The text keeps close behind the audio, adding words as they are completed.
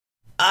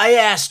I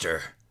asked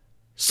her,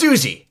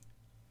 Susie,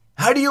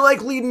 how do you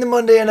like leading the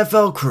Monday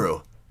NFL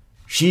crew?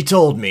 She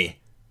told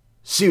me,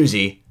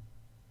 Susie,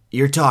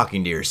 you're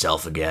talking to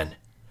yourself again.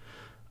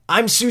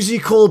 I'm Susie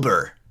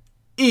Colbert,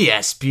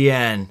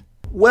 ESPN.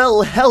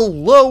 Well,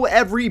 hello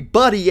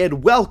everybody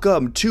and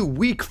welcome to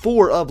week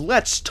 4 of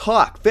Let's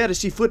Talk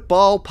Fantasy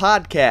Football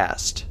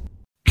Podcast.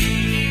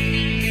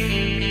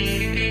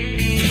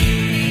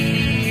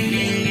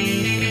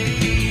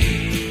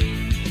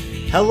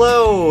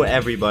 Hello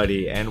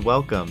everybody and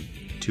welcome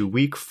to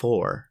week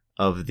 4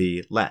 of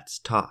the Let's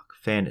Talk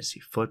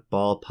Fantasy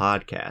Football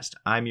Podcast.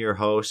 I'm your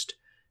host,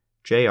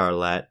 J.R.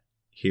 Lett,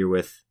 here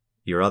with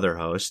your other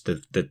host,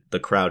 the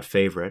crowd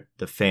favorite,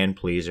 the fan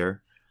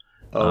pleaser.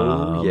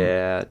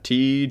 Yeah,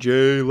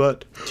 TJ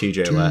Lett.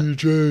 TJ Lett.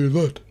 TJ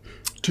Lett.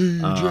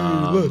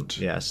 TJ Lett.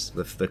 Yes,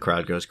 the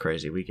crowd goes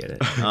crazy. We get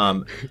it.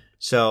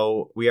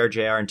 So we are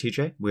JR and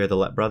TJ. We are the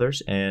Lett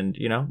brothers. And,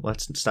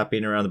 let's stop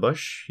beating around the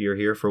bush. You're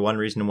here for one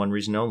reason and one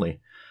reason only,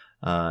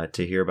 to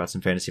hear about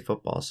some fantasy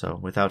football. So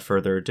without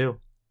further ado,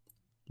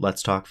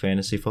 let's talk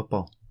fantasy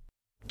football.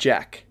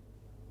 Jack.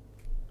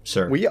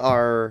 Sir. We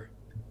are,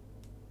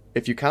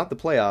 if you count the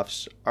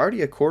playoffs,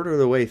 already a quarter of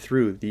the way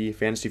through the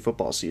fantasy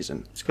football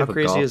season. How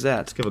crazy is that?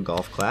 Let's give a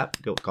golf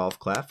clap. Golf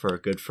clap for a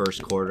good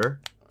first quarter.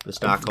 The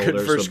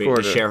stockholders will be,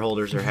 quarter. The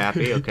shareholders are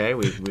happy. Okay,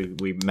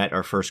 we met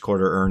our first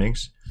quarter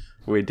earnings.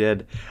 We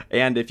did.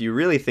 And if you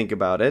really think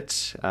about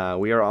it,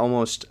 we are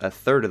almost a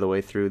third of the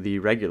way through the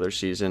regular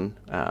season,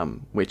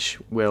 which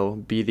will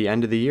be the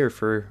end of the year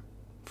for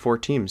 4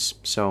 teams.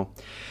 So,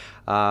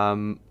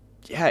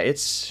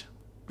 it's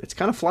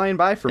kind of flying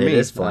by for me. It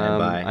is flying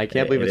by. I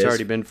can't believe it's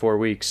already been 4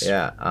 weeks.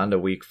 Yeah, on to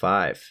week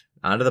 5.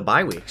 On to the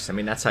bye weeks. I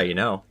mean, that's how you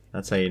know.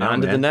 On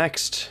to the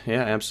next.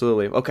 Yeah,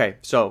 absolutely. Okay,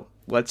 so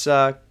let's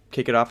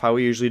kick it off how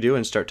we usually do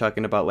and start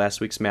talking about last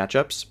week's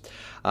matchups.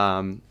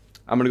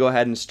 I'm going to go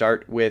ahead and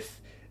start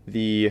with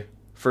the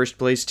first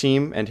place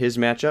team and his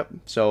matchup.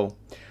 So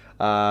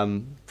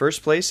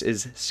first place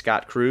is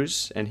Scott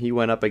Cruz, and he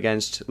went up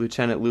against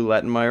Lieutenant Lou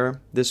Lettenmeyer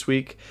this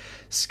week.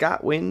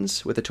 Scott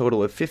wins with a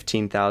total of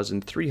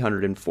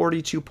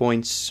 15,342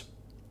 points,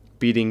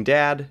 beating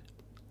Dad,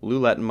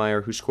 Lou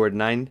Lettenmeyer, who scored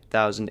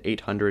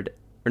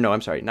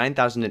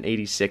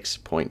 9,086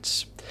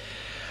 points.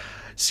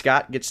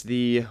 Scott gets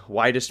the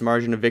widest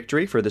margin of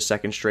victory for the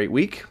second straight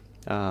week.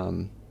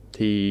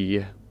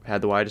 He had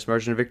the widest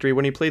margin of victory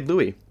when he played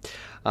Louis.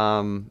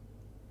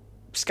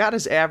 Scott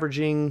is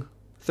averaging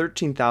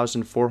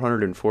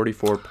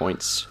 13,444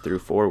 points through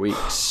 4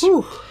 weeks.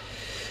 Whew.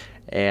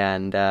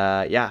 And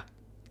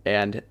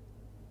and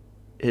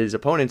his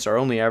opponents are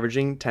only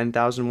averaging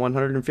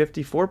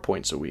 10,154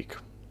 points a week,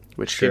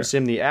 which gives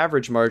him the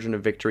average margin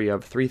of victory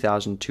of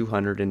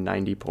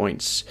 3,290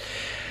 points.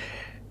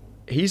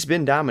 He's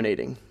been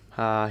dominating.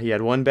 He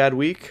had one bad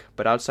week,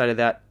 but outside of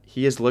that,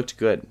 he has looked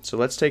good. So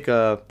let's take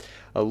a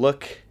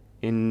look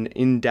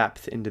in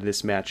depth into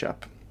this matchup.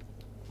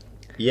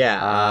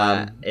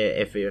 Yeah,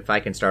 if I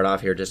can start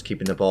off here, just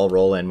keeping the ball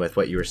rolling with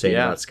what you were saying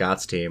about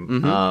Scott's team.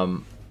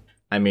 Mm-hmm.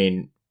 I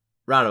mean,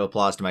 round of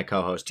applause to my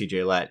co-host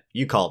TJ Lett.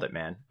 You called it,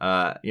 man.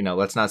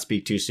 Let's not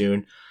speak too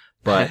soon,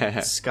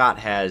 but Scott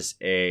has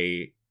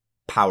a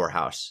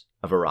powerhouse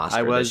of a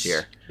roster this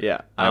year.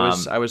 Yeah,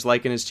 I was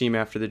liking his team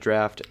after the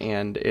draft,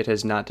 and it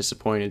has not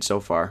disappointed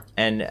so far.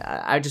 And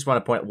I just want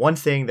to point one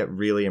thing that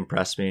really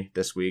impressed me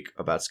this week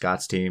about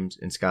Scott's teams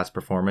and Scott's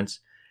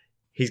performance.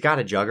 He's got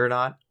a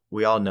juggernaut.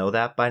 We all know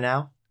that by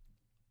now.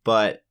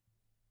 But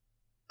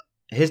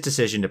his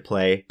decision to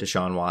play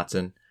Deshaun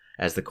Watson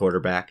as the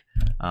quarterback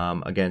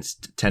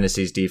against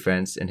Tennessee's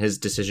defense, and his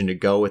decision to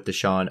go with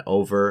Deshaun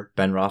over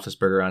Ben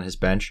Roethlisberger on his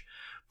bench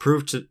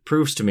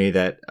proves to me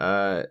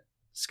that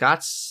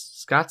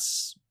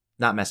Scott's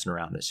not messing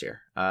around this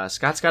year.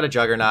 Scott's got a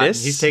juggernaut. And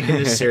he's taking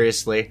this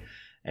seriously,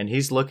 and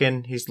he's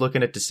looking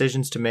at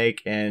decisions to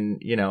make.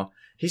 And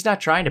he's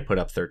not trying to put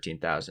up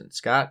 13,000.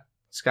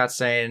 Scott's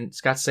saying,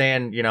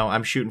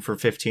 I'm shooting for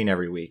 15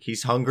 every week.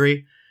 He's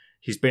hungry.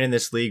 He's been in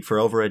this league for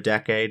over a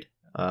decade,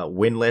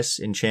 winless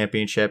in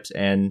championships,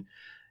 and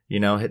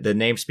the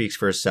name speaks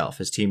for itself.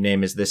 His team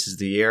name is This Is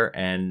the Year,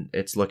 and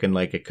it's looking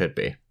like it could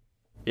be.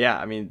 Yeah,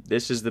 I mean,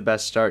 this is the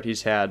best start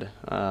he's had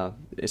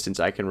since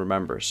I can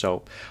remember.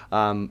 So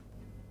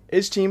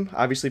his team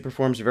obviously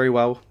performs very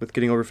well with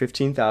getting over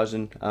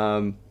 15,000.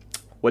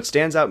 What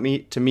stands out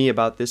to me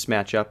about this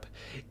matchup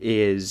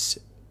is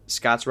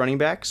Scott's running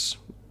backs.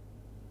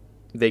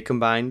 They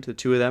combined, the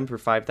two of them, for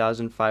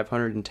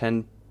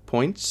 5,510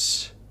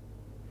 points.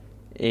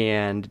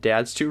 And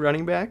Dad's 2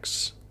 running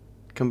backs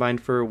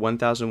combined for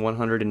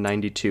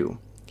 1,192.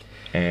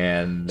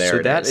 And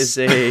that is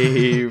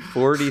a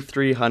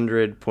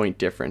 4,300 point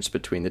difference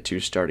between the 2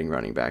 starting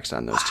running backs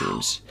on those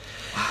teams.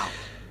 Wow.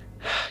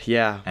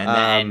 Yeah.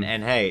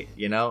 And hey,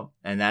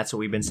 and that's what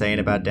we've been saying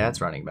about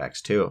Dad's running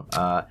backs too.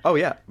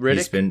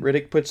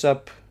 Riddick puts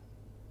up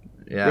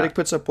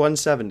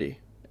 170,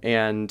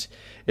 and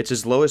it's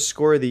his lowest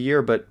score of the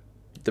year, but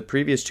the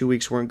previous 2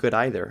 weeks weren't good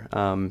either.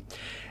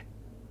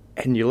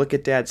 And you look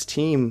at Dad's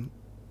team,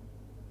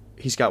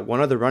 he's got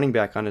one other running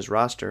back on his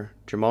roster,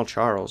 Jamal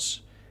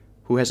Charles,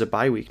 who has a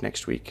bye week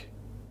next week.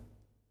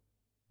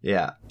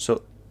 Yeah.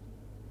 So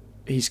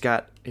he's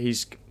got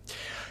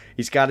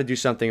to do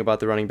something about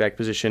the running back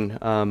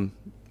position.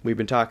 We've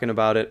been talking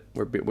about it.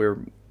 We're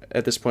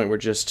at this point we're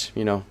just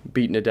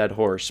beating a dead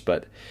horse.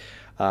 But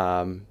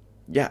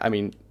yeah, I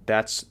mean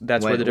that's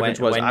where the difference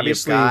was.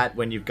 Obviously,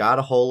 when you've got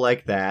a hole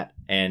like that,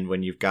 and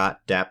when you've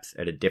got depth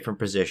at a different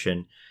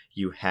position,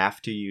 you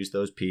have to use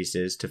those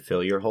pieces to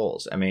fill your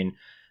holes. I mean,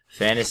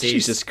 fantasy.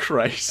 Jesus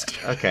Christ.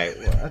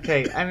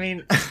 Okay. I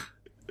mean.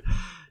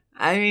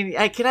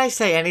 Can I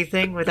say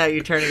anything without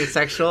you turning it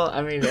sexual?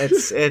 I mean,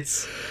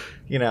 it's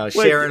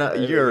sharing.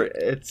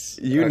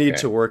 You need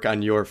to work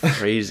on your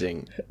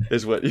phrasing,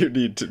 is what you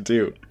need to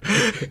do.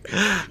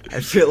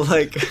 I feel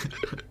like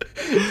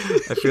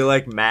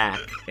Mac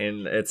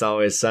in It's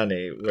Always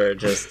Sunny, where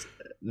just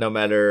no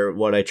matter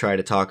what I try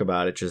to talk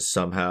about, it just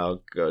somehow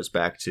goes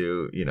back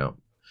to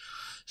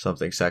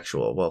something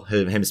sexual. Well,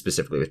 him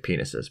specifically with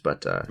penises,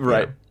 but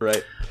right.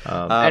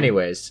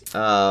 Anyways,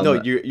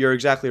 no, you're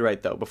exactly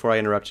right though. Before I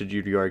interrupted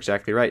you, you are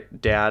exactly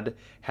right. Dad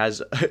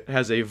has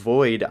a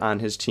void on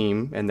his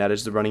team, and that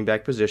is the running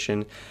back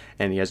position,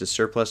 and he has a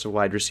surplus of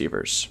wide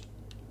receivers.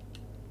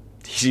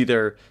 He's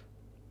either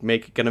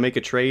gonna make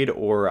a trade,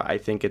 or I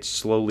think it's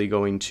slowly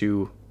going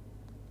to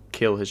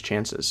kill his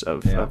chances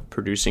of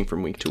producing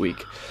from week to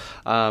week.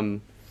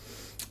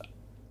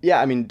 Yeah,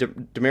 I mean,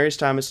 Demaryius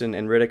Thomas and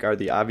Riddick are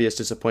the obvious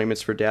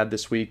disappointments for Dad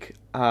this week.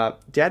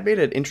 Dad made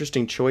an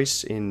interesting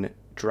choice in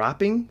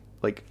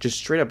just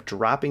straight up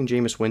dropping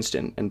Jameis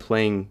Winston and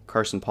playing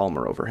Carson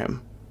Palmer over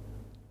him.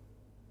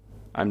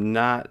 I'm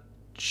not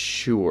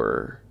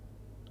sure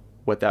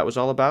what that was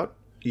all about.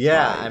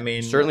 Yeah, I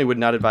mean... Certainly would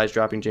not advise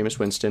dropping Jameis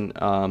Winston.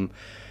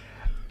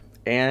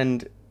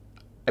 And,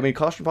 I mean,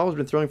 Carson Palmer's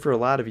been throwing for a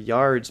lot of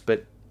yards,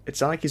 but it's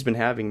not like he's been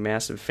having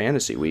massive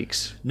fantasy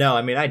weeks. No,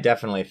 I mean, I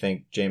definitely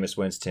think Jameis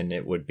Winston,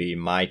 it would be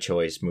my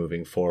choice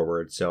moving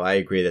forward. So I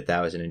agree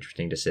that was an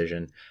interesting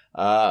decision.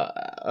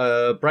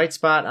 A bright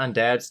spot on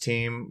Dad's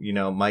team,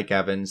 Mike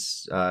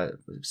Evans,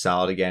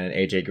 solid again. And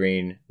AJ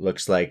Green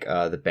looks like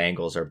the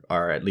Bengals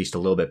are at least a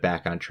little bit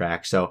back on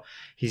track. So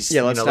he's,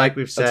 like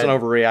we've said. Let's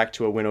not overreact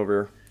to a win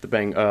over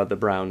the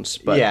Browns.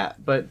 But yeah,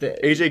 but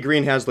AJ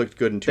Green has looked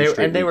good in two straight weeks.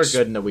 And they were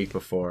good in the week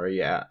before,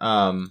 yeah.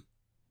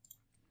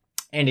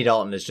 Andy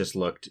Dalton has just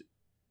looked,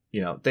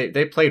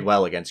 they played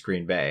well against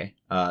Green Bay.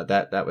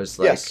 That was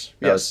like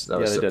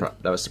that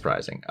was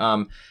surprising.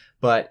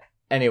 But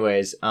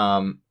anyways,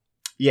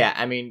 yeah,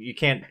 I mean you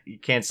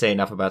can't say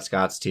enough about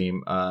Scott's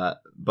team.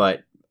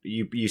 But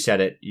you said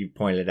it, you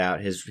pointed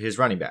out his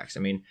running backs. I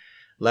mean,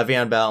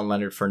 Le'Veon Bell and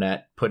Leonard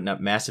Fournette putting up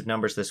massive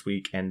numbers this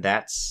week, and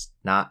that's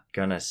not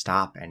gonna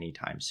stop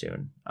anytime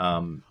soon.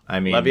 I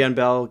mean, Le'Veon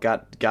Bell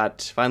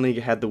finally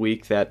had the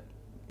week that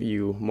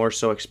you more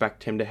so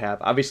expect him to have.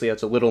 Obviously,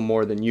 that's a little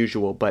more than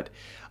usual, but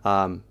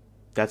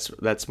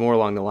that's more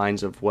along the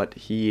lines of what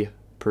he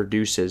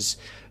produces.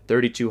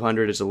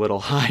 3,200 is a little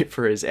high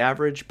for his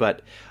average,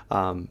 but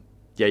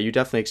yeah, you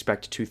definitely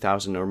expect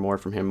 2,000 or more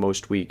from him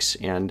most weeks.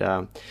 And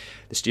the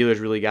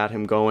Steelers really got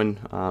him going,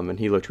 and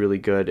he looked really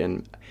good.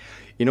 And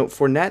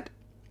Fournette,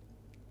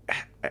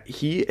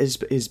 he has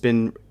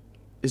been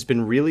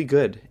really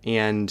good.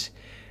 And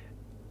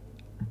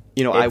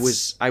I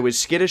was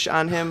skittish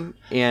on him,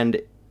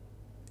 and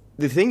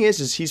the thing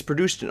is he's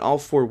produced in all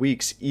 4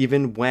 weeks,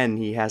 even when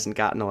he hasn't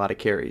gotten a lot of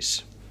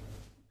carries.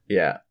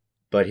 Yeah,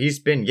 but he's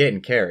been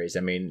getting carries.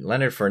 I mean,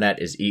 Leonard Fournette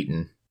is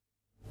eating.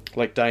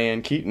 Like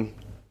Diane Keaton.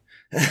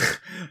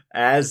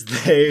 As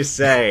they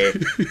say,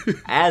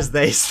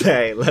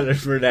 Leonard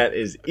Fournette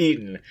is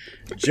eating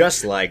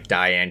just like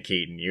Diane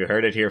Keaton. You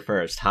heard it here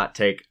first. Hot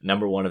take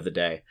number 1 of the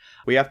day.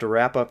 We have to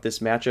wrap up this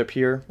matchup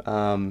here.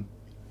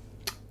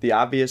 The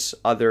obvious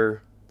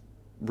other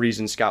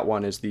reason Scott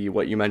won is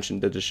what you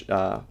mentioned,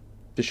 the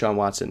Deshaun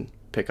Watson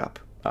pickup.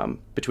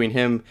 Between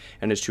him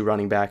and his 2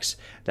 running backs,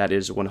 that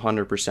is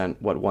 100%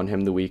 what won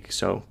him the week.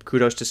 So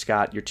kudos to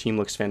Scott. Your team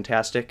looks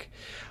fantastic.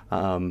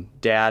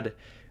 Dad,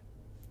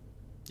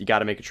 you got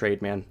to make a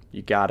trade, man.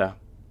 You gotta.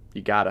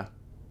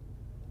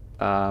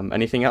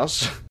 Anything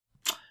else?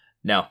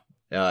 No.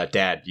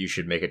 Dad, you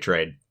should make a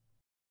trade.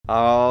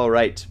 All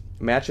right.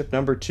 Matchup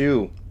number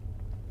 2.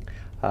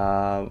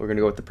 We're going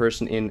to go with the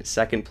person in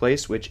second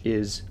place, which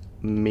is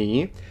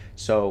me.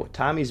 So,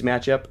 Tommy's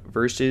matchup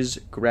versus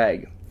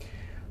Greg.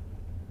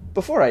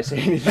 Before I say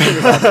anything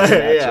about the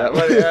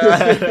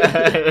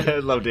matchup...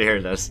 I'd love to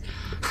hear this.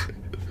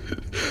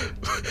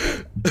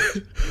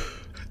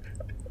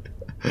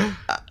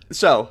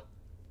 So,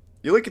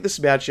 you look at this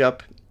matchup,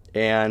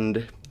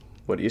 and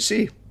what do you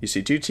see? You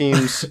see 2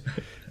 teams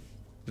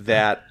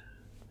that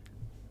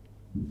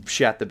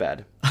shat the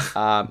bed.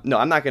 No,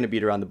 I'm not going to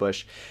beat around the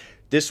bush.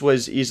 This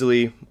was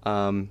easily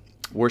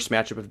worst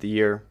matchup of the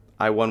year.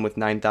 I won with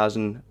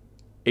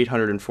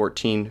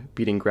 9,814,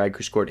 beating Greg,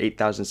 who scored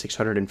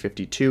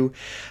 8,652.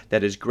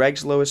 That is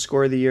Greg's lowest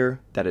score of the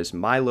year. That is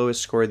my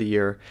lowest score of the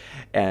year.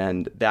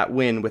 And that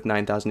win with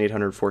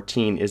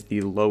 9,814 is the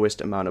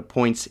lowest amount of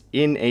points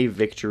in a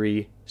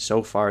victory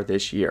so far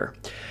this year.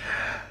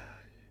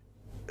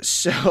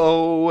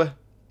 So,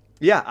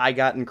 yeah, I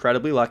got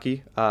incredibly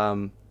lucky.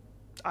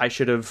 I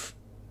should have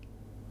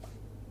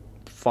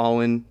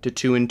fallen to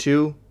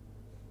 2-2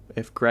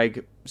 if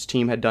Greg's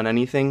team had done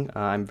anything.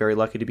 I'm very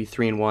lucky to be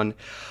 3-1.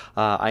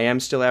 I am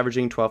still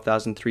averaging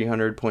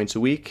 12,300 points a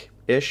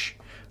week-ish,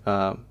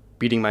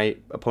 beating my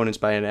opponents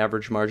by an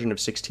average margin of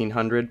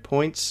 1,600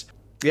 points.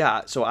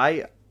 Yeah, so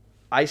I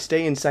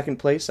stay in second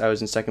place. I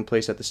was in second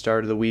place at the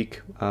start of the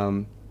week.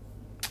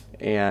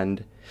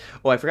 And,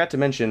 I forgot to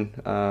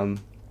mention,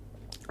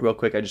 real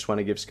quick, I just want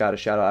to give Scott a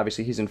shout out.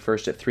 Obviously, he's in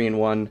first at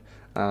 3-1.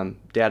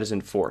 Dad is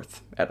in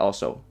fourth at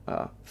also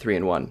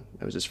 3-1.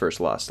 It was his first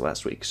loss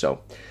last week,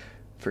 so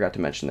forgot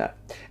to mention that.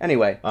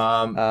 Anyway, if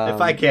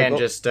I can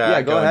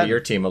go into your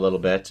team a little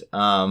bit.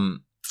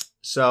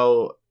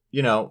 So,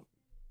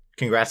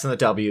 congrats on the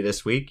W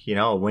this week.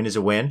 A win is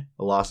a win,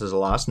 a loss is a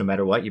loss. No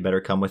matter what, you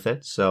better come with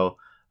it. So,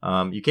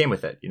 you came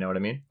with it. You know what I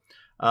mean?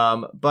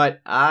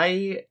 But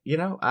I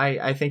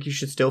think you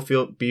should still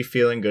be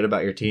feeling good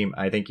about your team.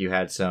 I think you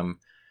had some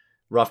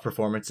rough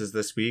performances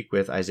this week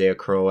with Isaiah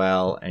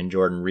Crowell and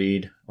Jordan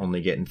Reed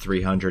only getting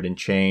 300 and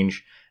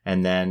change.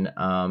 And then,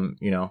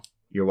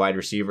 your wide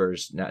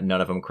receivers, none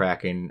of them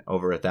cracking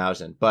over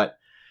 1,000. But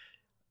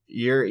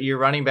your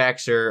running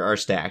backs are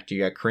stacked. You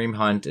got Kareem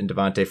Hunt and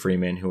Devontae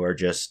Freeman, who are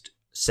just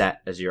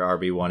set as your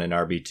RB1 and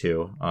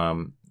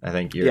RB2. I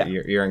think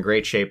you're in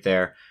great shape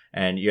there.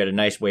 And you had a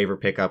nice waiver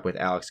pickup with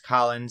Alex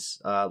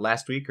Collins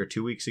last week or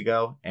 2 weeks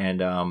ago.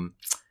 And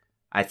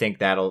I think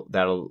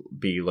that'll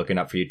be looking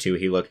up for you too.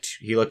 He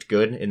looked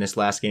good in this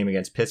last game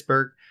against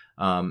Pittsburgh.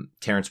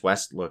 Terrence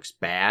West looks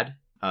bad.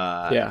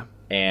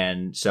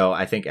 And so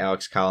I think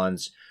Alex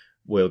Collins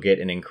will get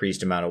an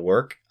increased amount of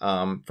work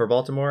for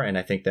Baltimore, and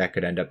I think that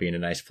could end up being a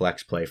nice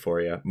flex play for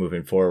you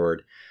moving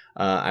forward.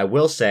 I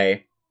will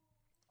say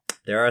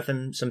there are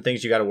some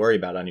things you got to worry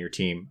about on your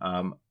team.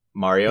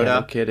 Mariota,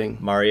 no kidding.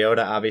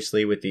 Mariota,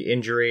 obviously with the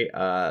injury,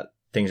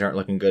 things aren't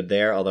looking good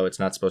there. Although it's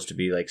not supposed to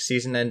be like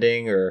season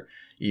ending or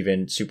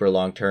even super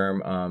long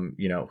term.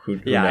 Who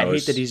knows? I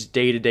hate that he's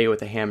day to day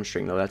with a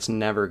hamstring though. That's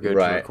never good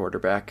for a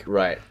quarterback.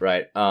 Right.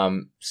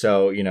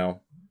 So you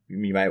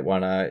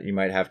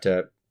might have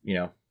to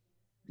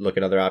look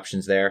at other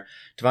options there.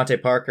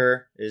 Devontae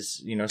Parker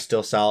is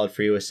still solid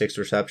for you with 6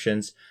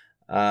 receptions,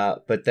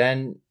 but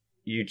then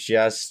you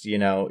just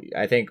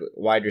I think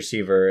wide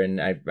receiver, and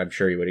I'm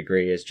sure you would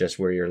agree, is just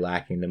where you're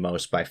lacking the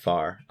most by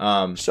far.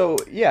 So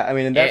yeah, I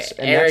mean, that's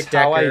Eric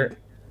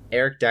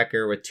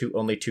Decker with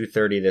only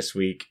 230 this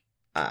week.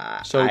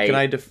 Can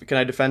I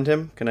defend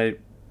him? Can I?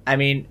 I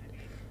mean,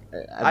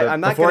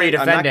 before you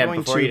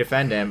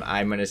defend him,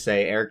 I'm going to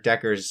say Eric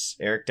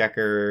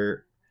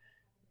Decker.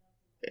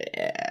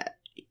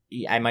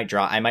 I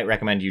might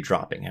recommend you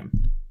dropping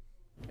him.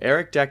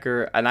 Eric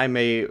Decker, and I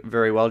may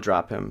very well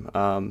drop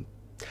him.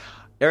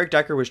 Eric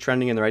Decker was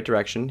trending in the right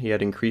direction. He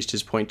had increased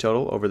his point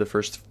total over the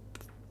first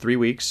 3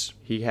 weeks.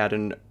 He had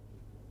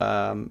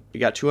he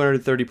got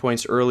 230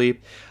 points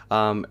early,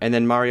 and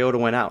then Mariota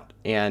went out,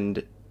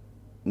 and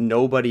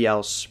nobody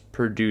else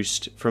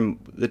produced from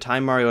the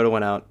time Mariota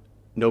went out.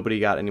 Nobody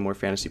got any more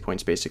fantasy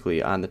points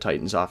basically on the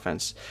Titans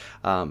offense.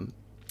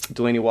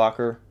 Delaney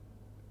Walker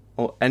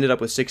ended up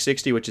with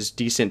 660, which is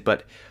decent,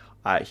 but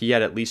he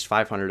had at least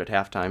 500 at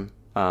halftime.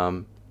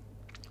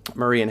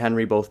 Murray and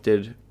Henry both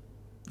did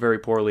very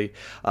poorly.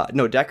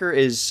 Decker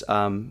is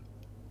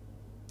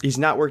he's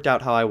not worked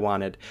out how I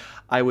wanted.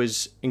 I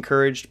was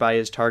encouraged by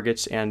his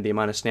targets and the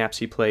amount of snaps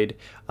he played,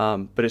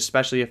 but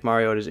especially if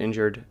Mariota is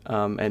injured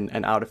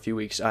and out a few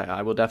weeks,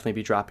 I will definitely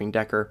be dropping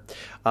Decker.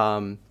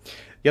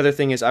 The other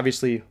thing is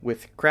obviously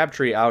with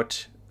Crabtree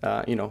out,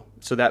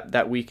 so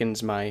that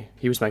weakens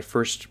he was my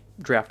first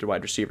drafted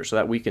wide receiver, so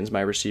that weakens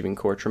my receiving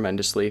core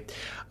tremendously.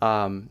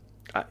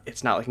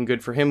 It's not looking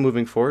good for him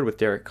moving forward with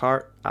Derek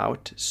Carr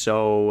out.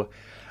 So,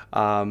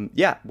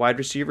 wide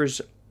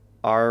receivers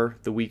are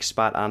the weak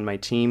spot on my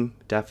team,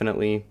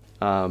 definitely.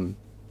 And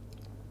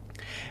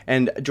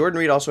Jordan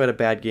Reed also had a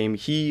bad game.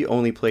 He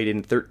only played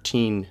in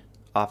 13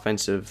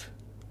 offensive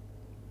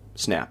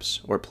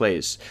snaps or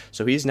plays,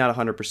 so he's not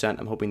 100%.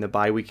 I'm hoping the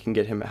bye week can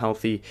get him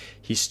healthy.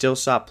 He still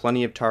saw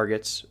plenty of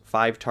targets,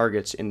 5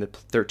 targets in the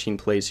 13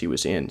 plays he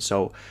was in,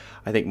 so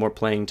I think more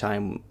playing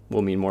time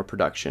will mean more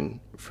production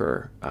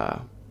for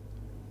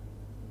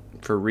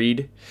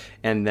Reed.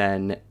 And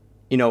then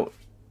he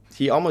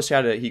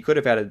could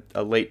have had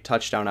a late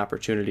touchdown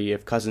opportunity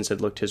if Cousins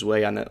had looked his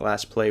way on that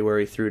last play where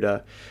he threw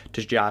to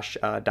Josh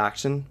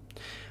Doxson.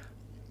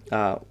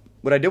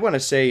 What I did want to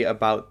say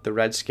about the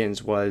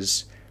Redskins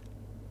was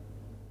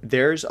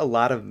there's a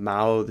lot of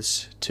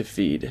mouths to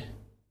feed.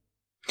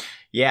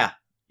 Yeah.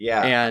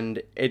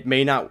 And it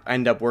may not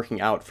end up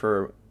working out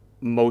for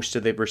most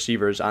of the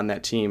receivers on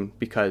that team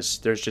because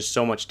there's just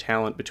so much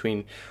talent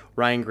between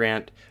Ryan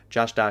Grant,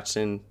 Josh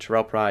Doxson,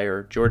 Terrell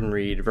Pryor, Jordan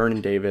Reed, Vernon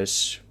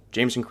Davis,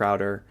 Jameson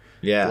Crowder.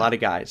 Yeah. A lot of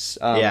guys.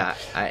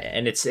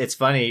 And it's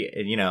funny,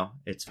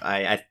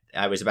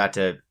 I was about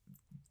to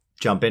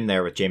jump in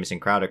there with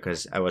Jameson Crowder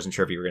because I wasn't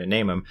sure if you were going to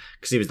name him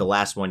because he was the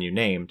last one you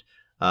named.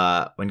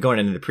 when going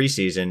into the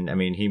preseason, I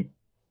mean, he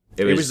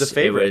was the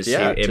favorite, he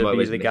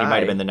might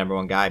have been the number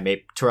one guy.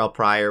 Maybe Terrell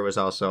Pryor was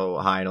also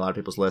high in a lot of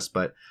people's lists,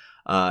 but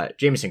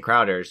Jamison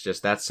Crowder is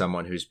just, that's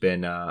someone who's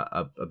been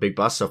a big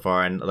bust so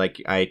far. And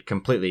like, I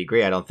completely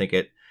agree. I don't think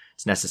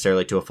it's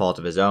necessarily to a fault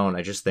of his own.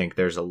 I just think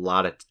there's a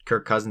lot of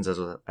Kirk Cousins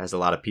has a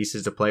lot of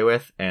pieces to play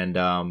with, and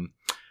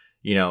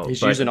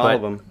he's using all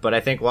of them. But I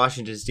think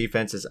Washington's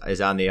defense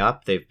is on the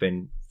up. They've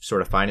been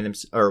sort of finding them,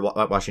 or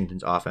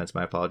Washington's offense.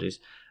 My apologies.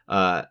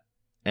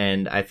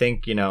 And I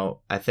think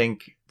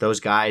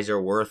those guys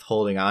are worth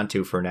holding on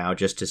to for now,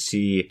 just to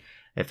see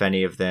if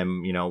any of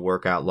them,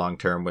 work out long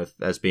term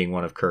as being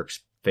one of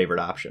Kirk's favorite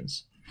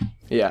options.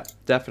 Yeah,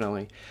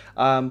 definitely.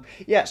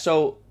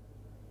 So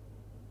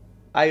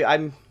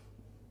I'm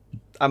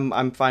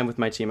fine with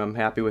my team. I'm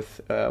happy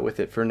with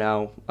it for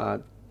now.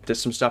 There's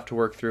some stuff to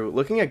work through.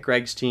 Looking at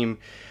Greg's team,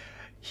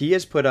 he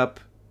has put up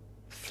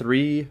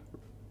 3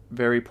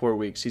 very poor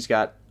weeks. He's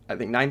got, I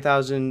think,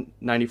 9,000,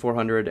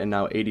 9,400, and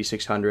now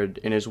 8,600.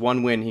 In his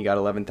one win, he got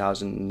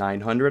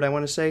 11,900, I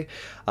want to say.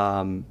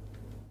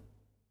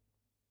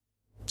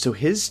 So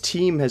his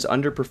team has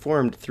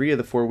underperformed 3 of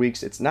the 4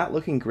 weeks. It's not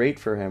looking great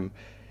for him.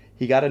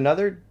 He got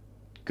another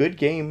good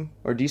game,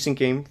 or decent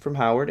game, from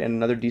Howard, and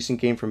another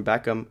decent game from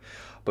Beckham.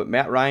 But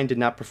Matt Ryan did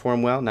not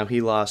perform well. Now he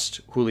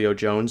lost Julio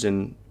Jones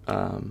and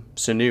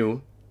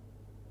Sanu.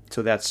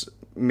 So that's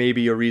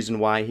maybe a reason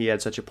why he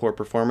had such a poor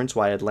performance,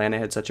 why Atlanta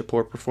had such a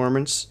poor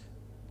performance.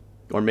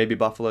 Or maybe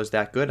Buffalo's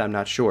that good, I'm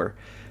not sure.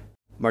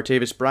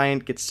 Martavis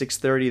Bryant gets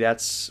 630.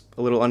 That's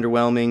a little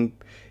underwhelming.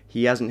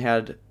 He's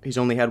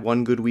only had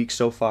 1 good week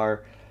so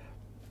far.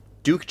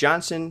 Duke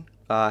Johnson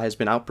has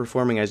been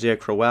outperforming Isaiah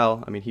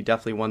Crowell. I mean, he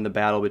definitely won the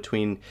battle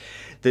between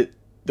the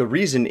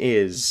reason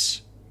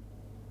is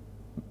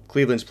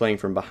Cleveland's playing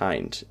from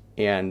behind,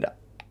 and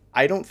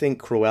I don't think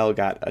Crowell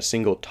got a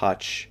single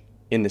touch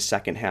in the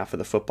second half of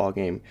the football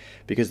game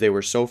because they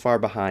were so far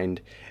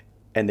behind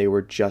and they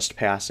were just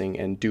passing,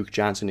 and Duke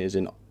Johnson is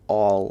in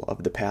all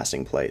of the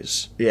passing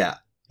plays. Yeah.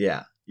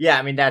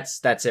 I mean,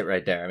 that's it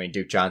right there. I mean,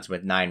 Duke Johnson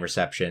with 9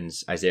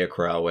 receptions, Isaiah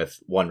Crowell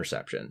with 1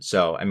 reception.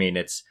 So, I mean,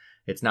 it's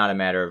not a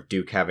matter of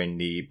Duke having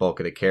the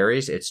bulk of the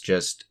carries. It's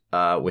just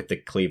with the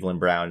Cleveland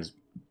Browns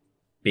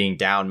being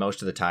down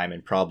most of the time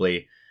and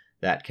probably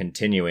that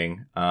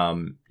continuing,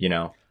 it's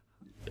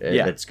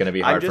going to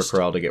be hard for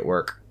Crowell to get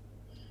work.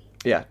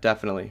 Yeah,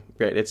 definitely.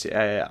 Great.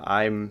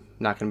 I'm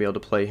not going to be able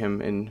to play him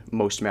in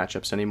most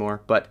matchups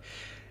anymore, but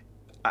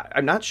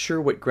I'm not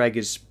sure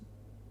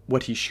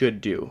what he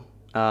should do.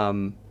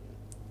 I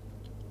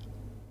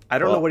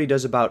don't know what he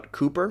does about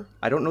Cooper.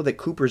 I don't know that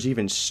Cooper's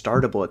even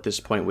startable at this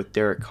point with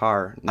Derek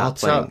Carr not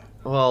playing.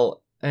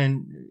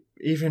 And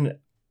even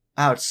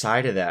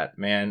outside of that,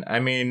 man, I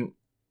mean,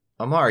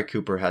 Amari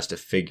Cooper has to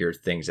figure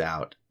things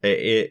out.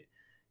 He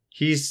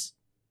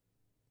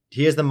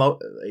has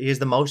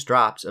the most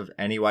drops of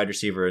any wide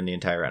receiver in the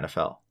entire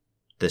NFL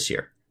this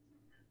year.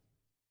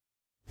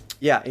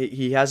 Yeah,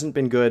 he hasn't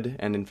been good,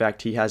 and in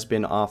fact, he has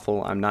been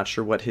awful. I'm not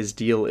sure what his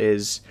deal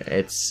is.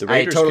 The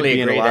Raiders could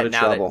be in a lot of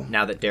trouble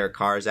now that Derek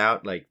Carr is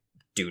out. Like,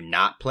 do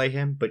not play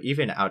him. But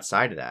even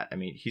outside of that, I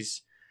mean,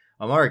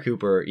 Amari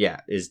Cooper.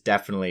 Yeah, is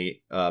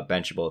definitely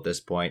benchable at this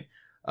point.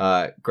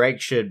 Greg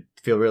should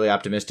feel really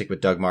optimistic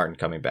with Doug Martin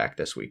coming back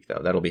this week,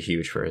 though. That'll be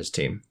huge for his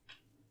team.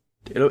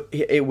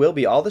 It will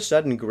be. All of a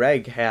sudden,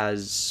 Greg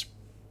has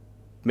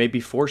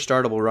maybe 4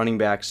 startable running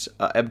backs.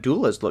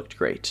 Abdullah's looked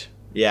great.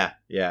 Yeah,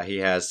 he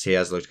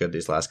has looked good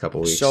these last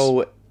couple weeks.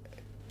 So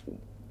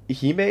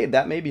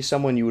that may be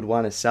someone you would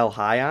want to sell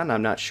high on.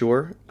 I'm not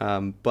sure,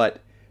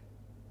 but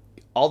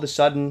all of a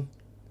sudden,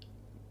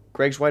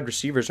 Greg's wide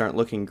receivers aren't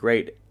looking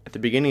great. At the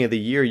beginning of the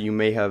year, you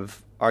may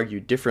have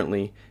argued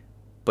differently,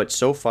 but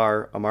so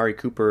far, Amari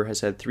Cooper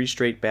has had 3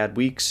 straight bad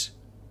weeks.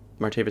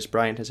 Martavis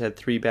Bryant has had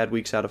 3 bad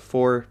weeks out of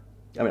 4.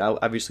 I mean,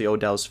 obviously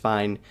Odell's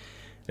fine.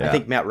 Yeah. I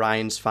think Matt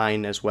Ryan's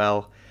fine as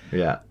well.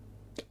 Yeah.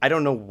 I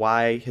don't know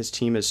why his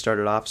team has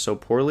started off so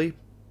poorly,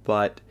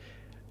 but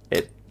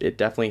it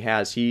definitely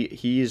has.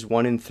 He's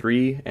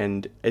 1-3,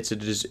 and it's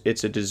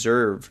a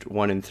deserved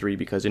 1-3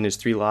 because in his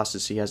 3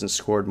 losses he hasn't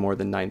scored more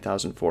than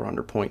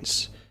 9,400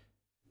 points.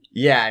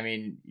 Yeah, I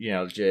mean,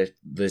 just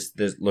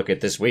this look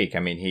at this week. I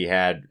mean, he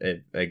had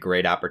a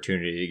great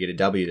opportunity to get a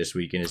W this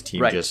week, and his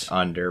team just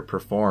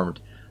underperformed.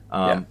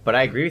 But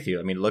I agree with you.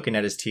 I mean, looking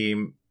at his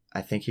team,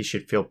 I think he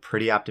should feel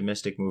pretty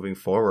optimistic moving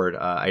forward.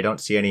 I don't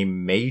see any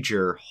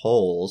major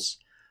holes.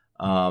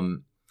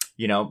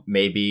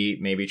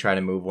 Maybe try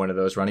to move one of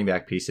those running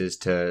back pieces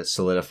to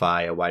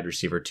solidify a wide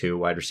receiver 2,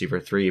 wide receiver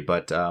 3.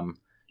 But,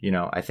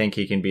 I think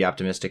he can be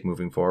optimistic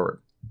moving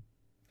forward.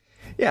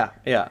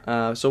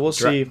 Yeah. So we'll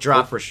see.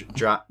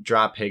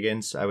 Drop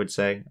Higgins, I would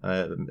say.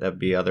 That'd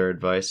be other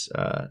advice.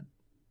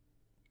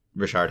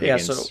 Rashard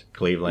Higgins,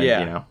 Cleveland,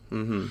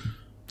 Mm-hmm.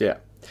 Yeah.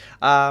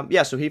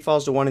 So he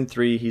falls to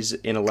 1-3. He's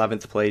in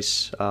 11th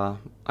place. I'm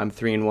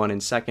 3-1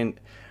 in second.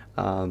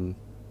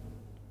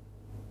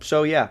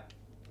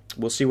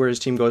 We'll see where his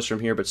team goes from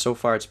here. But so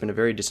far, it's been a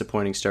very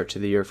disappointing start to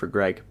the year for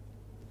Greg.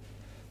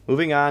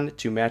 Moving on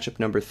to matchup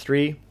number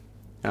 3,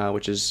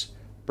 which is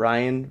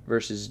Brian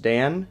versus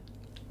Dan.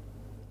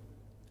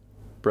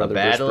 Brother a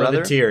battle versus brother.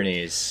 of the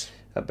tyrannies.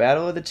 A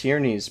battle of the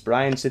tyrannies.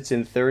 Brian sits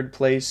in third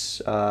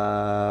place.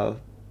 Brian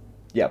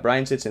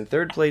sits in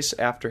third place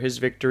after his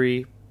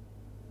victory.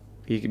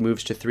 He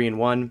moves to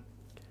 3-1.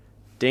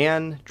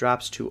 Dan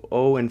drops to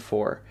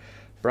 0-4.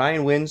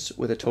 Brian wins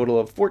with a total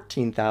of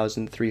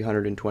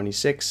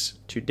 14,326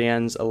 to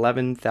Dan's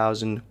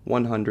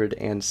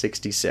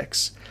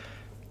 11,166.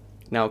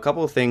 Now, a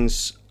couple of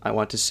things I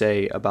want to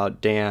say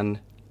about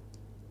Dan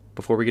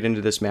before we get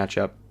into this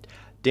matchup.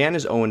 Dan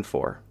is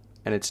 0-4,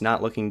 and it's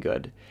not looking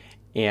good.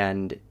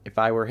 And if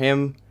I were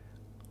him,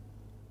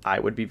 I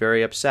would be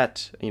very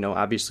upset.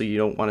 Obviously you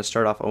don't want to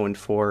start off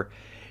 0-4.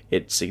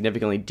 It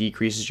significantly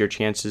decreases your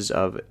chances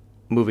of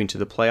moving to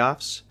the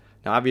playoffs.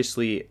 Now,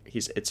 obviously,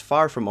 it's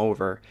far from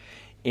over.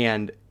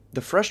 And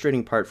the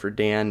frustrating part for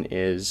Dan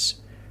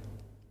is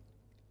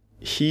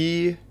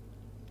he,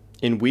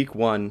 in week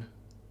 1,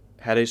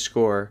 had a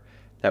score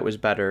that was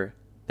better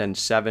than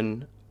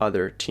 7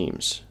 other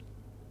teams,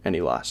 and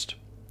he lost.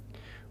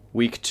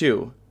 Week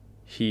 2,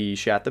 he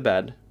shat the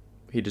bed.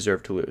 He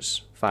deserved to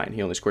lose. Fine,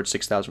 he only scored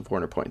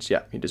 6,400 points.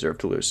 Yeah, he deserved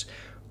to lose.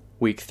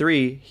 Week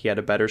 3, he had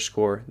a better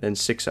score than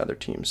 6 other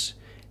teams.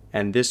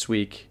 And this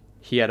week,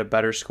 he had a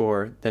better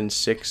score than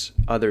 6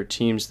 other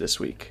teams this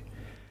week.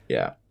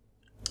 Yeah.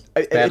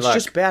 It's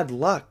just bad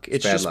luck.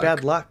 It's just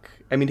bad luck.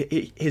 I mean,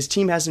 his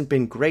team hasn't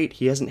been great.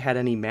 He hasn't had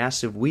any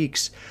massive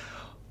weeks.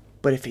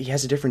 But if he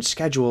has a different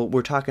schedule,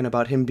 we're talking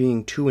about him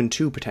being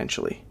 2-2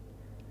 potentially.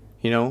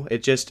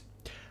 It just...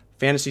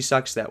 Fantasy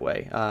sucks that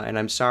way, and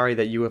I'm sorry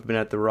that you have been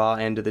at the raw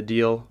end of the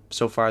deal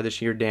so far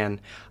this year, Dan.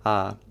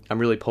 I'm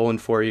really pulling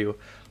for you.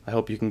 I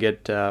hope you can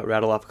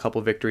rattle off a couple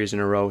victories in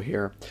a row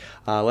here.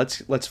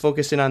 Let's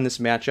focus in on this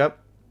matchup.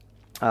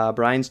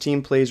 Brian's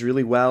team plays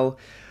really well,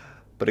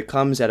 but it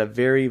comes at a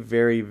very,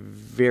 very,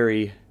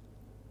 very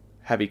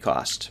heavy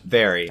cost.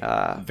 Very,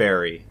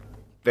 very,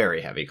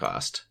 very heavy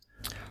cost.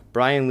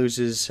 Brian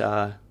loses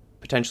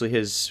potentially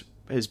his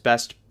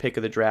best pick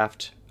of the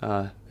draft,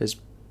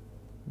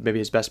 maybe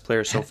his best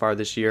player so far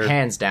this year.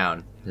 Hands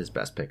down, his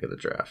best pick of the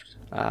draft.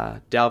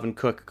 Dalvin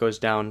Cook goes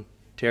down,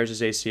 tears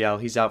his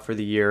ACL. He's out for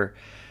the year.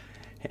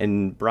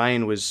 And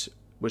Brian was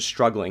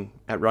struggling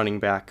at running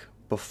back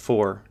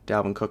before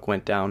Dalvin Cook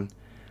went down.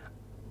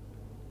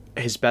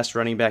 His best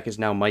running back is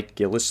now Mike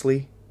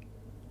Gillislee.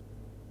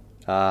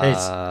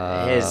 His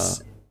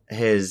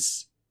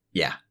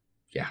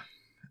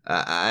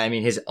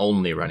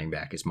only running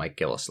back is Mike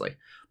Gillislee.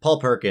 Paul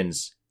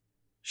Perkins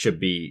should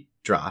be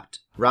dropped.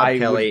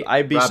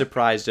 I'd be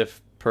surprised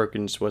if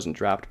Perkins wasn't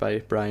dropped by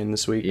Brian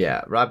this week.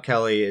 Yeah, Rob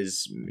Kelly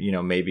is,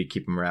 maybe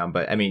keep him around.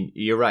 But,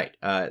 you're right.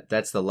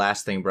 That's the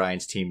last thing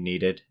Brian's team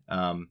needed.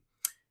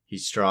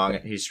 He's strong.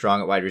 He's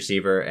strong at wide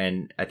receiver.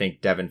 And I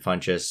think Devin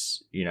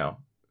Funchess,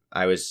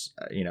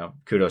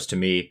 kudos to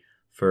me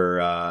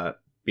for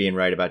being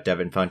right about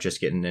Devin Funchess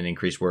getting an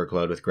increased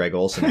workload with Greg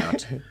Olsen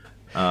out.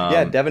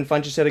 Devin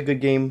Funchess had a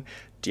good game.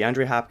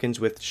 DeAndre Hopkins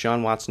with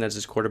Sean Watson as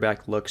his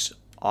quarterback looks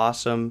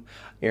awesome.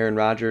 Aaron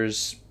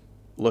Rodgers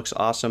looks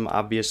awesome,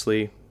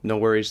 obviously. No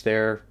worries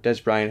there.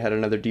 Dez Bryant had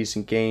another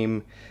decent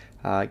game.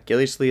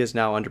 Gillislee has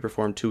now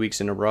underperformed 2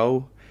 weeks in a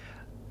row.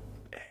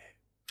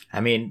 I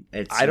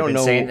don't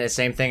know. Saying the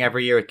same thing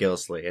every year with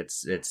Gillislee.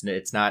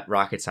 It's not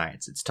rocket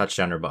science. It's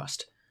touchdown or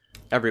bust.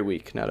 Every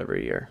week, not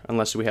every year.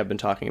 Unless we have been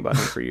talking about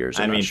him for years.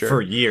 I'm not sure.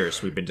 For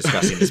years we've been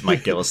discussing this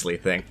Mike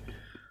Gillislee thing.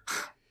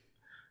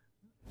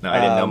 No, I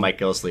didn't know Mike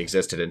Gillislee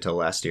existed until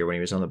last year when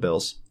he was on the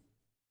Bills.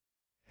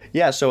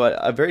 Yeah, so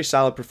a very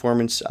solid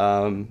performance.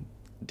 Brian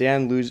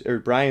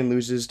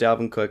loses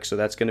Dalvin Cook, so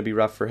that's going to be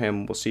rough for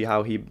him. We'll see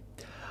how he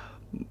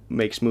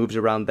makes moves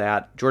around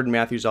that. Jordan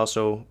Matthews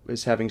also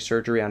is having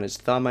surgery on his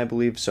thumb, I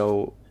believe.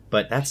 So,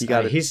 but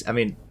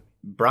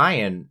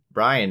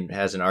Brian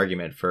has an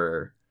argument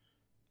for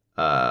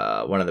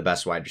one of the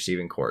best wide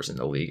receiving cores in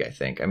the league. I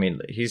think.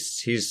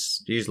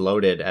 He's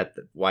loaded at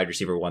the wide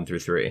receiver 1 through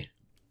 3.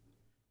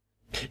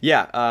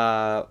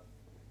 Yeah,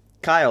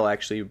 Kyle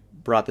actually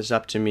brought this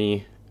up to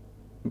me.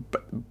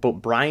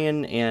 But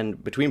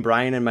between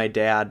Brian and my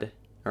dad,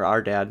 or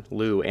our dad,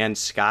 Lou, and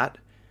Scott,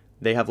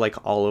 they have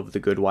like all of the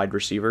good wide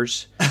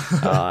receivers,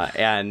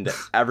 and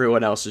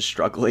everyone else is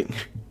struggling.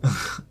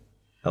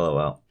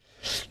 LOL.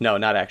 No,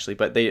 not actually,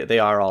 but they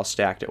are all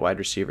stacked at wide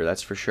receiver,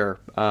 that's for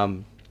sure.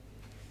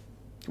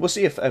 We'll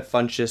see if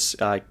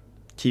Funchess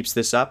keeps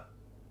this up.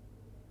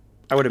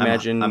 I would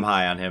imagine. I'm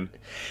high on him.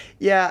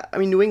 Yeah,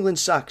 New England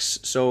sucks,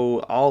 so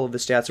all of the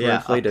stats were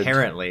inflated.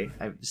 Apparently.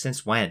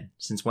 Since when?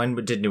 Since when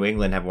did New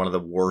England have one of the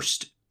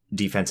worst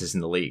defenses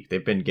in the league?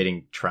 They've been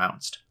getting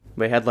trounced.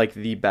 They had like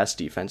the best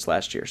defense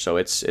last year, so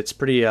it's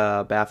pretty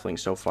baffling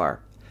so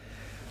far.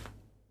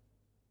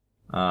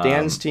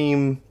 Dan's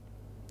team,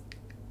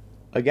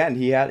 again,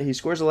 he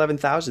scores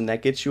 11,000.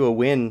 That gets you a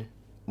win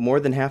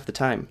more than half the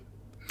time.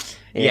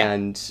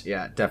 And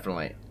yeah,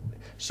 definitely.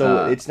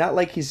 So it's not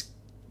like he's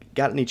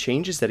got any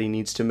changes that he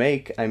needs to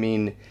make.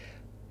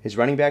 His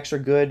running backs are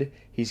good.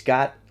 He's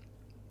got,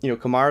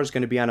 Kamara's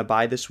going to be on a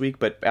bye this week,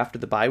 but after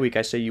the bye week,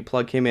 I say you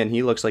plug him in.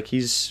 He looks like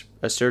he's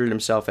asserted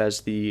himself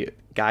as the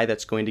guy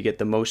that's going to get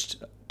the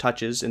most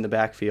touches in the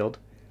backfield.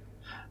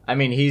 I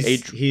mean, he's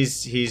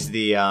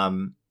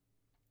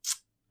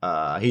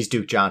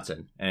Duke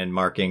Johnson, and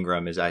Mark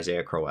Ingram is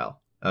Isaiah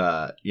Crowell.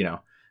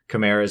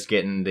 Kamara's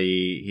getting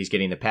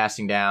the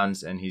passing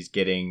downs, and he's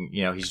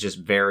just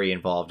very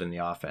involved in the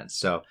offense.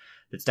 So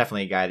it's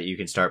definitely a guy that you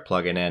can start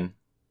plugging in.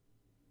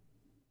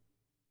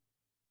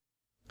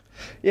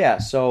 Yeah.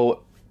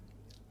 So,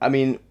 I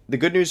mean, the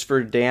good news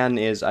for Dan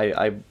is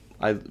I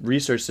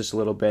researched this a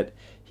little bit.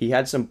 He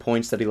had some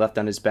points that he left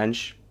on his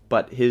bench,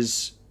 but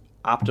his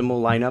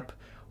optimal lineup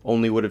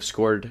only would have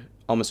scored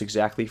almost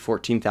exactly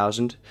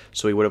 14,000.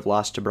 So he would have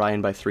lost to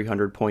Brian by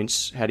 300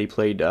 points had he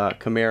played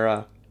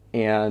Kamara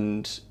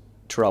and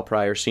Terrell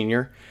Pryor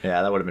Sr.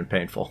 Yeah, that would have been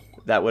painful.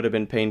 That would have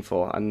been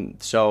painful.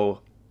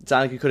 So it's not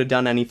like he could have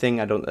done anything.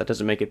 That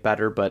doesn't make it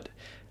better, but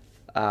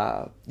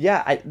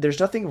there's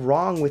nothing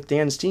wrong with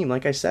Dan's team.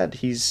 Like I said,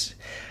 he's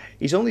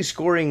only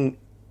scoring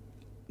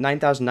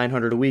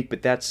 9,900 a week,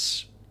 but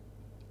that's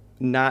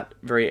not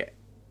very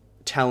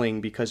telling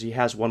because he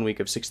has 1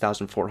 week of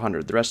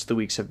 6,400. The rest of the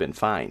weeks have been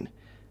fine.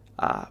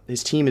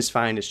 His team is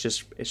fine. It's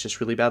just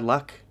really bad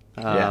luck.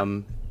 I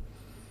don't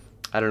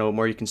know what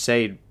more you can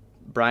say.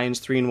 Brian's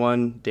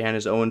 3-1, Dan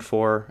is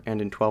 0-4,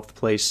 and in 12th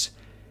place.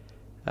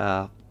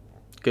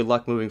 Good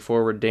luck moving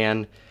forward,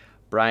 Dan.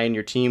 Brian,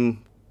 your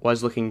team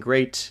was looking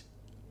great.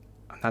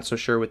 I'm not so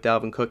sure with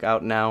Dalvin Cook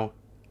out now.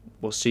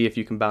 We'll see if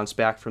you can bounce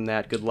back from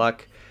that. Good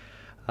luck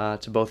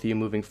to both of you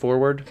moving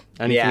forward.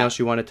 Anything else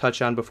you want to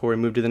touch on before we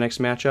move to the next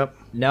matchup?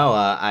 No,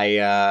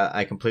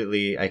 I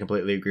completely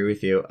agree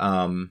with you.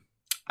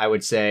 I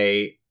would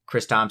say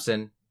Chris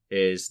Thompson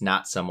is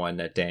not someone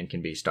that Dan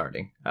can be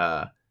starting.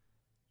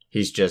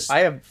 He's just.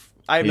 I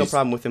have no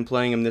problem with him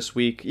playing him this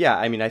week. Yeah,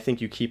 I mean, I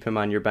think you keep him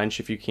on your bench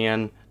if you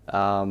can.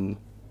 But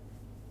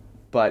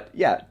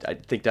yeah, I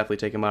think definitely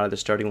take him out of the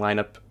starting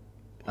lineup.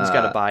 He's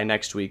got a bye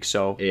next week,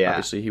 so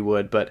obviously he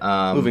would. But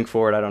moving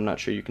forward, I'm not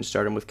sure you can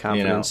start him with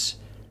confidence.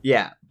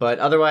 Yeah, but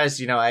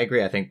otherwise, I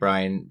agree. I think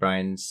Brian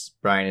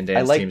and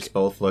Dan's teams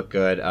both look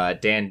good.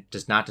 Dan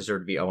does not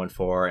deserve to be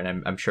 0-4,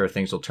 and I'm sure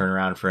things will turn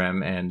around for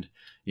him, and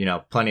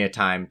plenty of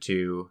time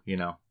to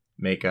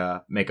make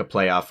a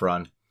playoff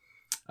run.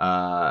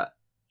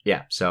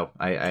 So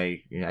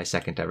I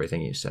second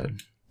everything you said.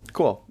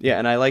 Cool. Yeah,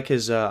 and I like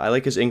his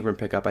Ingram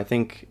pickup. I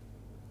think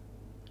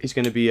he's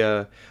going to be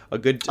a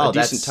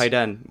decent tight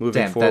end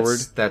moving forward.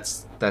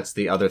 That's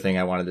the other thing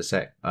I wanted to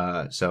say.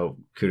 So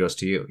kudos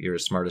to you. You're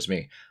as smart as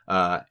me.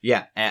 I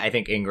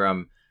think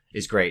Ingram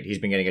is great. He's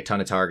been getting a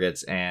ton of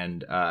targets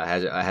and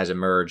has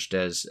emerged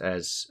as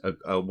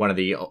one of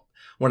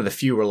the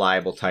few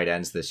reliable tight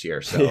ends this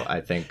year. So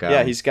I think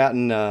he's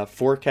gotten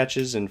 4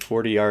 catches and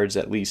 40 yards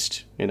at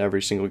least in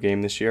every single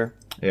game this year.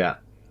 Yeah.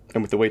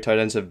 And with the way tight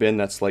ends have been,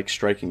 that's like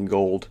striking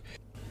gold.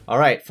 All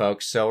right,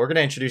 folks. So we're going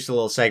to introduce a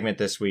little segment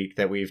this week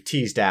that we've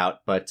teased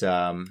out, but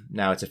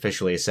now it's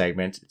officially a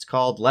segment. It's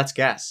called Let's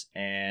Guess.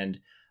 And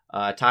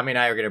Tommy and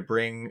I are going to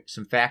bring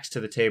some facts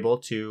to the table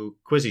to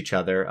quiz each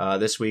other.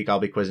 This week, I'll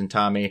be quizzing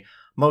Tommy.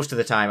 Most of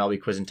the time, I'll be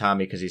quizzing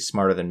Tommy because he's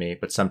smarter than me,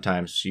 but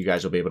sometimes you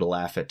guys will be able to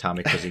laugh at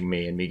Tommy quizzing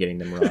me and me getting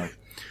them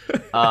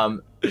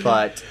wrong.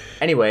 But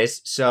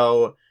anyways,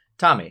 so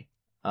Tommy,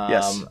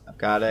 yes. I've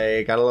got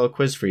a little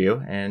quiz for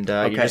you, and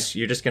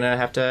you're just gonna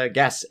have to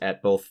guess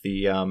at both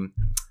the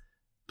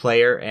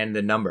player and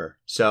the number.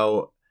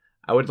 So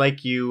I would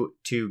like you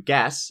to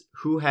guess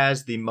who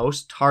has the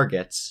most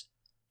targets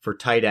for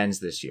tight ends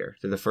this year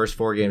through the first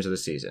 4 games of the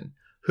season.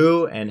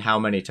 Who and how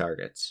many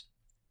targets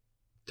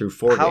through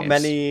 4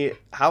 games?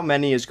 How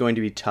many is going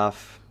to be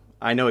tough.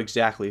 I know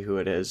exactly who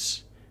it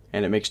is,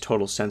 and it makes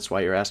total sense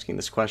why you're asking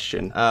this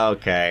question.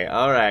 Okay,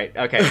 all right.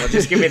 Okay, well,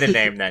 just give me the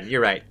name then.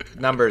 You're right.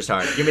 Number is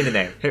hard. Give me the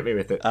name. Hit me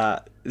with it.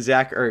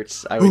 Zach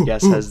Ertz, I would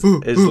guess, is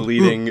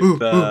leading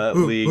the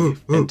league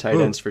in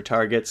tight ends for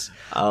targets.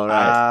 All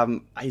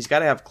right. He's got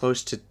to have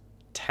close to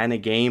 10 a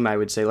game, I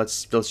would say.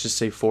 Let's just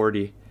say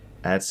 40.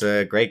 That's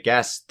a great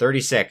guess.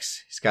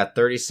 36. He's got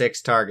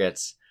 36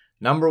 targets.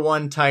 Number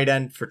 1 tight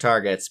end for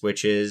targets,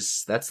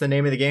 that's the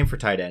name of the game for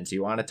tight ends.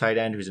 You want a tight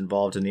end who's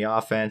involved in the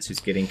offense, who's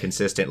getting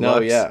consistent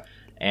looks. Yeah.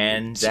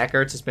 And Zach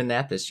Ertz has been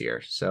that this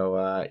year.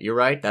 So you're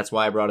right. That's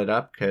why I brought it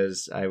up,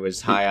 because I was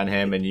high on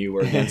him and you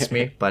were against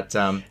me. But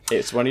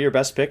it's one of your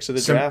best picks of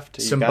the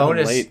draft.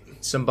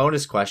 Some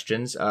bonus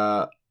questions.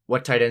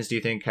 What tight ends do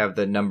you think have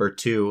the number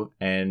 2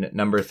 and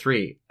number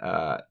 3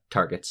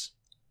 targets?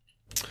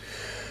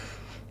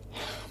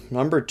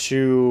 Number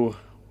 2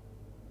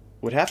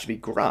 would have to be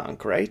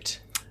Gronk, right?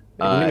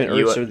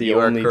 You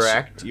are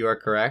correct. You are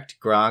correct.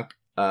 Gronk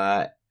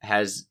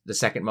has the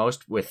second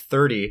most with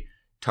 30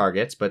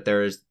 targets, but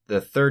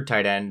the third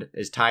tight end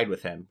is tied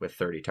with him with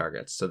 30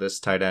 targets. So this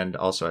tight end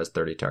also has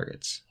 30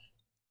 targets.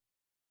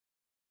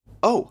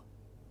 Oh,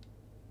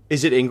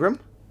 is it Ingram?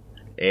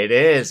 It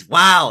is.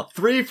 Wow,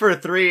 3 for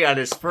 3 on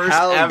his first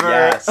ever.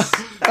 Yes.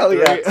 Hell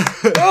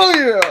yes. Oh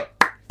yeah.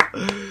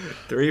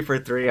 3 for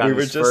 3 on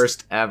his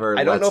first ever.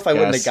 I don't know if I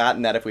wouldn't have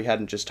gotten that if we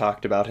hadn't just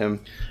talked about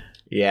him.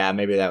 Yeah,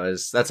 maybe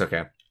that's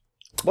okay.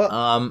 Well,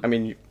 I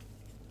mean,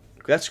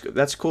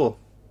 That's cool.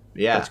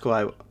 Yeah. That's cool.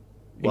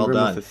 Well Ingram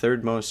done. with the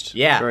third most.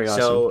 Yeah, Very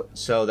awesome.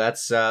 so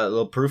that's a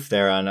little proof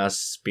there on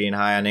us being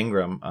high on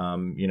Ingram.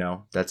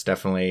 That's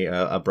definitely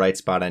a bright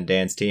spot on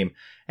Dan's team.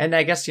 And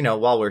I guess,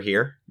 while we're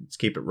here, let's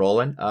keep it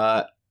rolling.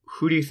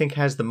 Who do you think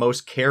has the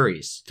most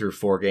carries through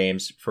 4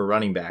 games for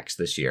running backs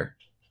this year?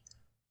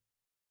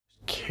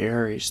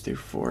 Carries through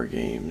 4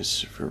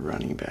 games for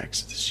running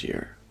backs this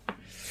year.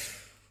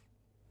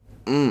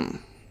 Oh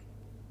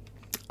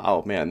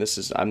man,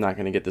 I'm not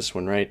going to get this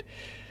one right.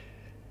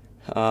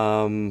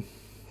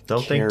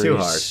 Don't think too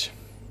hard.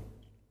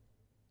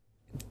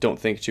 Don't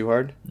think too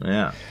hard?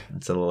 Yeah,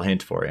 that's a little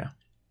hint for you.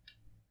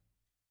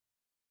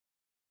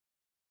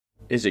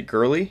 Is it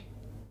Gurley?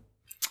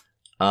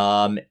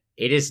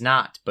 It is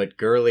not, but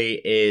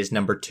Gurley is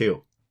number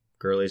 2.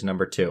 Gurley's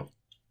number 2.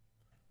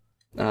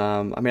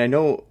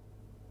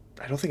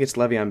 I don't think it's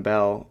Le'Veon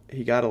Bell.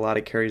 He got a lot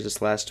of carries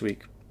this last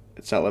week.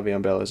 It's not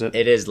Le'Veon Bell, is it?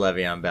 It is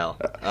Le'Veon Bell.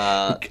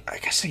 I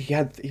guess he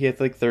had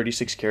like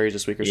 36 carries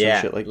this week or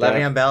some shit like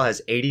Le'Veon that. Bell has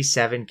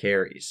 87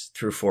 carries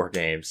through 4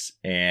 games,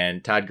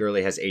 and Todd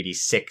Gurley has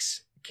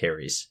 86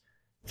 carries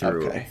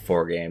through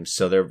 4 games.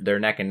 So they're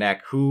neck and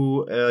neck.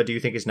 Who do you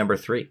think is number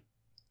 3?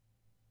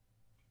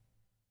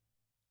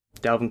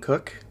 Dalvin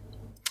Cook?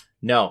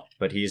 No,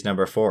 but he's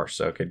number 4,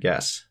 so good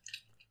guess.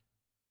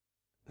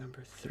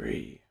 Number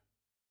 3.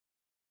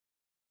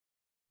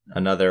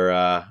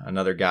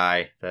 Another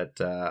guy that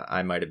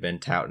I might have been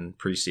touting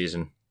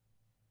preseason.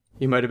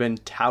 You might have been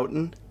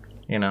touting?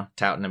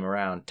 Touting him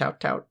around. Tout,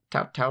 tout,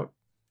 tout, tout,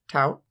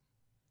 tout.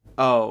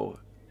 Oh.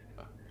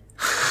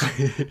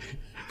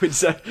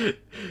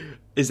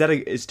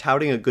 Is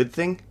touting a good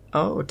thing?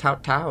 Oh,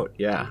 tout, tout.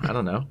 Yeah, I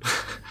don't know.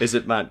 Is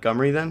it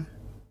Montgomery then?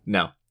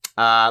 No.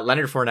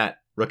 Leonard Fournette,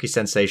 rookie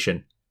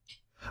sensation.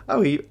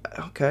 Oh,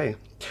 okay.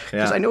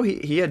 Because Yeah. I know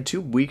he had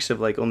 2 weeks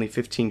of like only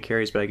 15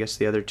 carries, but I guess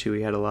the other 2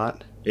 he had a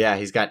lot. Yeah,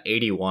 he's got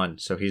 81,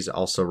 so he's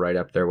also right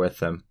up there with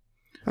them.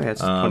 Oh, yeah,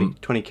 it's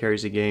 20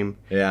 carries a game.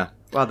 Yeah.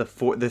 Wow, the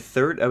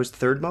third, I was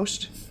third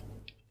most?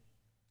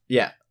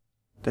 Yeah.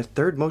 The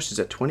third most is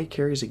at 20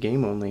 carries a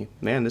game only.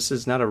 Man, this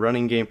is not a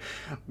running game.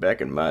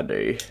 Back in my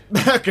day.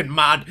 Back in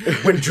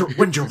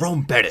when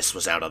Jerome Bettis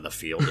was out on the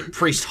field and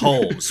Priest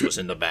Holmes was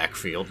in the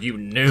backfield, you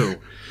knew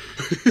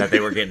that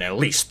they were getting at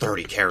least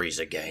 30 carries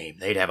a game.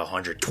 They'd have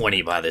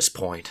 120 by this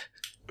point.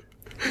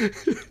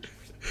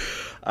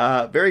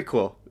 Very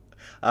cool.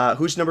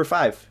 Who's number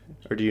 5?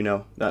 Or do you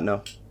know? Not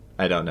know.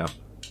 I don't know.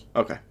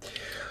 Okay.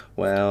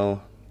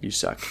 Well, you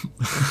suck.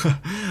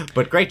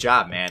 But great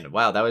job, man.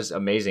 Wow, that was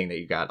amazing that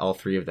you got all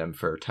 3 of them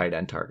for tight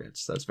end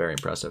targets. That's very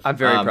impressive. I'm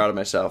very proud of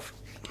myself.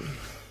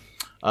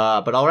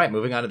 But all right,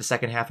 moving on to the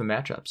second half of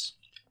matchups.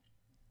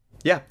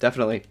 Yeah,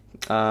 definitely.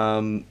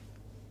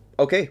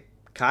 Okay,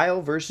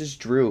 Kyle versus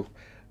Drew.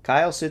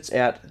 Kyle sits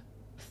at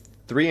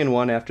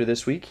 3-1 after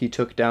this week. He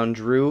took down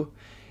Drew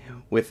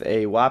with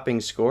a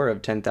whopping score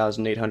of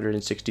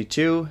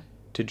 10,862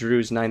 to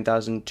Drew's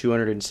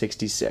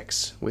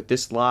 9,266. With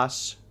this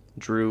loss,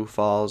 Drew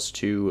falls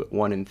to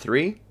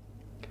 1-3.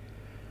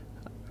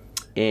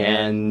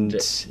 And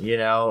it's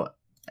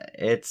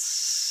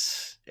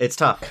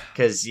tough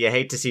because you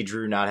hate to see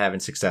Drew not having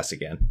success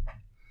again.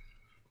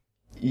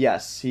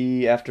 yes,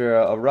 after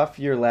a rough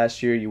year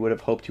last year, you would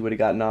have hoped he would have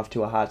gotten off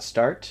to a hot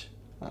start.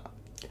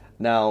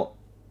 Now,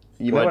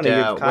 you might want to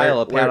give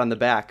Kyle a pat on the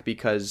back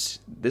because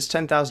this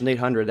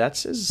 10,800,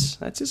 that's his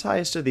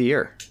highest of the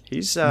year.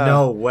 He's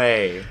no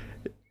way.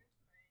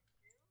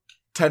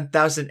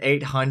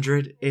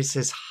 10,800 is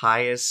his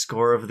highest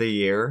score of the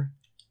year.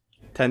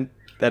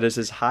 That is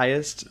his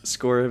highest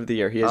score of the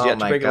year. He has yet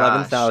to break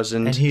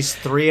 11,000, and he's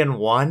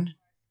 3-1.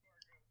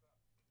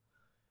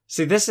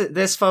 See,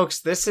 this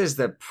folks, this is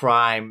the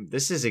prime.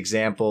 This is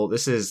example.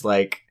 This is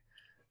like,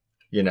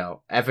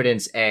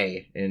 evidence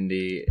A in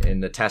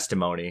the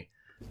testimony.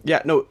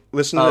 Yeah, no,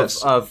 listen to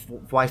this. Of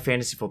why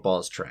fantasy football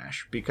is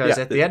trash. Because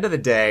at the end of the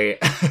day,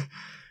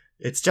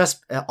 it's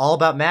just all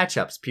about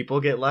matchups. People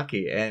get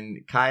lucky.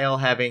 And Kyle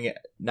having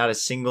not a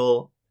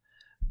single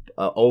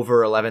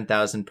over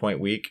 11,000 point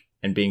week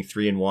and being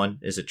 3-1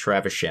 is a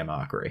Travis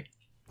Shamockery.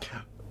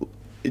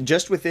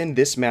 Just within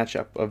this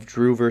matchup of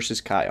Drew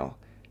versus Kyle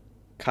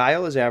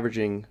is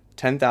averaging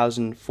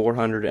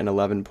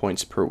 10,411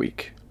 points per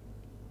week.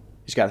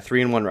 He's got a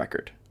 3-1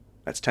 record.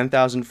 That's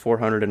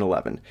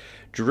 10,411.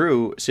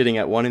 Drew, sitting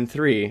at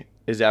 1-3,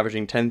 is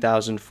averaging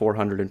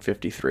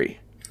 10,453.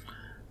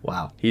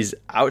 Wow. He's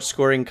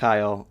outscoring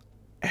Kyle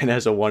and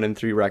has a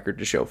 1-3 record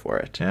to show for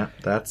it. Yeah,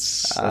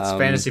 that's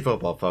fantasy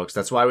football, folks.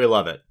 That's why we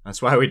love it.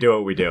 That's why we do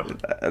what we do.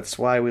 That's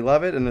why we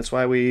love it, and that's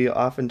why we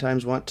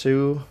oftentimes want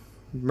to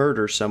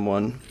murder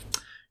someone.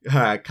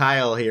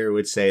 Kyle here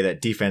would say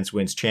that defense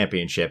wins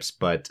championships,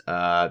 but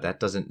that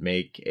doesn't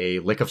make a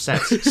lick of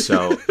sense.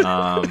 So,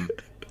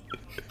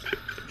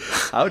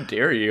 how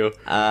dare you?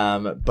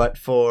 But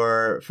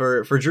for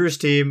Drew's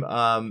team,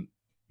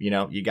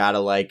 you gotta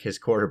like his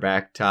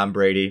quarterback, Tom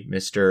Brady,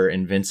 Mr.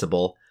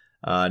 Invincible.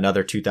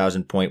 Another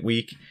 2,000 point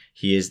week.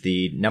 He is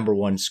the number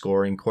 1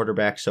 scoring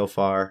quarterback so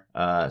far.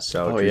 Drew's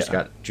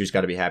got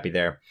to be happy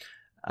there.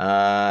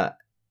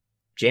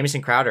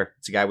 Jamison Crowder,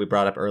 it's a guy we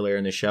brought up earlier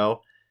in the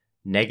show.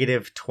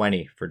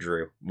 -20 for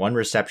Drew. 1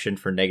 reception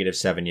for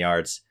 -7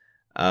 yards.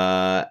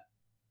 I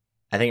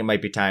think it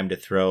might be time to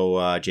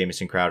throw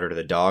Jamison Crowder to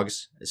the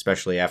dogs,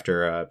 especially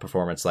after a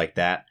performance like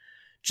that,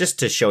 just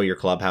to show your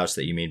clubhouse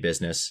that you mean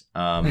business.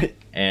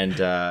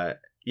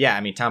 Yeah,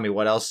 I mean, Tommy,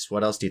 what else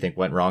do you think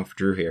went wrong for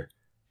Drew here?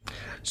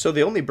 So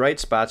the only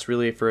bright spots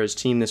really for his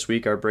team this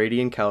week are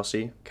Brady and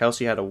Kelsey.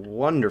 Kelsey had a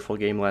wonderful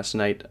game last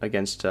night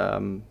against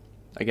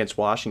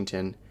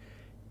Washington.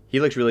 He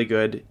looked really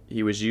good.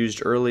 He was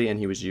used early and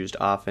he was used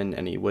often,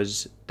 and he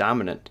was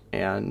dominant.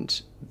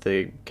 And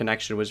the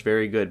connection was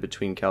very good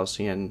between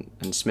Kelsey and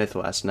Smith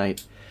last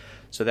night.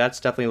 So that's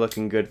definitely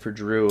looking good for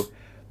Drew.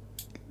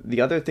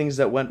 The other things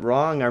that went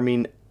wrong, I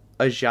mean,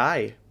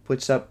 Ajay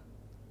puts up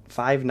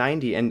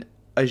 590. And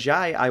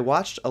Ajay, I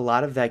watched a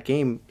lot of that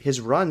game. His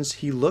runs,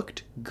 he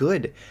looked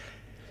good.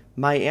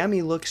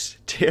 Miami looks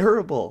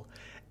terrible.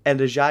 And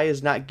Ajay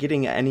is not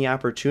getting any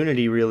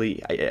opportunity,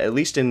 really, at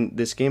least in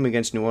this game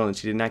against New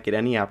Orleans. He did not get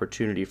any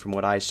opportunity from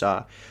what I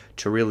saw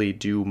to really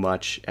do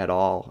much at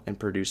all and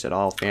produce at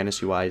all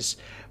fantasy-wise.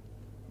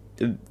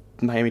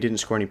 Miami didn't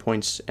score any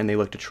points, and they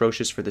looked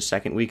atrocious for the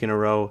second week in a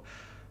row.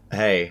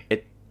 Hey.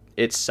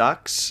 It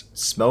sucks.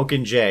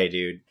 Smokin' Jay,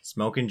 dude.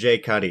 Smokin' Jay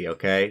Cuddy,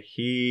 okay?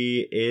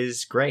 He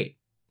is great.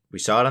 We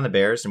saw it on the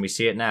Bears, and we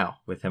see it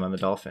now with him on the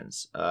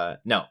Dolphins.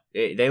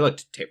 They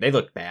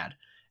looked bad.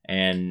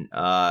 And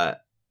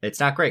it's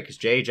not great because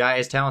Jay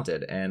is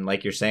talented. And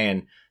like you're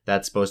saying,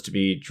 that's supposed to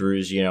be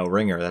Drew's,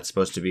 ringer. That's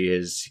supposed to be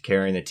his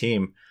carrying the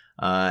team.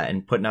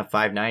 And putting up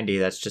 590,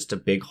 that's just a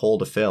big hole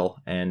to fill.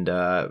 And,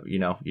 you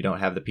don't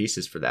have the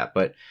pieces for that.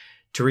 But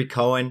Tariq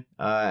Cohen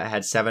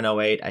had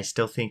 708. I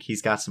still think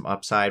he's got some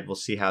upside. We'll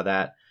see how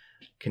that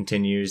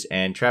continues.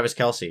 And Travis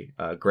Kelce,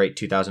 a great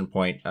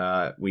 2,000-point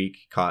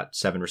week, caught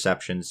 7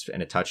 receptions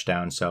and a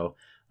touchdown. So,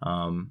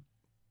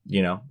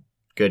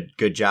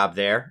 good job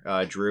there,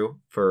 Drew,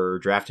 for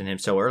drafting him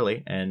so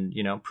early and,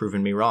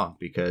 proving me wrong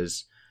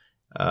because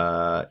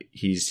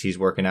he's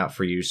working out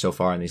for you so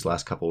far in these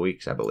last couple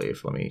weeks, I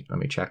believe. Let me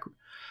check.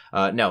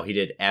 No, he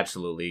did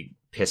absolutely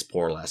piss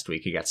poor last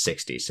week. He got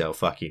 60, so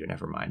fuck you.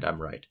 Never mind.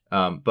 I'm right.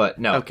 But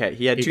no. Okay,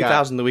 he had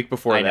 2,000 the week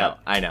before that.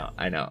 I know.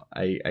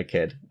 I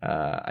kid.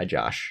 I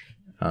Josh.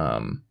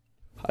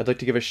 I'd like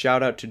to give a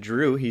shout out to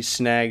Drew. He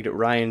snagged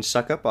Ryan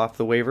Suckup off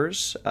the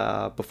waivers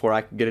before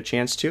I could get a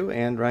chance to,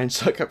 and Ryan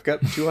Suckup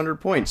got 200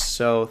 points.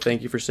 So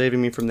thank you for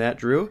saving me from that,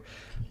 Drew.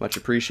 Much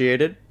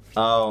appreciated.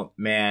 Oh,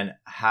 man.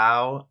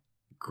 How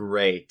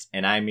great,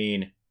 and I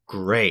mean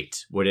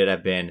great, would it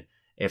have been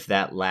if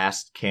that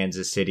last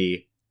Kansas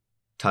City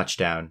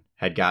touchdown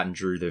had gotten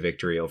Drew the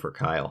victory over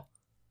Kyle?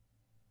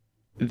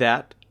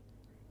 That,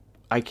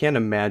 I can't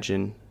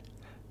imagine.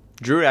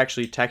 Drew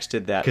actually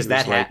texted that because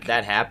that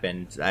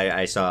happened.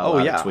 I saw. Oh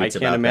yeah, of tweets I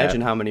can't imagine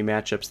how many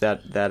matchups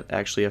that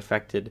actually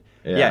affected.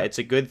 Yeah, it's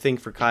a good thing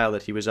for Kyle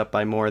that he was up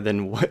by more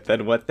than what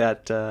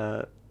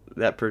that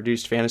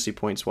produced fantasy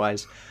points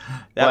wise.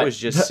 That was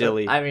just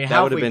silly. I mean,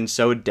 that would have been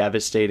so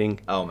devastating.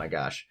 Oh my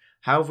gosh,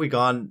 how have we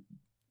gone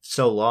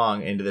so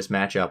long into this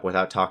matchup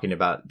without talking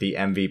about the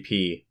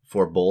MVP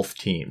for both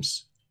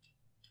teams?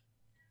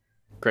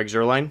 Greg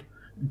Zuerlein.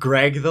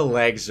 Greg the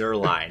Leg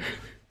Zuerlein.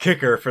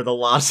 Kicker for the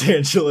Los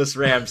Angeles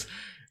Rams.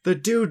 The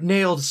dude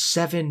nailed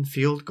 7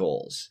 field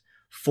goals.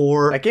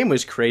 That game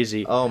was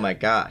crazy. Oh my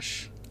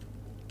gosh.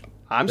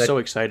 I'm so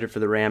excited for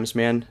the Rams,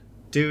 man.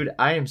 Dude,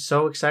 I am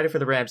so excited for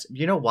the Rams.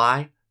 You know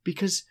why?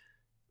 Because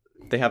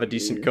they have a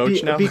decent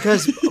coach now.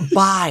 Because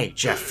bye,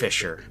 Jeff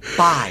Fisher.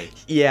 Bye.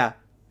 Yeah.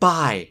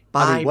 Bye.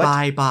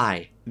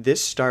 Bye.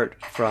 This start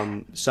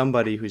from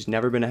somebody who's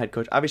never been a head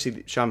coach.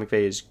 Obviously, Sean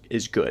McVay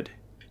is good.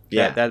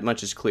 Yeah, that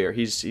much is clear.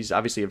 He's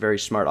obviously a very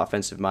smart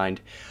offensive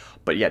mind.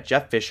 But yeah,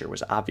 Jeff Fisher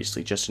was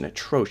obviously just an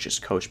atrocious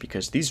coach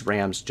because these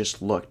Rams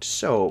just looked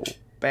so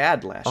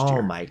bad last year.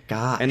 Oh my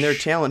gosh. And their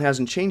talent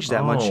hasn't changed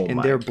that much,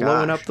 and they're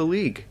blowing up the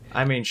league.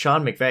 I mean,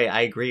 Sean McVay,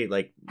 I agree.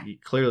 Like,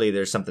 clearly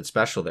there's something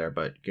special there,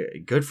 but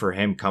good for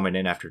him coming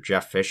in after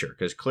Jeff Fisher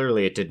because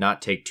clearly it did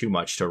not take too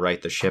much to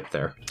right the ship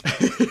there.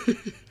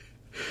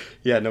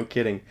 Yeah, no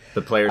kidding.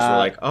 The players were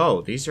like,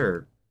 oh, this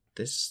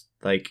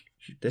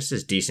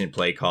is decent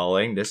play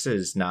calling. This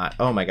is not.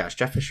 Oh my gosh,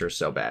 Jeff Fisher is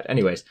so bad.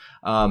 Anyways,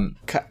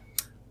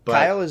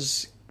 Kyle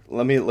is.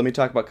 Let me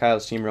talk about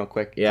Kyle's team real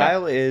quick. Yeah.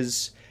 Kyle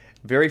is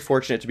very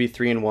fortunate to be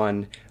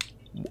 3-1.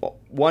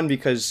 One,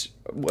 because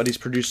what he's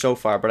produced so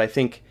far, but I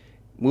think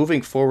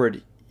moving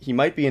forward he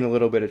might be in a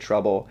little bit of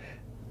trouble.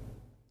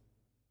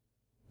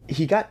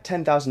 He got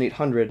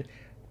 10,800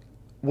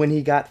 when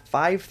he got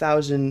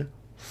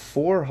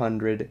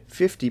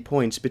 5,450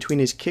 points between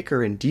his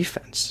kicker and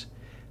defense.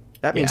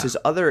 That means his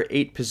other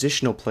 8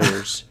 positional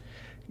players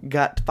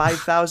got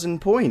 5,000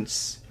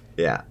 points.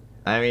 Yeah.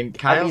 I mean,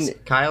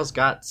 Kyle's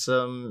got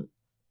some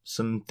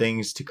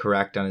things to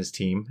correct on his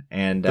team,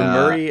 and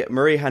the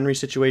Murray Henry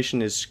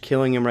situation is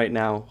killing him right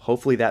now.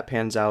 Hopefully that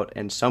pans out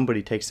and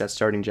somebody takes that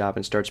starting job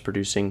and starts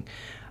producing.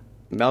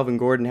 Melvin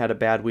Gordon had a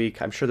bad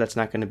week. I'm sure that's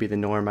not going to be the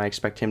norm. I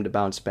expect him to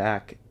bounce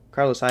back.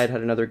 Carlos Hyde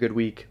had another good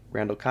week.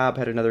 Randall Cobb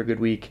had another good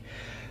week.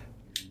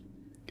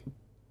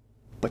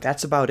 But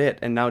that's about it.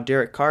 And now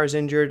Derek Carr is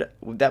injured.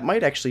 That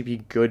might actually be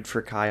good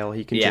for Kyle.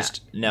 He can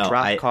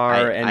drop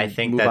Carr and I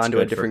think move that's on to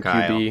a different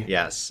QB.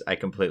 Yes, I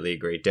completely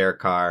agree. Derek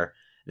Carr,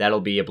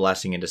 that'll be a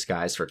blessing in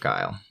disguise for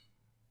Kyle.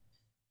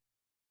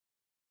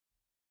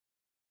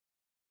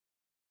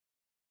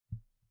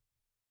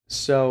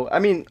 So, I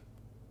mean,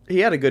 he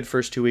had a good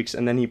first 2 weeks,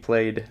 and then he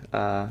played...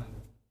 Yeah,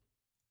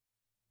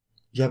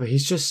 but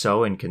he's just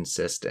so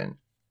inconsistent.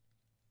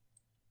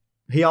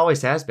 He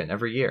always has been,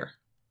 every year.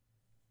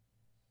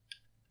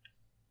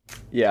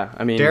 Yeah,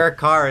 I mean... Derek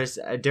Carr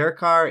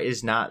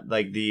is not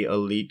like the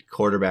elite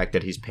quarterback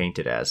that he's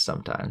painted as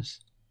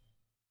sometimes.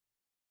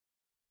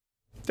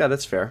 Yeah,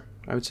 that's fair.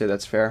 I would say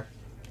that's fair.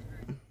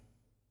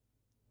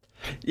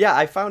 Yeah,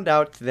 I found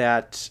out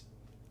that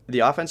the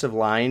offensive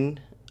line,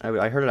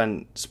 I heard it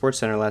on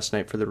SportsCenter last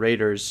night for the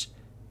Raiders,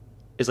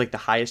 is like the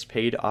highest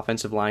paid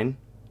offensive line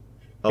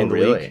in the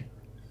league.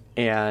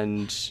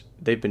 And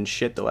they've been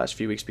shit the last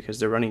few weeks because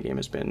their running game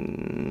has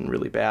been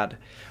really bad.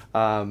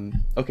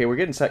 Okay, we're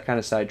getting kind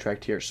of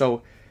sidetracked here.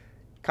 So,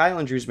 Kyle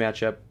and Drew's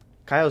matchup.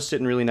 Kyle's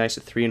sitting really nice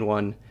at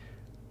 3-1,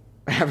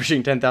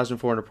 averaging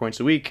 10,400 points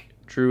a week.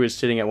 Drew is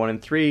sitting at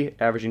 1-3,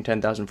 averaging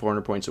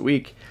 10,400 points a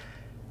week.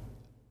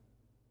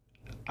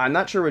 I'm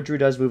not sure what Drew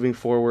does moving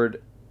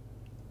forward.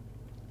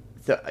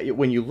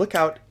 When you look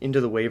out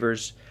into the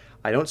waivers,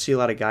 I don't see a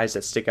lot of guys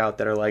that stick out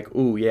that are like,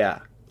 ooh,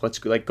 yeah, let's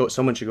go.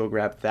 Someone should go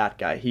grab that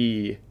guy.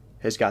 He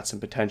has got some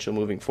potential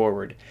moving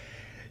forward.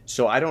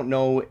 So I don't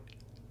know.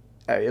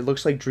 It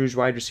looks like Drew's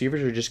wide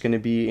receivers are just going to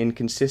be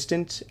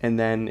inconsistent. And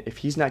then if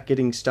he's not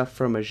getting stuff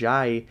from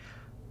Ajayi,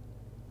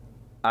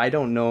 I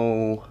don't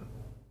know.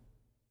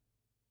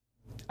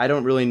 I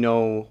don't really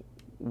know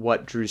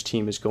what Drew's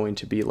team is going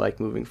to be like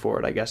moving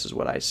forward, I guess is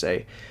what I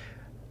say.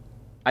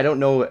 I don't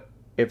know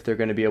if they're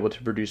going to be able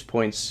to produce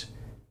points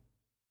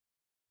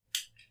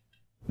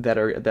that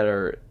are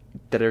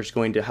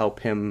going to help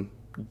him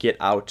get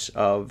out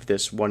of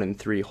this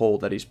 1-3 hole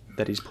that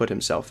he's put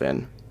himself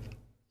in.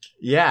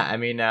 Yeah, I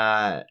mean,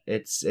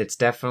 it's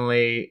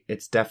definitely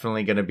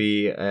going to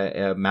be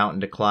a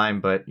mountain to climb,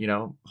 but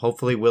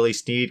hopefully Willie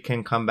Snead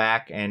can come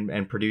back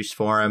and produce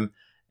for him,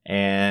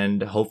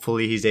 and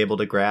hopefully he's able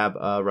to grab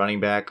a running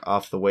back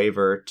off the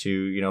waiver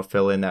to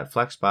fill in that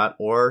flex spot,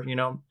 or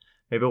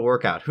maybe it'll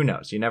work out. Who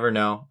knows? You never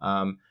know.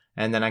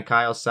 And then on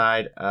Kyle's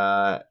side,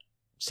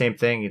 same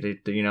thing.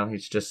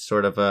 He's just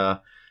sort of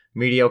a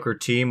mediocre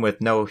team with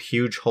no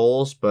huge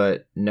holes,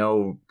 but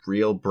no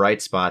real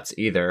bright spots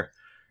either.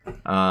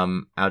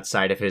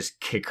 Outside of his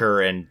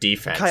kicker and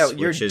defense. Kyle,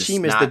 your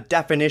team is the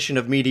definition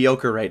of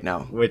mediocre right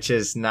now. Which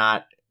is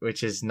not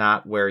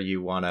where you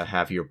want to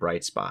have your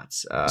bright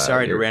spots.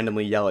 Sorry to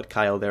randomly yell at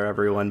Kyle there,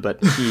 everyone,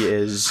 but he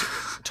is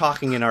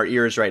talking in our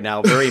ears right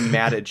now, very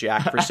mad at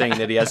Jack for saying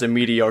that he has a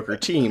mediocre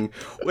team,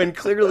 when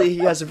clearly he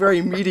has a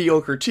very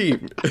mediocre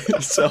team.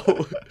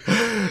 So,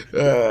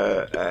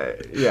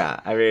 yeah,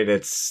 I mean,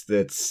 it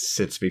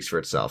speaks for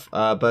itself.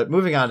 But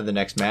moving on to the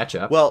next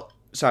matchup. Well,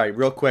 sorry,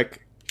 real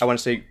quick. I want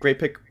to say great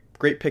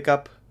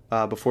pickup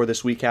before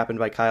this week happened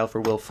by Kyle for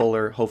Will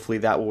Fuller. Hopefully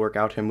that will work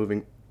out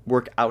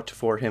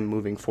for him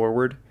moving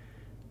forward.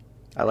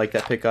 I like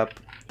that pickup.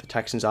 The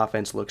Texans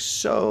offense looks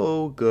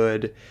so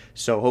good.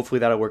 So hopefully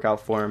that'll work out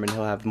for him and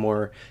he'll have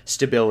more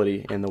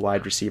stability in the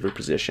wide receiver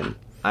position.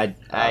 I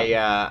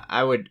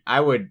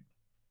would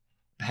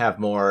have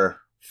more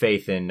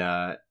faith in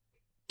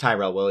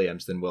Tyrell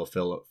Williams than Will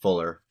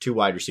Fuller, two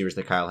wide receivers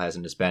that Kyle has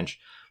in his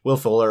bench. Will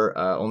Fuller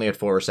only had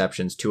 4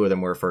 receptions, 2 of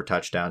them were for a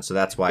touchdown, so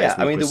that's why his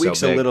week was the week's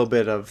so big. a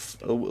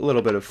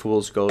little bit of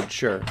fool's gold,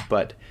 sure,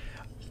 but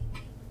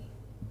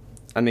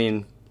I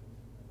mean,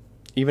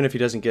 even if he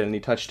doesn't get any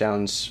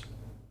touchdowns,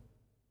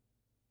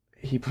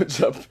 he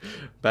puts up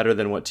better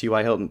than what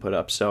T.Y. Hilton put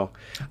up. So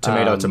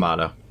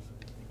tomato.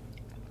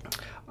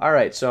 All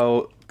right,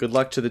 so good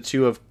luck to the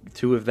two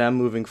of them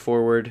moving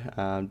forward.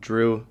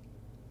 Drew,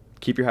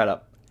 keep your head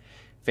up.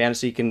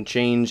 Fantasy can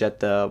change at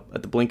the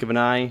blink of an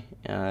eye,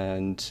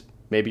 and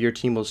maybe your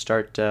team will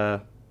start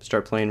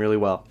playing really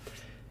well.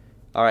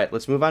 All right,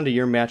 let's move on to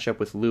your matchup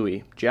with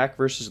Louie. Jack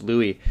versus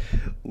Louie.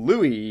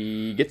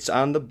 Louie gets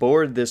on the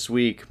board this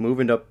week,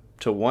 moving up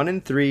to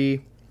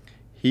 1-3.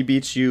 He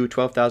beats you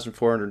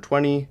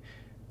 12,420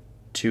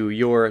 to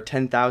your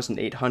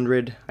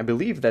 10,800. I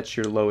believe that's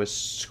your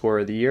lowest score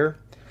of the year,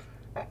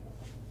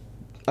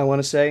 I want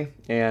to say,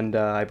 and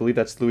I believe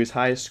that's Louie's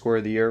highest score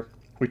of the year.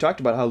 We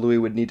talked about how Louie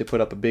would need to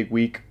put up a big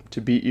week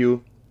to beat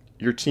you.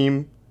 Your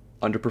team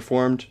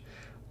underperformed,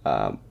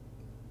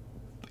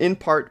 in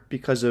part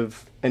because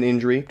of an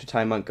injury to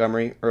Ty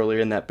Montgomery earlier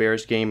in that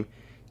Bears game.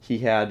 He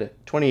had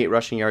 28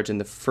 rushing yards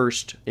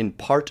in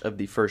part of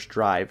the first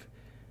drive,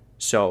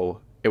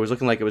 so it was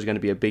looking like it was going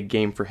to be a big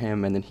game for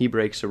him. And then he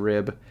breaks a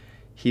rib,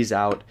 he's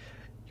out.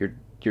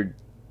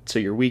 So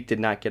your week did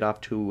not get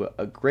off to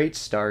a great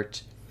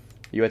start.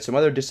 You had some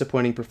other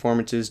disappointing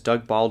performances.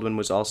 Doug Baldwin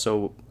was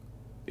also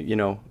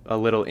a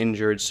little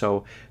injured,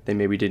 so they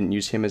maybe didn't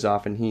use him as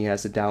often. He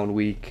has a down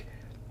week.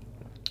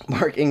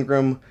 Mark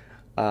Ingram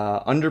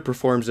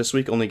underperforms this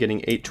week, only getting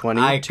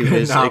 820 I to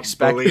his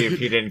believe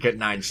he didn't get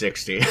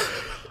 960.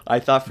 I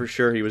thought for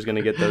sure he was going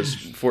to get those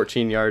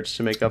 14 yards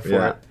to make up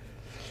for it.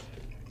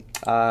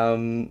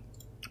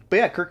 But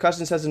yeah, Kirk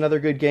Cousins has another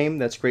good game.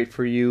 That's great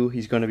for you.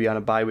 He's going to be on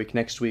a bye week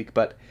next week.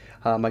 But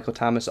Michael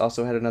Thomas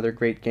also had another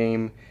great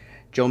game.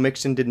 Joe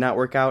Mixon did not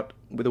work out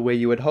the way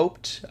you had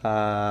hoped.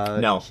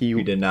 No,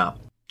 he did not.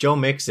 Joe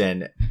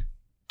Mixon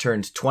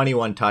turned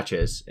 21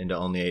 touches into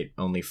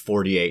only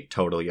 48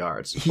 total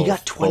yards. He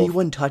got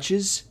 21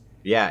 touches?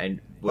 Yeah,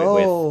 and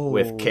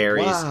with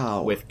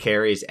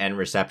carries and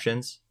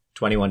receptions,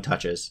 21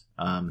 touches.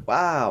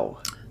 Wow.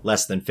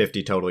 Less than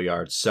 50 total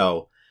yards.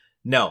 So,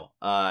 no,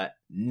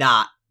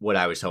 not what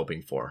I was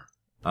hoping for.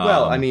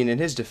 Well, I mean, in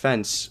his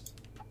defense,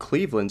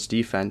 Cleveland's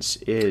defense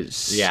is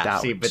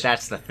stout. See, but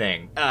that's the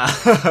thing.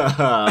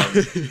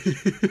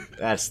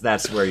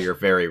 That's where you're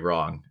very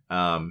wrong.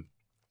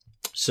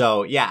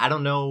 So, yeah, I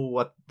don't know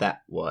what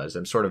that was.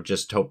 I'm sort of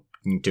just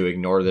hoping to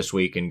ignore this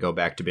week and go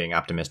back to being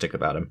optimistic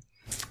about him.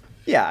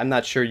 Yeah, I'm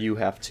not sure you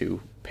have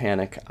to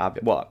panic.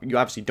 Well, you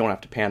obviously don't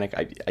have to panic.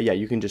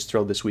 You can just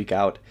throw this week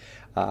out,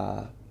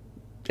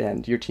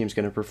 and your team's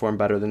going to perform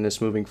better than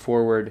this moving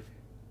forward.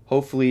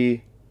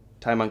 Hopefully,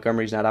 Ty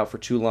Montgomery's not out for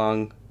too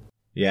long.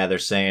 Yeah, they're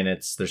saying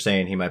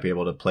he might be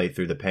able to play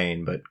through the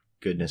pain, but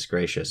goodness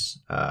gracious,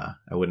 I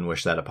wouldn't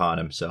wish that upon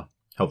him. So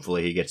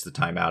hopefully he gets the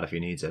time out if he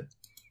needs it.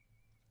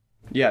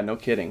 Yeah, no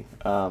kidding.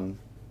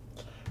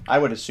 I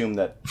would assume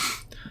that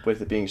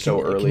with it being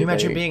so early. Can you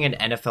imagine being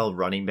an NFL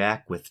running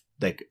back with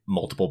like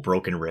multiple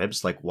broken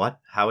ribs? Like what?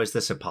 How is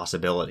this a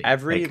possibility?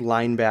 Every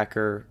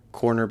linebacker,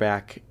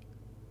 cornerback,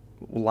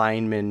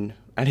 lineman,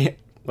 I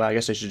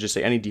guess I should just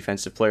say any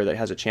defensive player that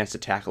has a chance to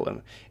tackle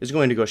him is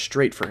going to go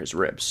straight for his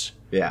ribs.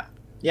 Yeah.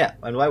 Yeah,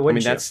 and why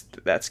wouldn't you?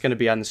 That's going to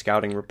be on the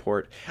scouting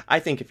report. I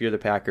think if you're the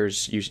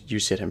Packers, you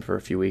sit him for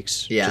a few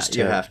weeks. Yeah,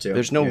 you have to.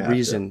 There's no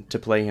reason to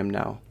play him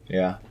now.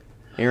 Yeah.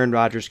 Aaron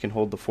Rodgers can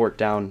hold the fort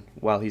down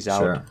while he's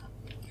out.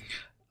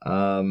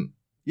 Sure.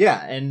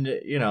 Yeah, and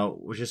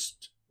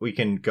we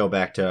can go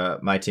back to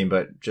my team,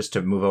 but just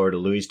to move over to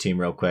Louis' team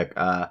real quick.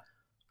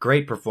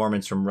 Great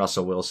performance from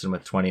Russell Wilson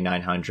with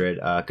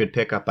 2,900. Good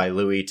pickup by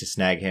Louis to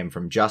snag him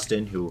from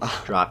Justin, who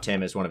dropped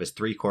him as one of his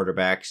 3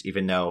 quarterbacks,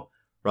 even though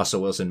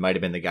Russell Wilson might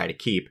have been the guy to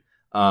keep.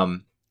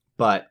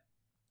 But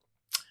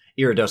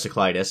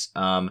iridocyclitis.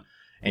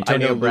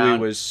 Antonio Brown Louis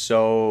was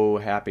so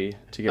happy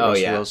to get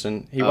Russell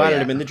Wilson. He wanted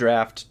him in the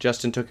draft.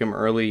 Justin took him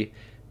early,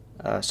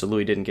 so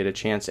Louis didn't get a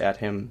chance at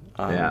him.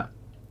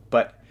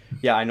 But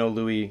yeah, I know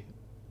Louis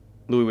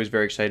was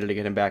very excited to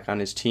get him back on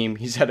his team.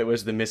 He said it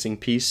was the missing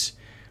piece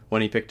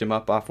when he picked him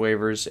up off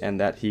waivers, and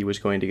that he was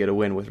going to get a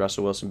win with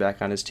Russell Wilson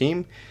back on his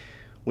team,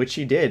 which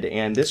he did.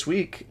 And this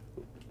week,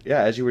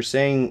 as you were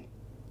saying,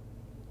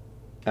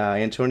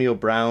 Antonio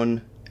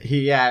Brown.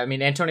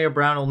 Antonio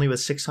Brown only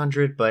was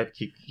 600, but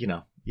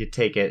you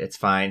take it. It's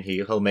fine.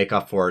 He'll make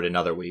up for it in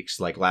other weeks,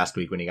 like last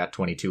week when he got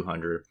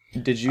 2,200.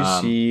 Did you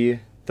see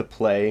the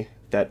play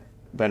that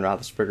Ben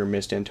Roethlisberger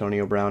missed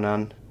Antonio Brown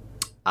on?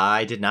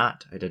 I did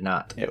not.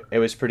 It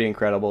was pretty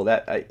incredible.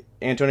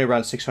 Antonio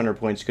Brown's 600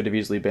 points could have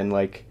easily been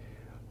like,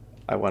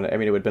 it would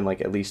have been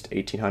like at least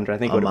 1,800. I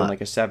think it would have been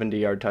like a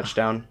 70-yard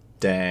touchdown.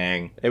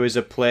 Dang. It was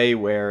a play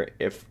where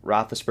if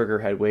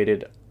Roethlisberger had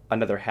waited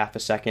another half a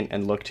second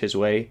and looked his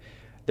way,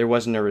 there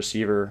wasn't a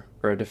receiver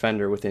or a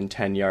defender within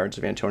 10 yards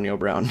of Antonio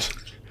Brown.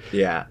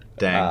 Yeah,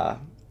 dang.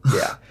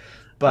 Yeah.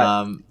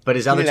 But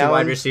his other 2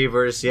 wide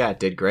receivers,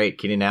 did great.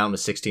 Keenan Allen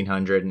was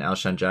 1,600 and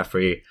Alshon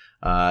Jeffrey,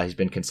 he's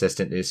been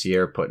consistent this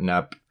year, putting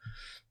up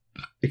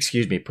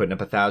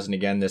 1,000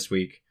 again this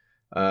week.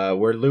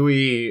 Where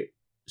Louis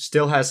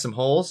still has some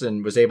holes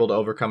and was able to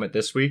overcome it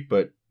this week,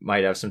 but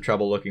might have some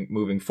trouble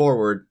moving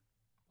forward.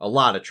 A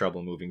lot of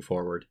trouble moving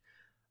forward.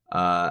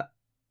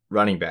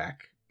 Running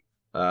back.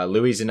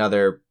 Louis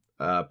another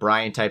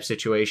Brian type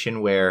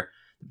situation where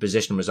the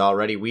position was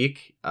already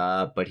weak,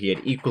 but he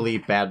had equally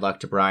bad luck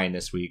to Brian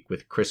this week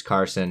with Chris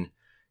Carson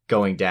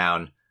going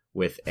down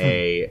with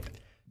a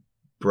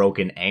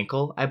broken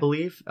ankle, I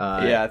believe.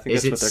 I think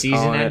is that's it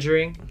season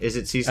ending? Is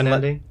it season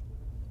ending?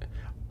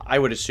 I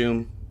would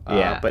assume.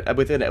 But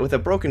with a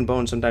broken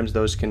bone, sometimes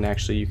those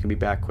you can be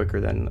back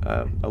quicker than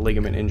a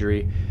ligament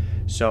injury.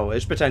 So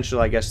there's potential,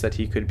 I guess, that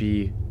he could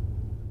be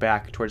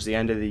back towards the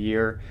end of the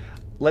year.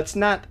 Let's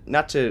not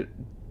to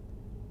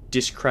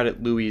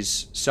discredit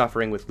Louis'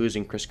 suffering with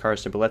losing Chris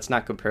Carson, but let's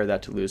not compare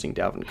that to losing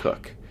Dalvin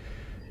Cook.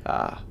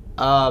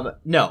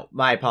 No,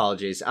 my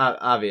apologies,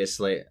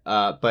 obviously.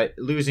 But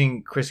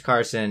losing Chris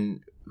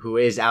Carson, who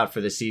is out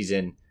for the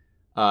season,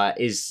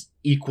 is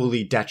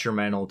equally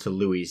detrimental to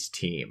Louis'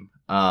 team.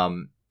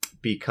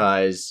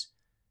 Because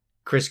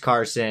Chris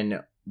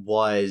Carson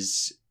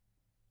was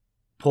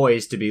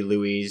poised to be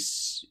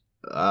Louis'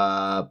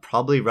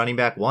 probably running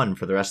back 1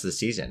 for the rest of the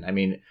season. I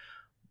mean,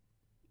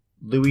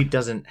 Louis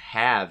doesn't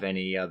have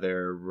any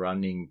other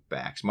running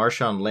backs.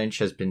 Marshawn Lynch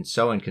has been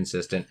so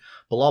inconsistent.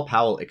 Bilal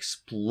Powell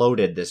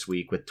exploded this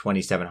week with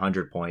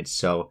 2,700 points.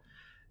 So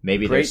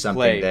maybe there's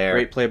something there.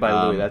 Great play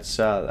by Louis.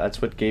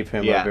 That's what gave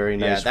him a very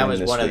nice. Yeah, that was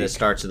win one this of the week.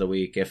 starts of the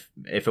week. If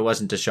it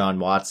wasn't Deshaun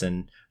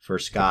Watson for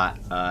Scott,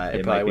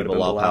 it might be would have been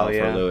Bilal Powell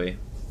Bilal, for Louis.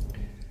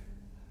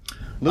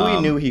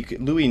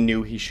 Louis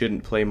knew he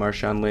shouldn't play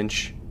Marshawn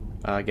Lynch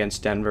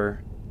against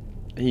Denver.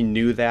 He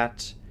knew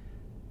that,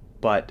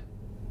 but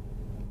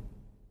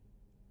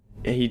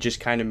he just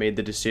kind of made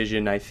the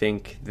decision, I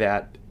think,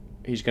 that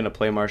he's going to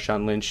play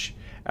Marshawn Lynch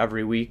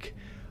every week,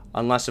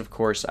 unless, of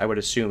course, I would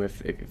assume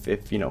if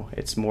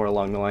it's more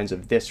along the lines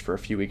of this for a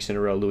few weeks in a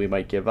row, Louis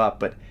might give up.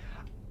 But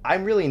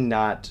I'm really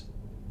not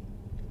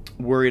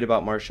worried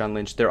about Marshawn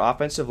Lynch. Their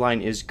offensive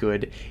line is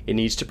good. It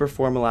needs to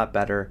perform a lot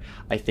better.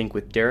 I think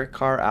with Derek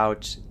Carr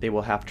out, they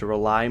will have to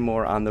rely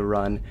more on the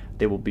run.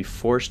 They will be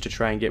forced to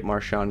try and get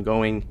Marshawn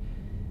going.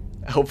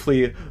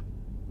 Hopefully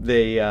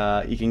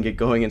he can get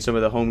going in some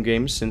of the home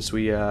games, since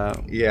we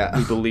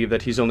believe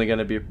that he's only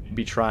going to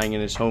be trying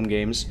in his home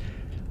games.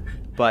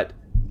 But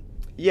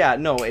yeah,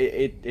 no,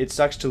 it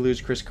sucks to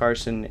lose Chris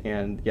Carson,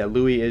 and yeah,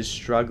 Louis is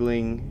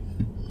struggling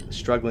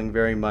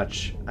very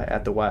much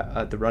at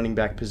the running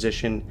back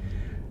position.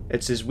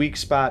 It's his weak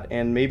spot,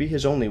 and maybe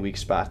his only weak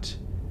spot.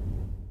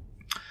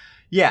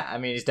 Yeah, I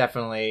mean, he's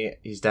definitely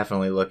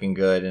looking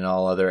good in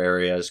all other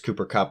areas.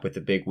 Cooper Kupp with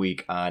a big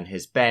week on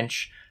his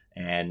bench,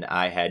 and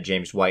I had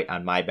James White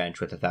on my bench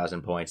with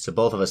 1,000 points. So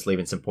both of us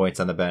leaving some points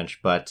on the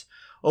bench, but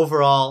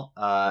overall,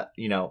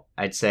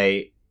 I'd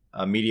say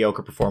a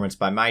mediocre performance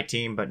by my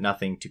team, but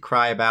nothing to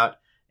cry about,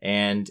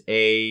 and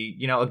a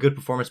good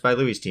performance by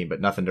Louis' team, but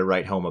nothing to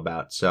write home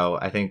about. So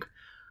I think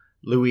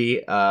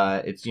Louis,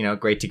 it's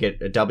great to get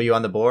a W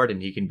on the board,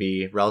 and he can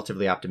be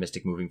relatively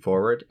optimistic moving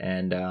forward.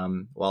 And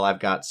while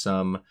I've got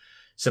some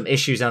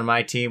issues on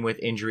my team with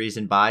injuries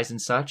and buys and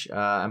such,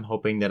 I'm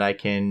hoping that I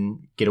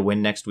can get a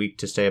win next week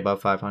to stay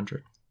above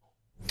 500.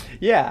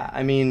 Yeah,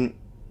 I mean,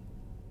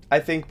 I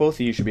think both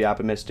of you should be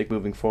optimistic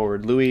moving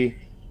forward. Louis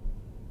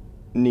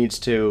needs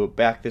to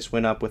back this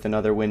win up with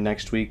another win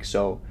next week,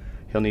 so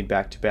he'll need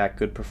back-to-back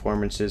good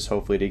performances,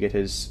 hopefully, to get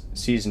his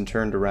season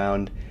turned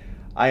around.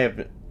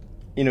 You're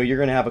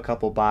going to have a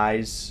couple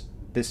buys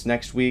this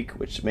next week,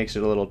 which makes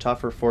it a little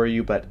tougher for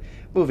you, but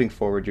moving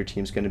forward, your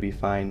team's going to be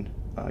fine.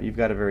 You've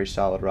got a very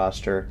solid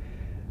roster,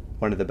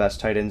 one of the best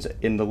tight ends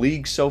in the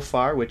league so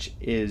far, which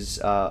is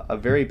a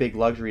very big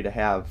luxury to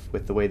have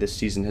with the way this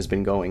season has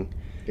been going.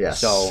 Yes.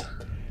 So,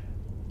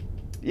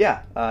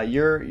 yeah,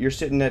 you're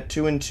sitting at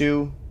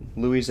 2-2.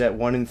 Louis at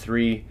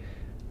 1-3,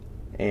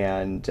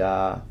 and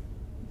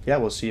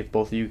we'll see if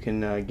both of you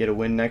can get a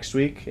win next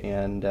week,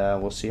 and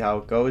we'll see how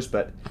it goes.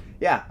 But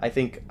yeah, I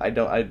think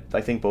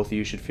both of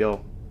you should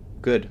feel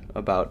good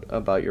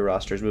about your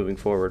rosters moving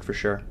forward for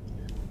sure.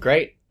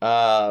 Great.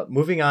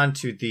 Moving on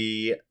to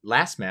the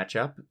last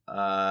matchup,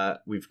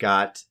 we've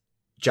got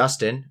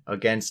Justin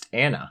against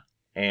Anna,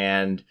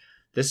 and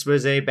this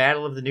was a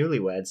battle of the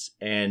newlyweds,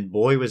 and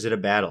boy was it a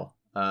battle.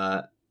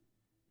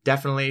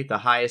 Definitely the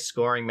highest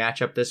scoring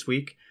matchup this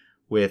week,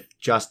 with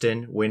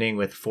Justin winning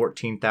with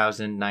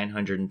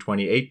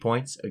 14,928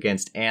 points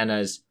against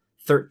Anna's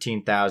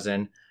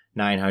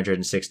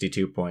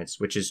 13,962 points,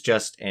 which is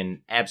just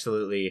an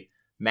absolutely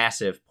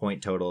massive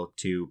point total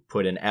to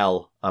put an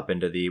L up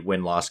into the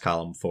win-loss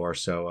column for.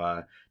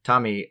 So,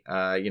 Tommy,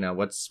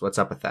 what's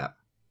up with that?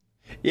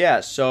 Yeah,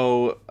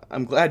 so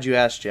I'm glad you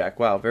asked, Jack.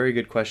 Wow, very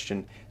good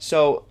question.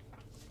 So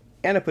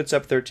Anna puts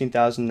up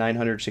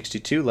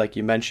 13,962, like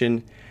you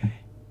mentioned.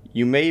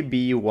 You may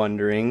be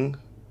wondering,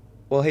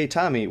 well, hey,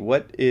 Tommy,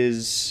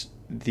 is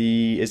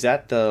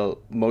that the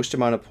most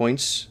amount of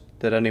points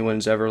that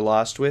anyone's ever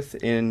lost with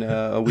in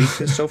a week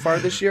so far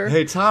this year?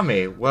 Hey,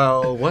 Tommy,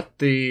 well, what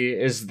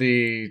is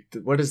the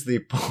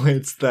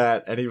points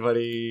that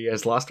anybody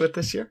has lost with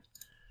this year?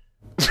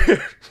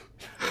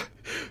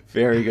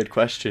 Very good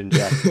question,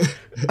 Jack.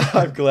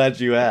 I'm glad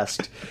you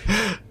asked.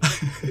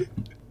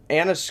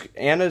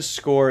 Anna's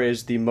score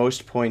is the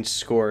most points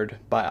scored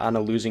on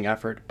a losing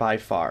effort by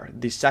far.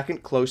 The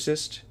second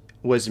closest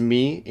was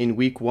me in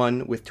week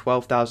 1 with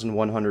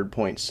 12,100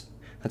 points.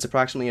 That's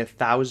approximately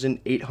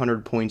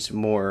 1,800 points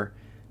more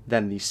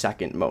than the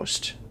second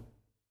most.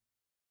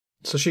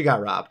 So she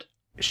got robbed.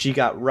 She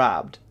got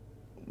robbed.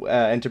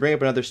 And to bring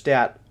up another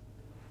stat,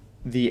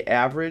 the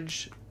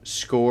average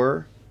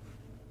score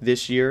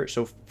this year,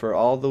 so for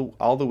all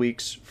the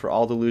weeks, for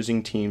all the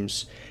losing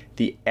teams,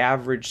 the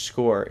average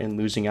score in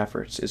losing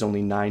efforts is only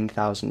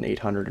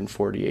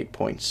 9,848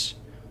 points.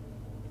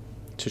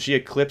 So she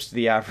eclipsed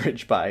the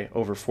average by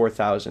over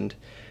 4,000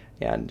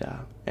 and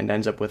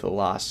ends up with a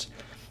loss.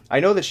 I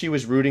know that she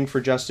was rooting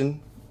for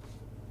Justin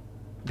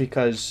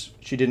because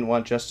she didn't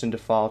want Justin to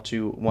fall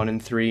to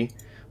 1-3,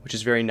 which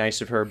is very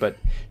nice of her, but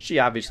she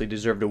obviously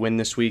deserved a win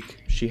this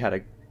week. She had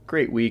a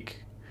great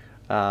week.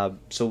 So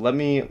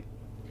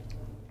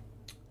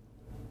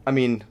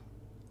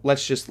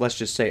let's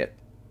just say it.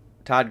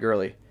 Todd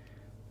Gurley,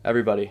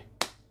 everybody.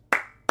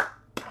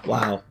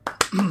 Wow.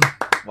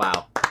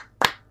 Wow.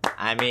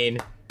 I mean,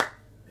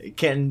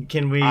 can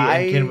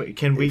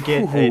we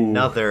get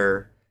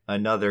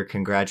another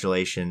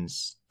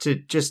congratulations to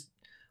just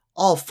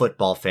all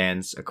football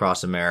fans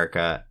across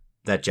America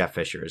that Jeff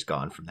Fisher is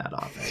gone from that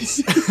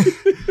offense.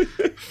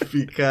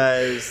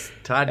 Because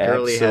Todd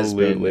Gurley has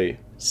been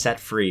set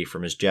free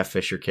from his Jeff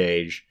Fisher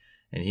cage,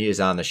 and he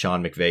is on the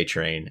Sean McVay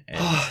train. And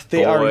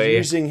they are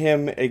using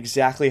him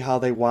exactly how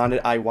they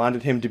wanted. I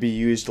wanted him to be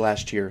used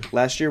last year.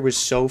 Last year was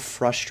so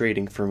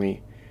frustrating for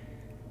me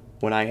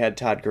when I had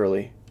Todd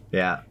Gurley.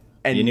 Yeah.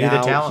 And you knew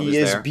now the talent he was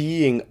is there.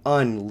 being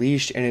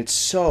unleashed, and it's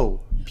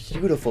so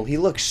beautiful. He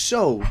looks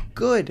so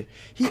good.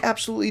 He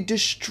absolutely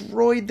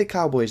destroyed the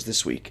Cowboys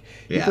this week.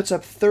 He puts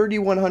up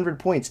 3,100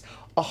 points,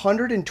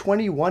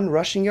 121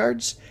 rushing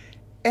yards,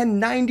 and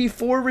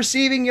 94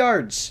 receiving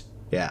yards.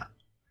 Yeah.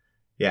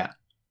 Yeah.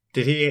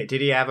 Did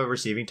he have a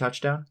receiving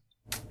touchdown?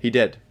 He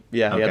did.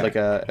 Yeah, he Okay.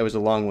 had it was a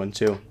long one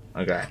too.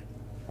 Okay.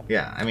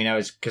 Yeah, I mean, I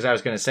was going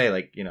to say,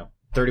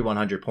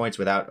 3,100 points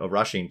without a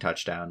rushing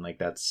touchdown.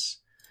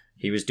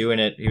 He was doing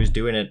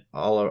it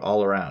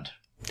all around.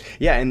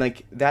 Yeah,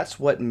 and that's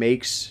what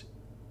makes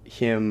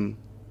him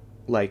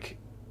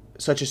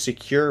such a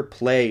secure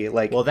play.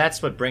 Well,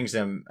 that's what brings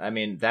him. I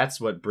mean,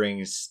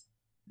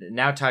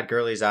 now Todd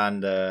Gurley's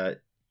on the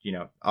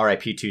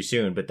RIP too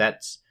soon, but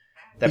that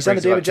he's brings on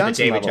the him David up to Johnson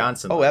the David level.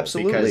 Johnson Oh, level.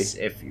 absolutely.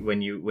 Because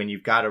when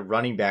you've got a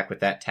running back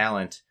with that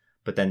talent,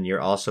 but then you're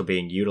also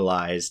being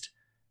utilized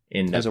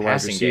in the as a wide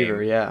passing receiver,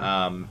 game.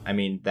 yeah. I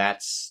mean,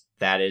 that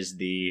is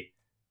the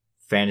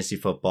fantasy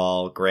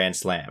football grand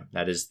slam.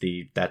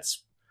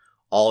 That's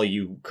all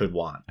you could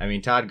want. I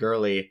mean, Todd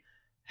Gurley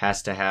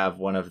has to have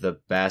one of the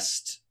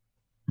best.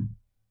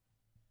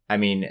 I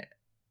mean,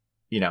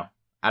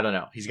 I don't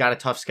know. He's got a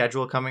tough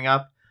schedule coming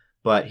up,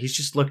 but he's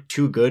just looked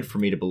too good for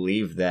me to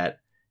believe that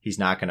he's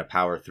not going to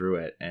power through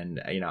it. And,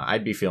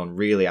 I'd be feeling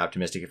really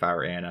optimistic if I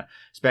were Anna,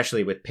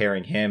 especially with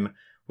pairing him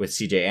with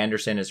CJ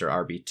Anderson as her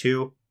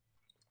RB2.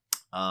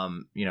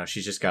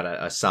 She's just got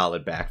a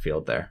solid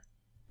backfield there.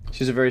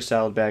 She's a very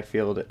solid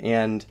backfield,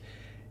 and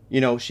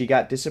she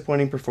got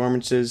disappointing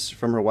performances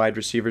from her wide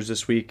receivers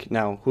this week.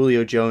 Now,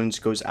 Julio Jones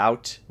goes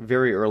out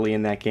very early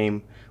in that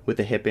game with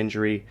a hip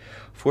injury.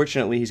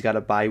 Fortunately, he's got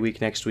a bye week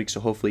next week,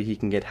 so hopefully he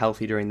can get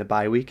healthy during the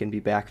bye week and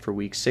be back for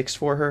week 6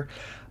 for her.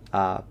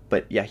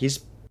 But yeah,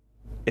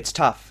 it's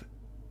tough.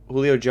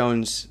 Julio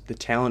Jones, the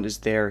talent is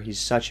there. He's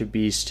such a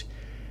beast.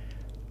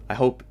 I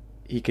hope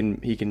he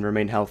can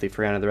remain healthy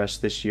for Anna the rest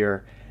of this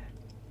year.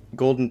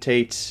 Golden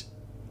Tate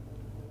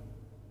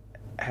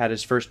had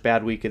his first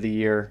bad week of the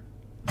year.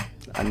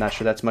 I'm not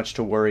sure that's much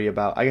to worry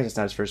about. I guess it's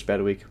not his first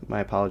bad week. My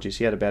apologies.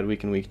 He had a bad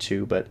week in week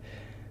 2, but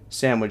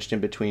sandwiched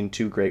in between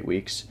 2 great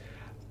weeks.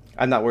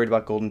 I'm not worried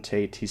about Golden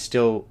Tate. He's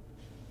still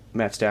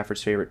Matt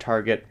Stafford's favorite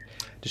target.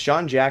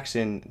 Deshaun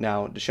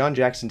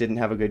Jackson didn't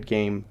have a good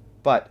game,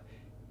 but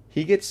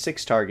he gets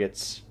 6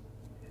 targets,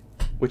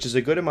 which is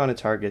a good amount of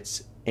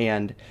targets,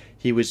 and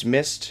he was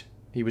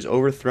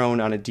overthrown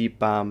on a deep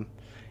bomb,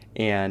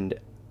 and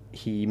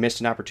he missed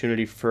an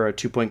opportunity for a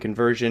 2-point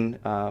conversion.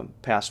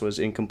 Pass was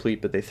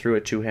incomplete, but they threw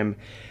it to him.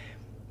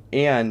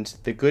 And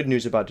the good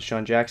news about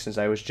Deshaun Jackson is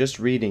I was just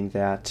reading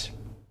that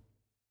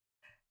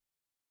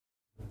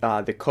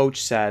the coach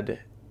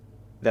said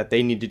that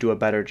they need to do a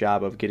better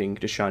job of getting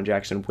Deshaun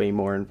Jackson way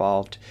more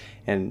involved.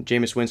 And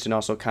Jameis Winston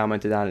also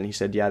commented on it, and he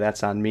said, yeah,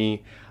 that's on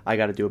me. I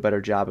got to do a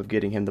better job of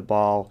getting him the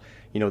ball.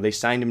 They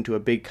signed him to a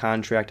big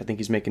contract. I think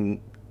he's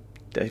making,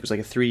 it was like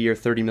a 3-year,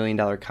 $30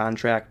 million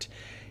contract.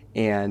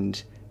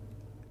 And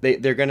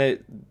they're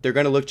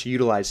gonna look to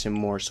utilize him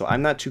more. So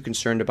I'm not too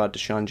concerned about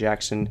Deshaun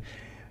Jackson.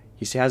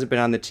 He hasn't been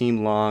on the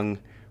team long.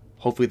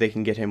 Hopefully they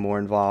can get him more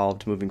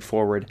involved moving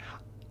forward.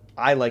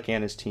 I like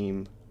Anna's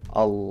team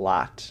a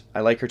lot.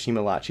 I like her team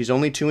a lot. She's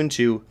only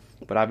 2-2,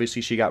 but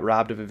obviously she got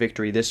robbed of a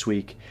victory this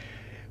week.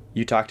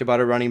 You talked about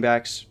her running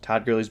backs.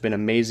 Todd Gurley's been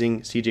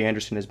amazing. CJ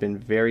Anderson has been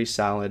very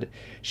solid.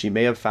 She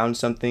may have found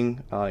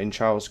something in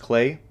Charles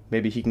Clay.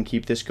 Maybe he can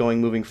keep this going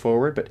moving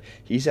forward, but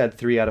he's had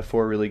 3 out of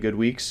 4 really good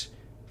weeks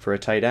for a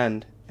tight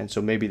end, and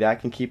so maybe that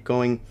can keep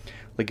going.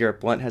 LeGarrette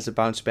Blount has a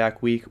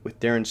bounce-back week.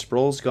 With Darren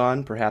Sproles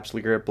gone, perhaps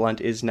LeGarrette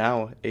Blount is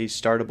now a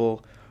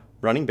startable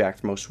running back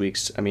for most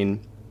weeks. I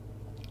mean,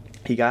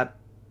 he got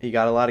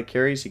a lot of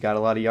carries, he got a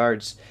lot of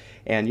yards,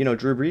 and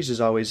Drew Brees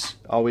is always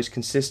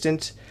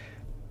consistent.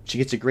 She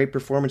gets a great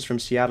performance from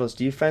Seattle's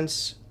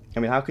defense. I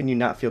mean, how can you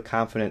not feel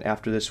confident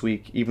after this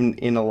week, even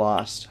in a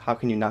loss? How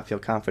can you not feel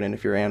confident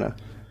if you're Anna?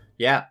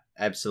 Yeah,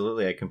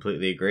 absolutely. I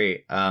completely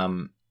agree.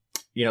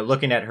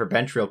 Looking at her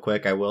bench real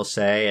quick, I will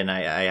say, and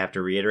I have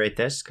to reiterate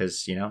this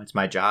because, it's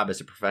my job as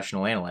a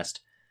professional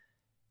analyst.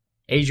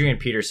 Adrian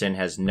Peterson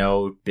has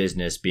no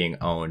business being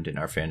owned in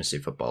our fantasy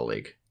football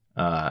league.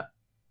 Drop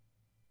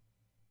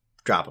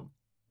him.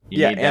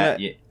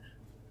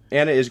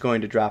 Anna is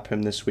going to drop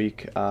him this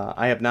week.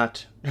 I have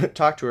not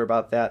talked to her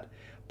about that,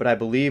 but I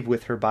believe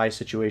with her bye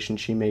situation,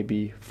 she may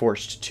be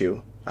forced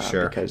to.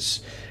 Sure.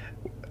 Because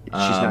she's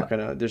not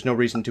gonna. There's no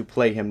reason to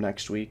play him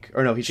next week.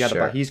 Or no, he's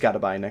got a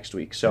bye next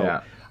week. So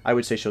yeah. I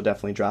would say she'll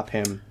definitely drop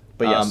him.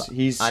 But yes,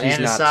 he's on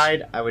Anna's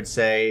side. I would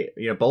say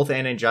both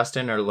Anna and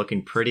Justin are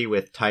looking pretty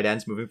with tight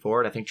ends moving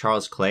forward. I think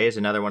Charles Clay is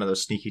another one of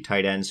those sneaky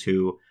tight ends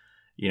who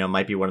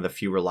might be one of the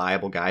few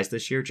reliable guys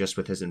this year just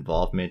with his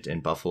involvement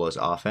in Buffalo's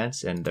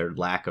offense and their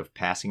lack of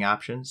passing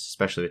options,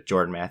 especially with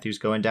Jordan Matthews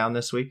going down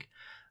this week.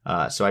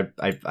 So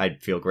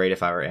I'd feel great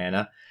if I were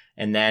Anna.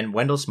 And then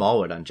Wendell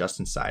Smallwood on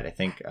Justin's side. I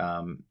think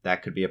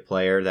that could be a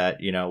player that,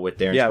 with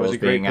Darren Sproles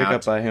being out.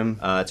 Pickup by him.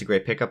 It's a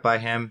great pickup by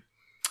him.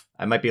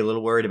 I might be a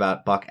little worried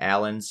about Buck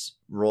Allen's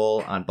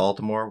role on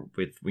Baltimore.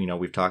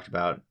 We've talked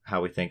about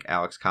how we think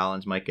Alex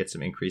Collins might get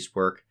some increased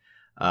work.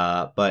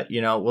 But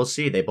we'll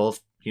see. They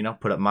both,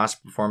 put up monster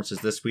performances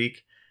this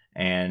week.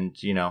 And,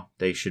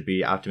 they should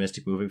be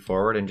optimistic moving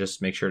forward and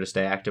just make sure to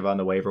stay active on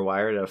the waiver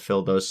wire to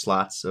fill those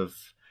slots of,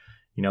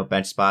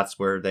 bench spots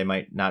where they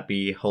might not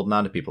be holding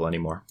on to people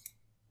anymore.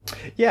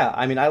 Yeah,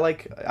 I mean,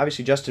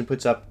 obviously Justin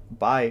puts up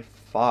by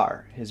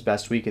far his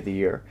best week of the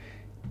year.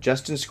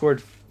 Justin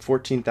scored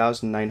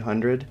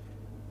 14,900.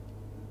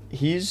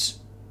 He's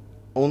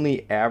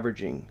only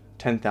averaging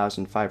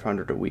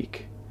 10,500 a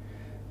week.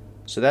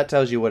 So that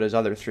tells you what his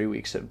other 3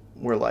 weeks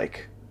were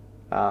like.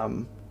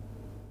 So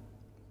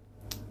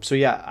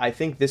yeah, I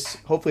think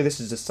hopefully this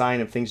is a sign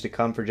of things to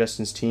come for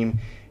Justin's team.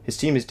 His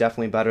team is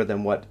definitely better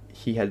than what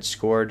he had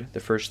scored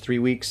the first 3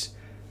 weeks.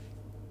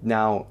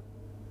 Now,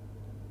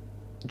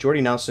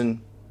 Jordy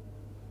Nelson,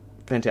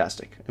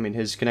 fantastic. I mean,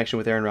 his connection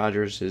with Aaron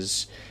Rodgers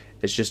is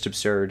just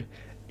absurd.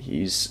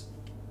 He's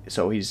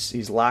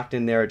locked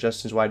in there at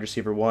Justin's wide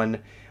receiver 1.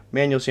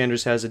 Emmanuel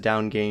Sanders has a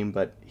down game,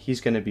 but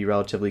he's going to be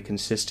relatively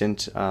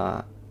consistent.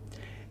 And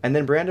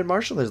then Brandon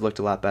Marshall has looked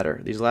a lot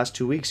better. These last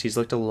 2 weeks, he's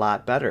looked a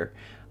lot better.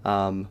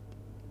 And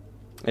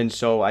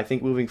so I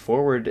think moving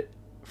forward,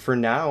 for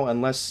now,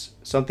 unless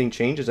something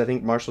changes, I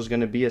think Marshall's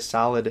going to be a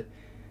solid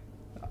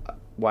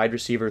wide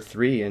receiver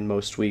 3 in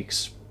most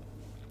weeks.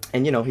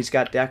 And, he's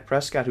got Dak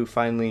Prescott, who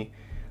finally,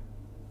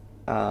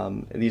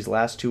 these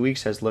last 2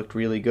 weeks, has looked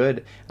really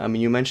good. I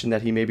mean, you mentioned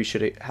that he maybe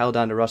should have held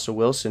on to Russell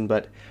Wilson,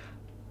 but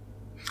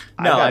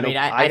I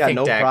got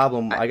no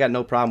problem. I got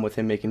no problem with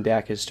him making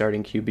Dak his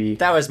starting QB.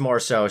 That was more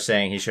so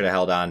saying he should have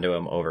held on to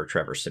him over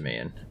Trevor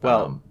Siemian.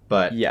 Well,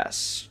 but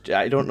yes,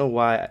 I don't know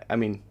why. I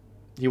mean,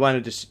 he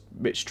wanted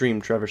to stream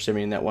Trevor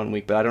Siemian that 1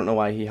 week, but I don't know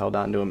why he held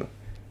on to him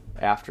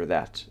after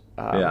that.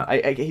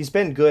 He's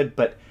been good,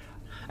 but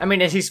I mean,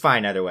 he's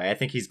fine either way. I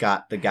think he's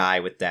got the guy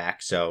with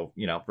Dak, so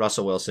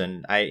Russell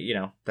Wilson.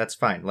 That's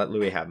fine. Let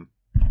Louis have him.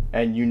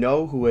 And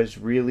who has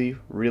really,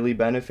 really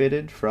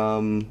benefited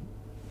from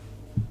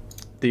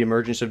the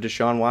emergence of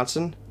Deshaun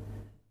Watson?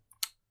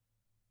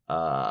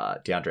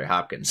 DeAndre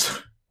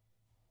Hopkins.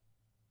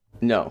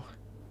 No.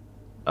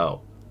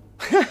 Oh.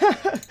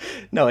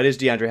 No, it is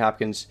DeAndre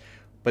Hopkins,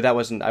 but that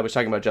wasn't. I was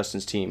talking about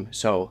Justin's team,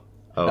 so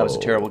that was a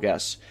terrible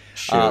guess.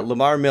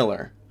 Lamar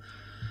Miller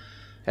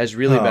has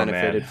really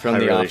benefited from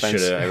the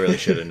offense. I really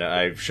should have.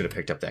 I should have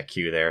picked up that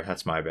cue there.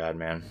 That's my bad,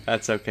 man.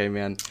 That's okay,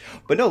 man.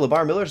 But no,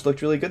 Lamar Miller's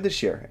looked really good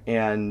this year,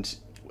 and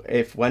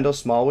if Wendell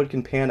Smallwood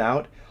can pan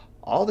out,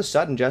 all of a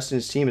sudden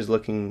Justin's team is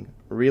looking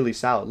really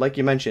solid. Like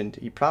you mentioned,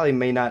 he probably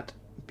may not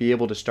be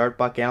able to start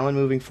Buck Allen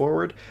moving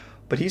forward,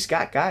 but he's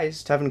got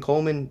guys, Tevin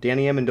Coleman,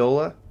 Danny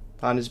Amendola,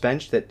 on his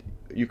bench that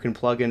you can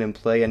plug in and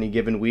play any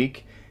given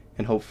week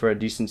and hope for a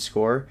decent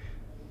score.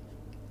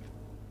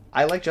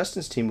 I like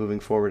Justin's team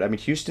moving forward. I mean,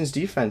 Houston's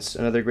defense,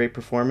 another great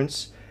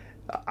performance.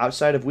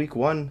 Outside of week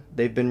 1,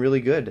 they've been really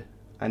good.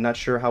 I'm not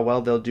sure how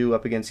well they'll do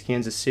up against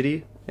Kansas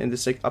City in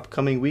this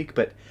upcoming week,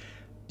 but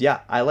yeah,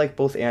 I like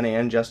both Anna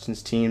and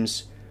Justin's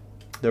teams.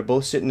 They're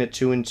both sitting at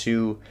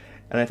 2-2,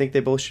 and I think they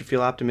both should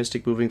feel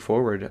optimistic moving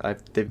forward.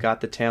 They've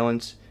got the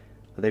talent.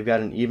 They've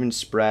got an even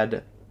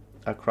spread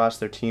across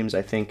their teams.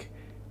 I think,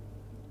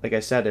 like I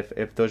said,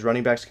 if those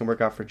running backs can work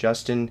out for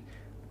Justin,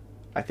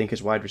 I think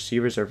his wide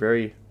receivers are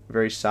very,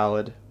 very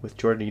solid with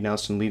Jordy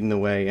Nelson leading the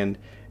way, and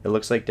it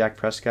looks like Dak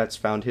Prescott's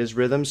found his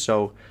rhythm,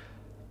 so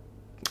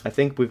I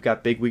think we've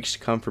got big weeks to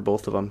come for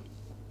both of them,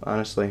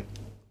 honestly.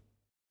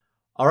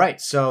 All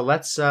right, so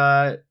let's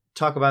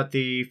talk about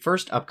the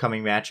first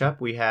upcoming matchup.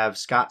 We have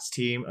Scott's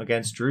team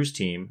against Drew's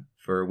team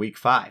for week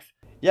 5.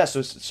 Yeah,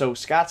 so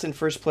Scott's in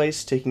first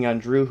place, taking on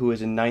Drew, who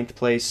is in 9th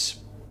place.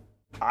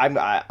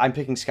 I'm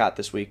picking Scott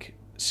this week.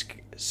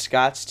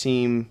 Scott's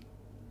team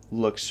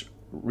looks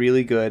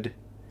really good,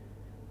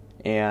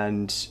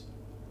 and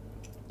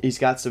he's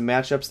got some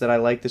matchups that I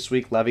like this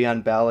week.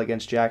 Le'Veon Bell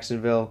against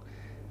Jacksonville.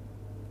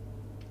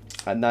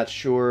 I'm not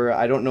sure.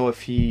 I don't know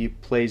if he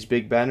plays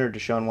Big Ben or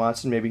Deshaun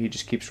Watson. Maybe he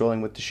just keeps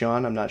rolling with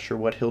Deshaun. I'm not sure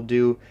what he'll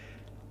do.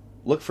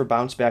 Look for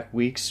bounce-back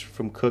weeks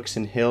from Cooks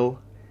and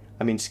Hill.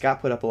 I mean,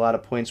 Scott put up a lot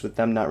of points with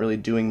them not really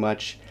doing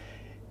much.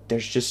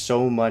 There's just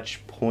so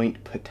much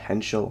point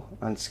potential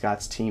on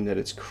Scott's team that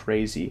it's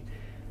crazy.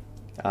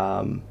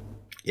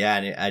 Yeah,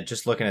 and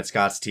just looking at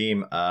Scott's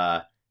team,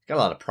 got a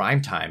lot of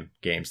primetime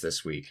games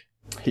this week.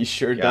 He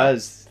sure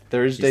does.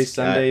 Thursday,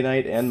 Sunday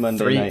night, and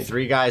Monday night.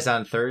 3 guys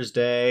on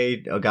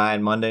Thursday, a guy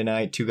on Monday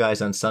night, 2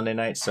 guys on Sunday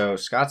night. So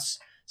Scott's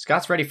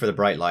ready for the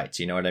bright lights.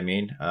 You know what I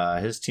mean?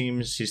 His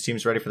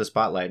team's ready for the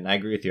spotlight, and I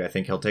agree with you. I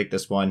think he'll take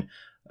this one.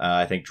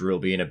 I think Drew will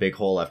be in a big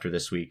hole after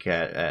this week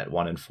at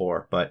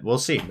 1-4, but we'll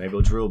see.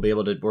 Maybe Drew will be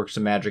able to work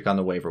some magic on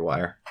the waiver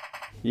wire.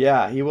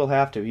 Yeah, he will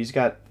have to. He's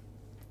got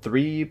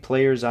 3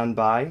 players on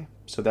bye,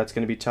 so that's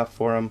going to be tough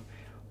for him.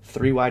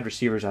 3 wide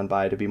receivers on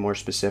bye, to be more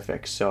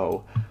specific.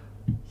 So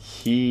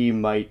he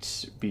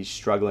might be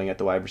struggling at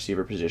the wide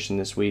receiver position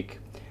this week.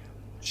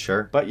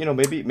 Sure. But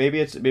maybe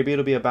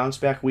it'll be a bounce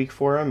back week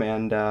for him,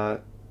 and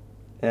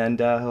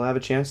he'll have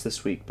a chance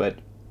this week. But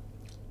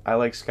I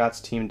like Scott's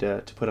team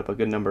to put up a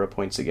good number of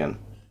points again.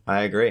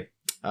 I agree.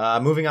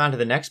 Moving on to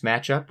the next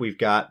matchup, we've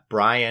got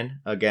Brian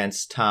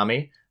against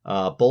Tommy.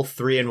 Both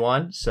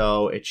 3-1,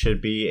 so it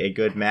should be a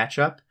good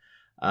matchup.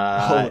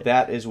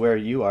 That is where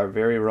you are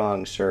very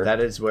wrong, sir. That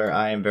is where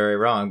I am very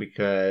wrong,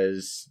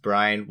 because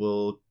Brian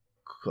will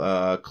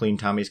clean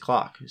Tommy's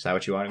clock. Is that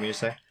what you wanted me to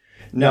say?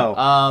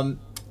 No.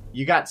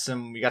 You got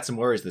some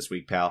worries this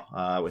week,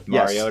 pal. With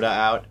Mariota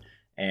out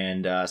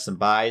and some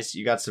buys,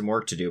 you got some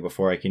work to do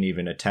before I can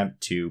even attempt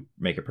to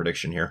make a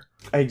prediction here.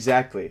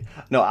 Exactly.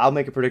 No, I'll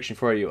make a prediction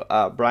for you.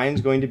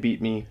 Brian's going to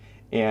beat me,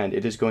 and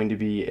it is going to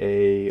be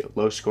a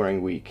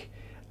low-scoring week.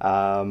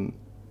 I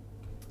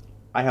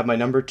have my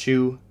number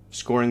 2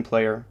 scoring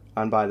player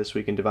on bye this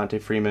week in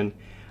Devontae Freeman.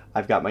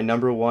 I've got my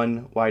number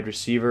 1 wide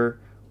receiver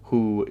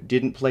who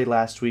didn't play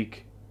last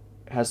week,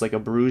 has like a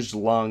bruised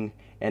lung,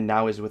 and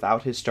now is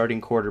without his starting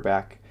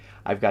quarterback.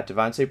 I've got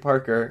Devontae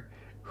Parker,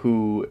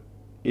 who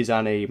is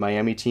on a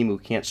Miami team who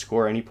can't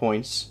score any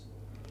points.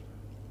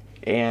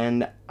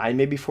 And I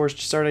may be forced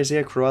to start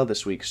Isaiah Crowell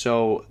this week.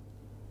 So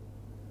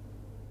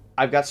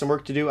I've got some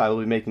work to do. I will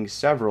be making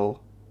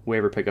several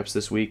waiver pickups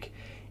this week,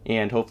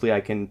 and hopefully I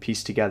can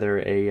piece together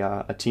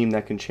a team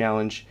that can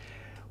challenge.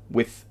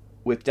 With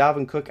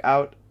Dalvin Cook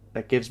out,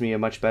 that gives me a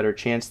much better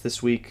chance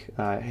this week.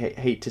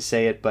 Hate to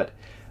say it, but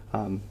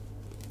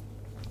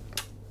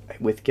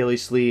with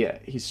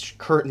Gillislee, he's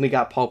currently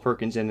got Paul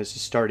Perkins in as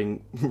his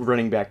starting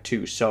running back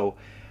too. So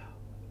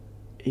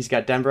he's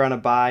got Denver on a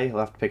bye. He'll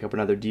have to pick up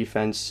another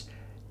defense.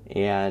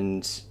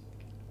 And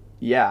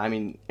yeah, I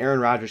mean, Aaron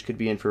Rodgers could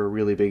be in for a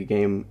really big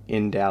game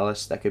in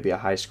Dallas. That could be a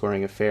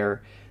high-scoring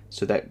affair.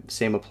 So that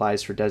same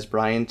applies for Dez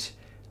Bryant.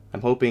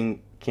 I'm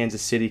hoping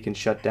Kansas City can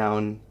shut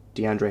down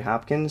DeAndre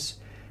Hopkins.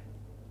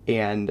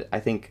 And I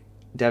think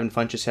Devin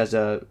Funchess has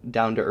a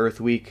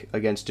down-to-earth week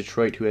against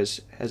Detroit, who has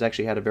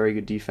actually had a very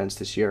good defense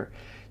this year.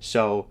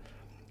 So,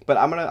 but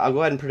I'll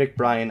go ahead and predict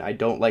Brian. I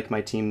don't like my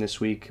team this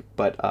week,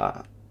 but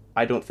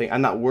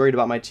I'm not worried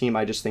about my team.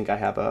 I just think I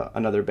have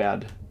another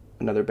bad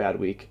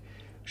week.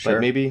 Sure.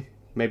 But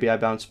maybe I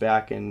bounce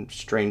back, and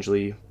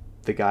strangely,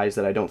 the guys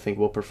that I don't think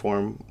will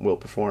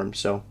perform.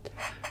 So,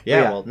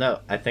 yeah. Well, no,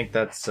 I think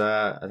that's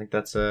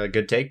a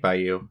good take by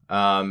you.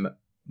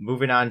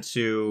 Moving on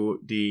to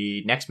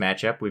the next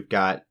matchup, we've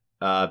got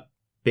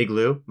Big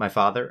Lou, my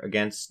father,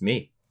 against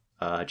me,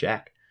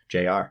 Jack,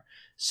 JR.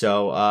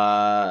 So,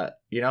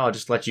 I'll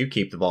just let you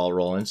keep the ball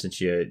rolling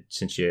since you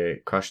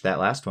crushed that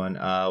last one.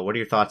 What are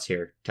your thoughts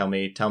here? Tell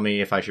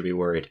me if I should be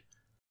worried.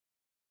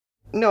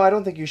 No, I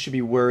don't think you should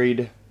be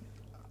worried.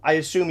 I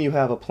assume you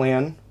have a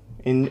plan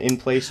in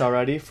place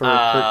already for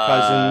Kirk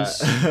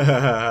Cousins.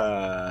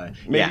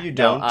 Maybe you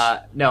don't.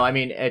 No, I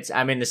mean,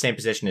 I'm in the same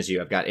position as you.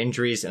 I've got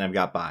injuries and I've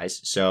got buys,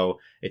 so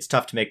it's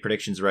tough to make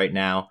predictions right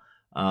now.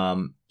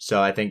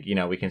 So I think,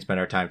 we can spend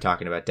our time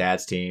talking about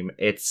Dad's team.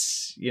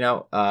 It's,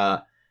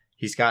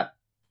 he's got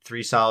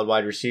 3 solid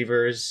wide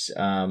receivers,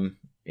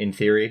 in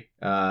theory,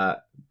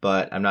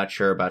 but I'm not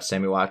sure about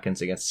Sammy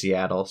Watkins against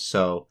Seattle,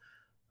 so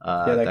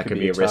that could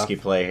be a risky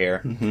play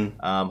here.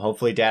 Mm-hmm.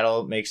 Hopefully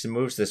Dad'll make some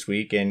moves this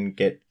week and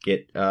get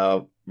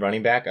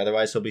running back.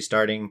 Otherwise, he'll be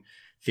starting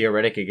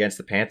Theoretic against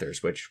the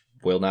Panthers, which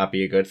will not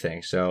be a good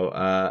thing.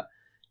 So,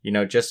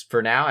 just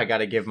for now, I got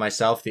to give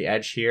myself the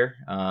edge here.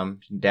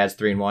 Dad's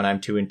 3-1, I'm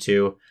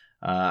 2-2.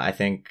 I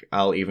think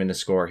I'll even the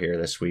score here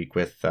this week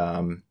with,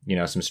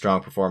 some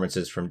strong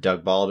performances from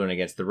Doug Baldwin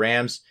against the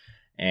Rams,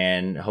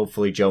 and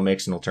hopefully Joe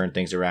Mixon will turn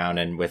things around,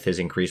 and with his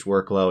increased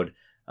workload,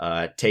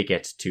 take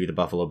it to the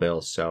Buffalo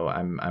Bills. So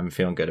I'm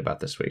feeling good about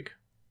this week.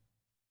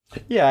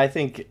 Yeah, I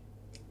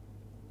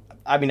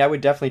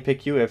would definitely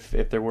pick you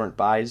if there weren't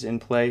buys in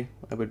play.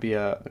 It would be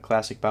a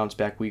classic bounce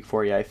back week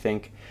for you, I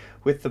think.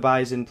 With the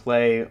buys in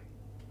play,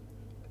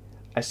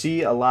 I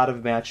see a lot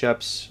of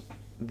matchups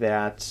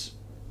that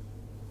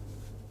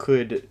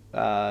could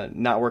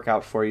not work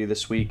out for you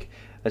this week,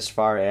 as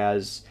far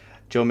as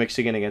Joe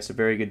Mixon against a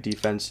very good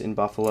defense in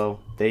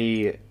Buffalo.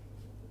 They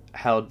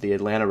held the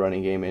Atlanta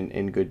running game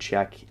in good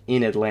check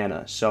in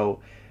Atlanta. So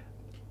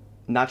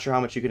not sure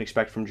how much you can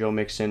expect from Joe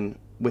Mixon.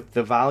 With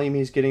the volume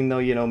he's getting,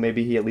 though,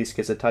 maybe he at least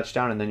gets a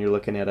touchdown, and then you're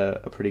looking at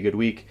a pretty good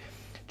week.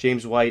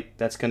 James White,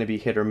 that's going to be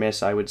hit or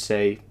miss, I would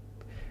say.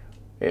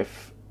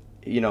 If,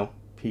 he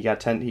got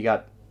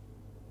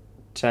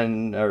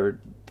 10 or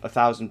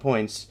 1,000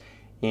 points,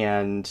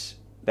 and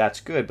that's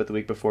good, but the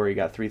week before he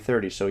got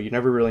 330, so you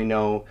never really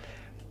know.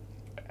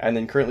 And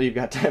then currently you've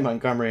got Ty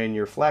Montgomery in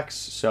your flex,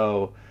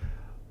 so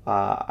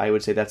I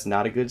would say that's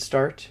not a good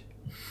start.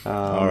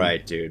 All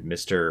right, dude,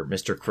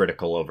 Mr.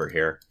 Critical over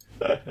here.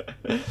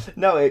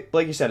 No,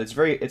 like you said, it's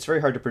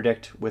very hard to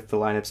predict with the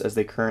lineups as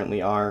they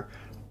currently are.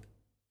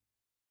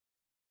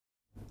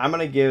 I'm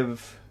gonna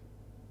give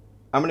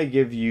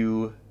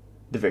you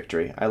the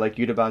victory. I like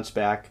you to bounce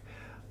back.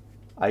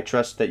 I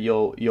trust that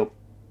you'll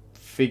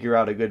figure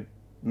out a good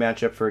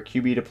matchup for a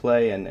QB to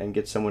play and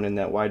get someone in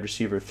that wide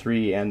receiver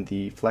 3 and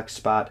the flex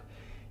spot.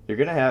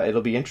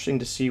 It'll be interesting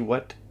to see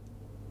what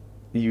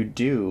you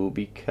do,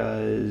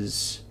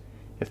 because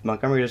if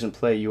Montgomery doesn't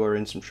play, you are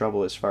in some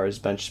trouble as far as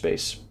bench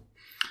space.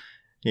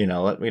 We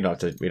don't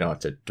have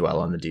to dwell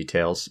on the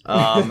details.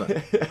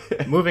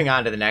 Moving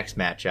on to the next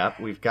matchup,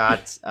 we've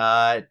got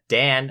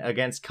Dan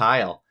against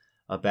Kyle.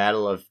 A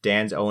battle of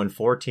Dan's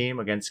 0-4 team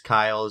against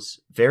Kyle's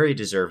very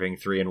deserving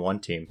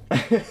 3-1 team.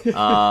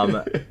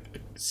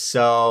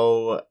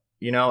 So,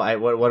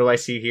 what do I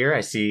see here?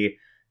 I see,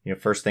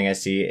 first thing I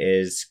see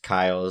is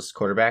Kyle's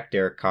quarterback,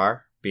 Derek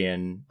Carr,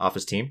 being off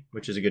his team,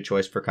 which is a good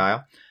choice for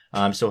Kyle.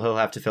 So he'll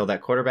have to fill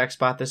that quarterback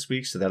spot this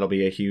week. So that'll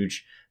be a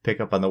huge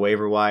pickup on the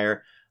waiver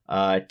wire.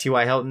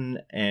 T.Y. Hilton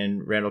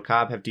and Randall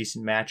Cobb have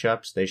decent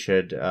matchups. They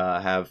should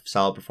have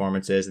solid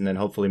performances. And then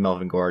hopefully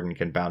Melvin Gordon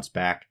can bounce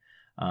back.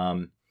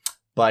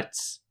 But,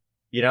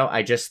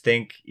 I just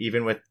think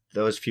even with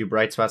those few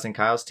bright spots in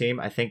Kyle's team,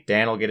 I think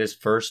Dan will get his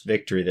first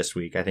victory this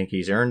week. I think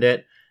he's earned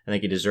it. I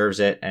think he deserves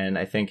it. And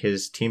I think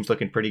his team's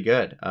looking pretty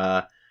good.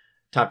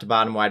 Top to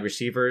bottom wide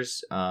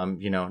receivers,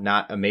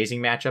 not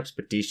amazing matchups,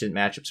 but decent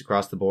matchups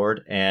across the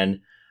board. And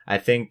I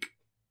think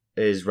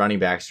his running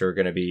backs are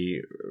going to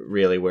be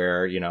really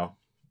where,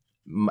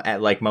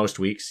 like most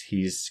weeks,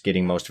 he's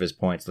getting most of his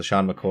points.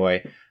 LaShawn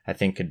McCoy, I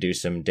think, could do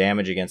some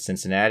damage against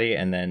Cincinnati.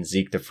 And then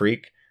Zeke the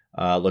Freak,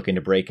 looking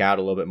to break out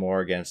a little bit more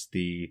against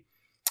the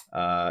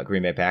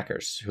Green Bay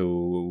Packers,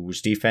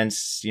 whose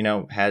defense,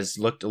 has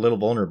looked a little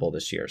vulnerable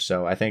this year.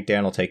 So I think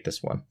Dan will take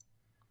this one.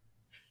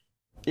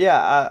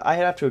 Yeah, I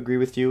have to agree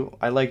with you.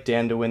 I like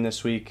Dan to win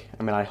this week.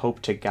 I mean, I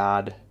hope to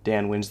God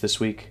Dan wins this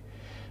week.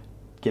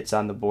 Gets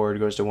on the board,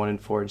 goes to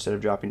 1-4 instead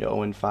of dropping to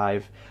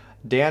 0-5.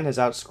 Dan has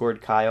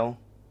outscored Kyle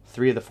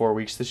 3 of the 4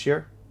 weeks this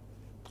year.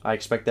 I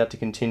expect that to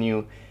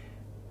continue.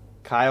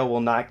 Kyle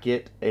will not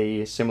get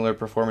a similar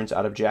performance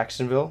out of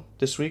Jacksonville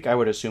this week. I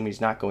would assume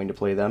he's not going to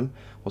play them.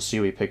 We'll see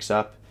who he picks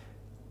up.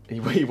 He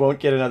won't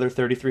get another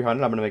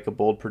 3,300. I'm going to make a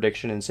bold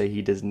prediction and say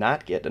he does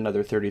not get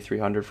another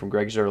 3,300 from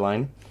Greg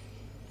Zuerlein.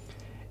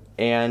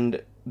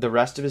 And the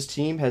rest of his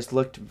team has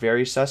looked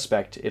very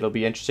suspect. It'll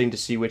be interesting to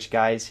see which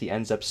guys he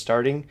ends up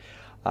starting.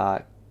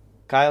 Kyle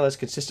has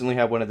consistently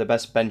had one of the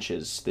best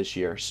benches this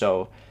year,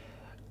 so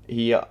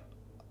he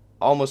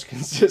almost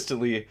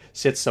consistently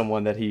sits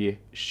someone that he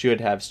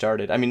should have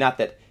started. I mean, not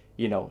that,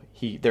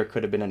 there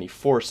could have been any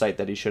foresight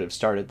that he should have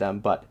started them,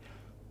 but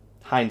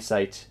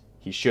hindsight,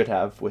 he should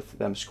have, with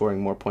them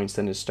scoring more points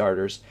than his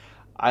starters.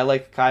 I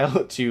like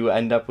Kyle to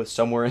end up with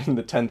somewhere in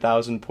the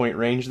 10,000 point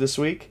range this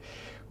week,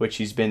 which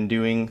he's been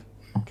doing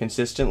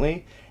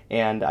consistently,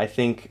 and I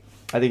think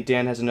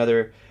Dan has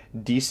another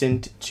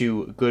decent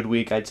to good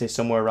week. I'd say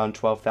somewhere around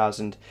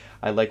 12,000.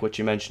 I like what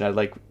you mentioned. I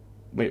like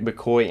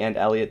McCoy and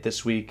Elliott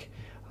this week.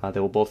 They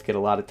will both get a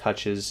lot of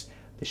touches.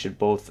 They should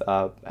both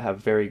have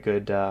very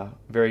good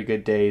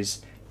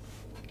days.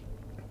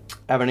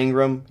 Evan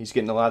Ingram, he's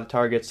getting a lot of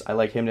targets. I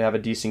like him to have a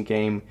decent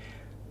game.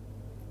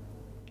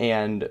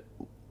 And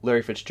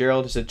Larry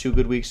Fitzgerald has had 2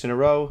 good weeks in a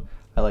row.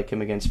 I like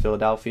him against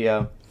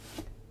Philadelphia.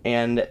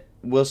 And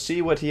we'll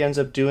see what he ends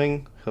up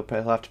doing. He'll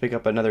have to pick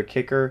up another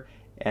kicker,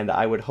 and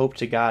I would hope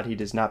to God he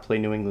does not play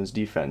New England's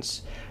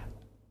defense.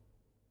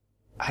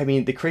 I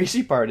mean, the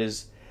crazy part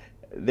is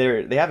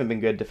they haven't been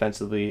good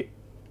defensively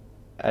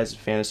as a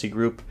fantasy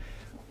group,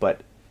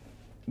 but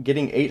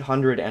getting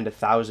 800 and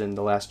 1,000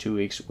 the last 2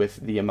 weeks with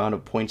the amount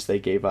of points they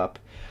gave up,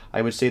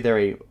 I would say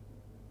they're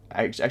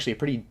actually a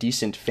pretty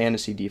decent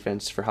fantasy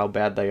defense for how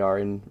bad they are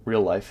in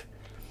real life.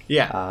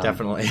 Yeah,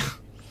 definitely.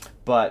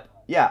 But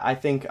yeah, I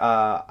think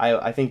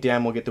I think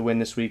Dan will get the win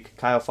this week.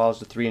 Kyle falls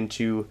to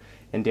 3-2,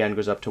 and Dan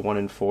goes up to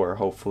 1-4.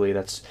 Hopefully,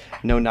 that's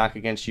no knock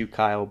against you,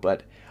 Kyle,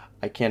 but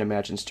I can't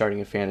imagine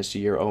starting a fantasy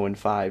year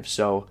 0-5.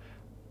 So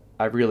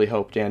I really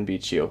hope Dan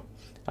beats you,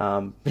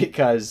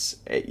 because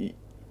at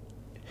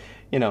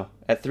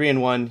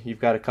 3-1, you've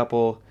got a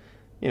couple.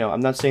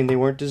 I'm not saying they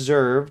weren't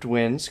deserved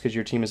wins, because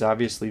your team is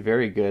obviously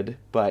very good,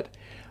 but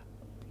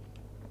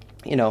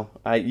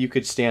you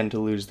could stand to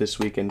lose this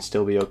week and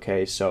still be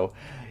okay. So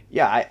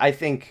yeah, I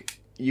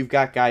think you've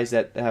got guys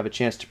that have a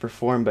chance to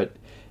perform, but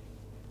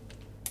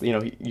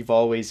you've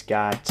always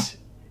got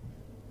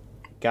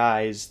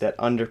guys that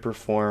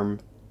underperform,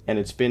 and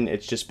that's been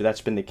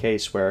the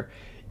case where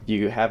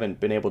you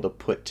haven't been able to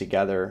put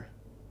together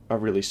a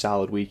really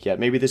solid week yet.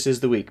 Maybe this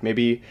is the week.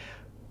 Maybe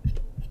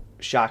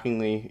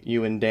shockingly,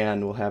 you and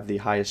Dan will have the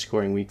highest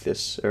scoring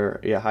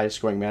highest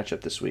scoring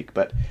matchup this week.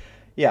 But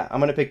yeah, I'm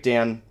gonna pick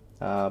Dan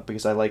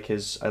because I like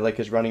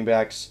his running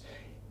backs,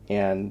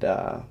 and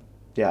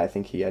I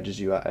think he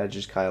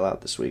edges Kyle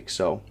out this week.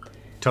 So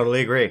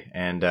totally agree.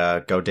 And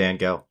go Dan,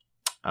 go.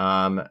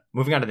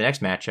 Moving on to the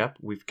next matchup,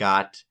 we've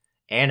got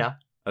Anna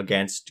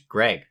against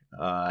Greg.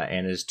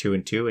 Anna's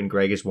 2-2, and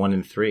Greg is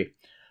 1-3.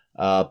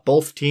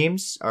 Both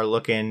teams are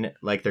looking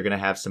like they're going to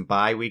have some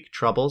bye week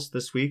troubles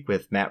this week,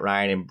 with Matt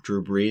Ryan and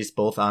Drew Brees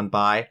both on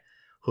bye.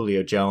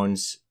 Julio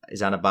Jones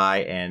is on a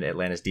bye, and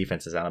Atlanta's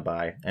defense is on a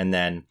bye. And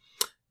then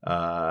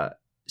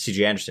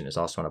CJ Anderson is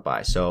also on a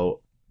bye.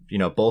 So,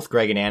 both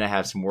Greg and Anna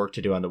have some work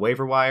to do on the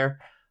waiver wire.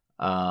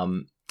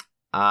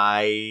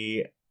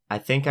 I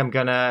think I'm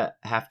going to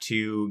have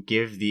to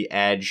give the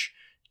edge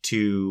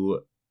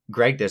to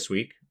Greg this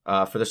week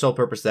for the sole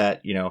purpose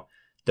that,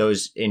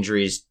 those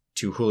injuries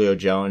to Julio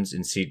Jones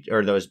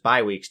or those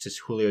bye weeks to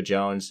Julio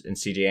Jones and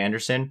CJ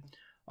Anderson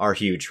are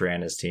huge for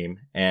Anna's team.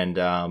 And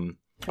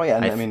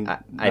I think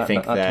not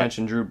to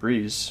mention Drew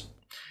Brees.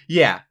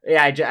 Yeah.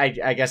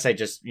 I guess I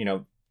just,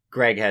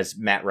 Greg has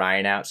Matt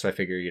Ryan out, so I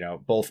figure,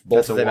 both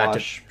of them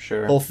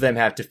both of them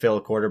have to fill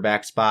a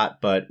quarterback spot,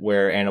 but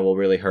where Anna will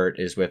really hurt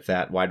is with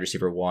that wide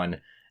receiver 1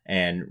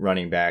 and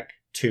running back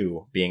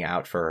 2 being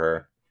out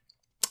for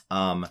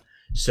her.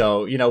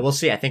 So, we'll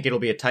see. I think it'll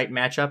be a tight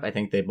matchup. I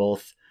think they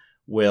both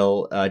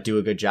will do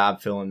a good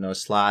job filling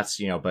those slots,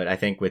 but I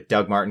think with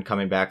Doug Martin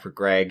coming back for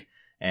Greg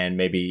and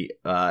maybe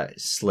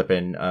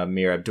slipping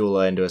Amir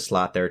Abdullah into a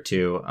slot there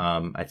too,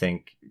 I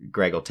think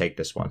Greg will take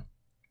this one.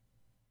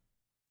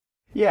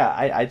 Yeah,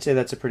 I'd say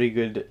that's a pretty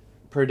good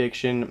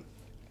prediction.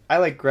 I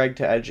like Greg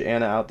to edge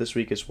Anna out this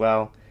week as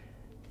well.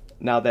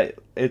 Now that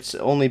it's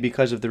only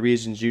because of the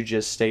reasons you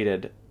just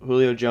stated.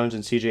 Julio Jones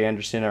and CJ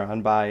Anderson are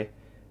on bye,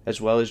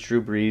 as well as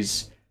Drew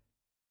Brees.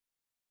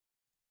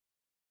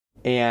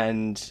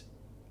 And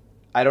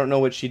I don't know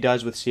what she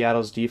does with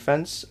Seattle's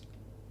defense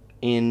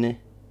in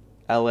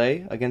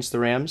LA against the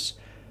Rams.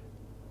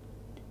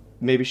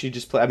 Maybe she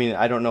just play. I mean,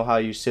 I don't know how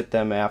you sit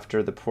them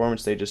after the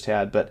performance they just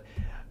had, but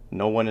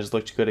no one has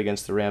looked good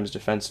against the Rams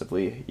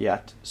defensively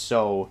yet.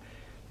 So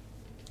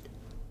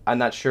I'm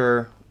not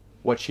sure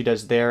what she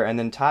does there. And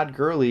then Todd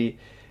Gurley,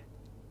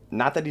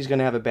 not that he's going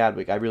to have a bad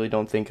week. I really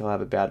don't think he'll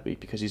have a bad week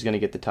because he's going to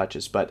get the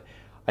touches. But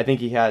I think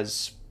he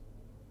has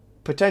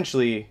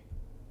potentially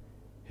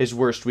his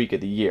worst week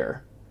of the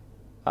year,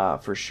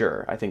 for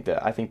sure. I think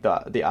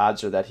the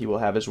odds are that he will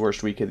have his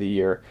worst week of the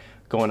year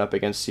going up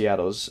against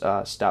Seattle's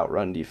stout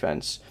run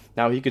defense.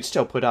 Now, he could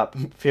still put up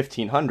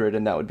 1,500,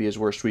 and that would be his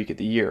worst week of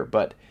the year.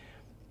 But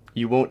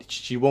she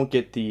won't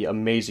get the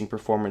amazing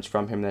performance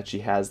from him that she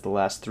has the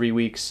last 3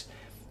 weeks.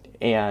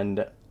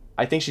 And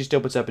I think she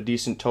still puts up a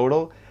decent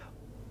total.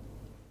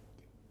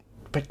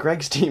 But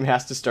Greg's team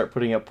has to start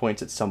putting up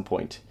points at some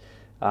point.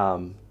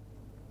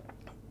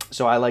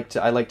 So I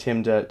liked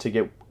him to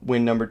get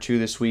win number 2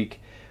 this week.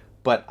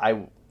 But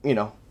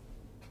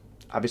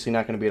obviously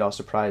not going to be at all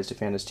surprised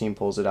if Anna's team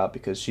pulls it out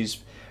because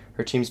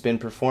her team's been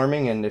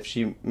performing, and if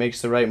she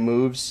makes the right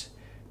moves,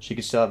 she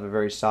could still have a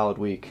very solid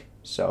week.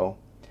 So,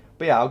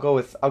 but yeah, I'll go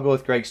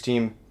with Greg's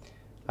team.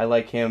 I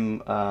like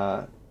him.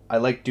 I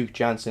like Duke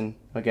Johnson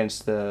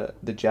against the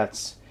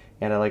Jets,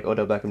 and I like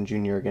Odell Beckham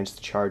Jr. against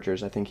the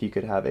Chargers. I think he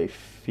could have a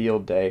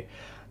field day.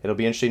 It'll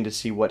be interesting to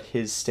see what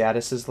his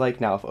status is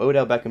like. Now, if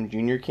Odell Beckham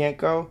Jr. can't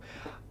go,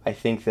 I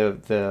think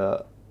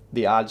the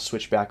odds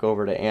switch back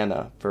over to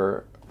Anna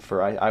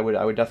I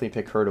would definitely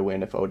pick her to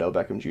win if Odell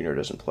Beckham Jr.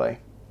 doesn't play.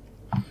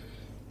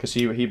 Because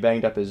he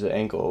banged up his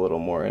ankle a little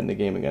more in the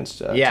game against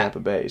Tampa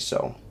Bay.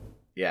 So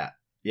yeah,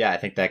 I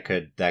think that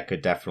could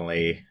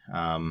definitely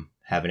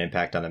have an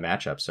impact on the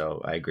matchup.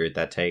 So I agree with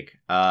that take.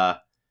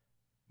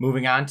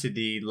 Moving on to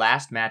the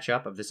last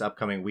matchup of this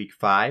upcoming week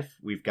 5,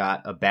 we've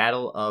got a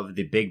battle of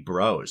the big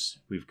bros.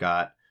 We've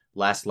got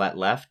Last Let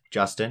Left,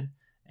 Justin,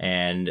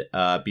 and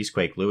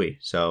Beastquake Louie.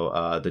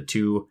 So the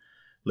two,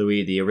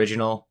 Louie, the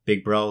original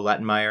Big Bro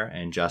Lettenmeyer,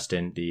 and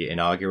Justin, the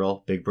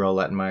inaugural Big Bro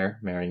Lettenmeyer,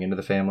 marrying into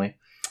the family.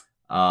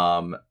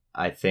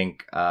 I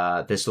think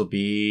this will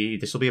be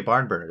a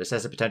barn burner. This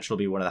has the potential to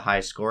be one of the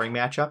highest scoring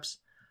matchups.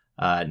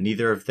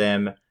 Neither of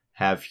them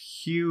have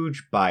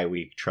huge bye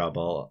week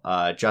trouble.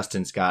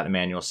 Justin's got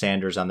Emmanuel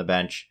Sanders on the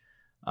bench,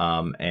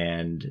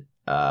 and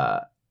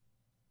Tevin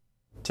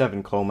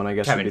Coleman, I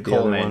guess. Tevin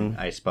Coleman,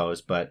 I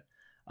suppose, but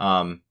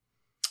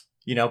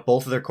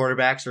both of their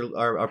quarterbacks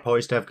are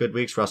poised to have good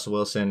weeks. Russell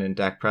Wilson and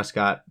Dak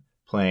Prescott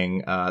playing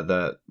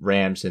the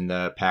Rams and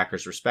the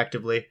Packers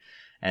respectively.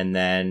 And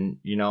then,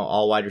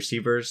 all wide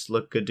receivers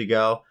look good to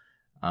go.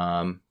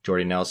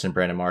 Jordy Nelson,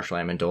 Brandon Marshall,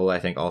 Amendola. I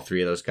think all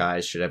three of those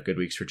guys should have good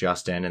weeks for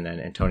Justin. And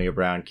then Antonio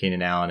Brown,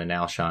 Keenan Allen, and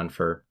Alshon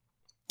for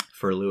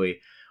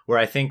Louie. Where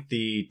I think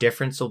the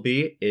difference will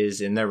be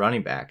is in their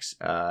running backs.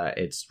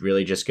 It's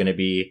really just going to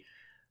be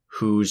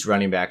whose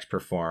running backs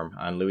perform.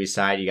 On Louie's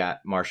side, you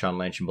got Marshawn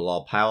Lynch and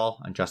Bilal Powell.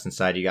 On Justin's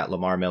side, you got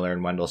Lamar Miller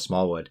and Wendell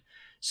Smallwood.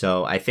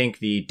 So I think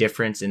the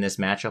difference in this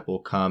matchup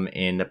will come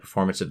in the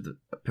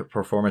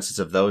performances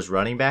of those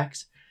running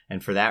backs.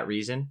 And for that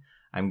reason,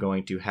 I'm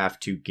going to have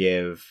to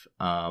give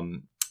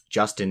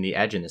Justin the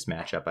edge in this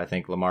matchup. I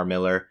think Lamar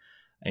Miller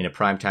in a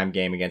primetime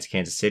game against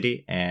Kansas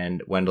City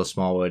and Wendell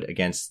Smallwood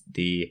against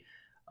the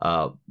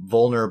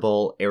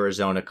vulnerable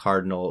Arizona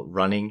Cardinal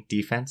running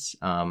defense.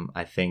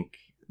 I think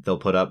they'll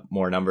put up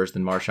more numbers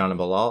than Marshawn and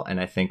Bilal, and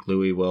I think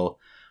Louie will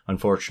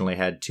unfortunately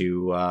head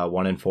to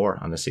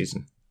 1-4 on the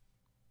season.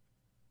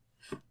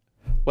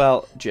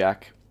 Well,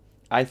 Jack,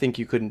 I think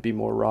you couldn't be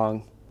more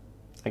wrong.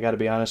 I got to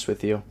be honest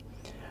with you.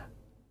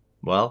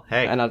 Well,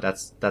 hey, And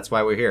that's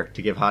why we're here,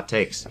 to give hot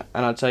takes.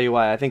 And I'll tell you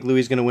why. I think Louis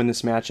is going to win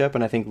this matchup,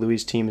 and I think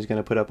Louis' team is going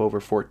to put up over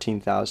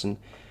 14,000.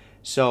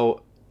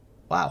 So,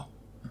 Wow.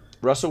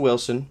 Russell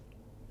Wilson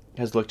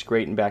has looked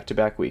great in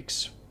back-to-back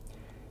weeks.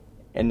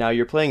 And now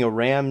you're playing a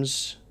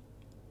Rams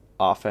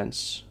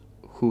offense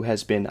who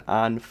has been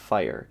on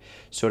fire.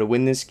 So to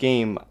win this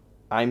game,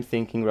 I'm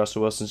thinking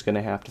Russell Wilson's going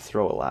to have to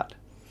throw a lot.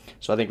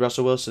 So I think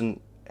Russell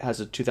Wilson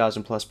has a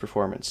 2,000-plus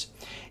performance.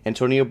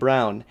 Antonio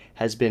Brown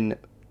has been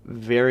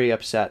very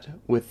upset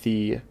with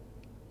the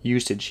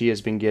usage he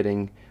has been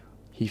getting.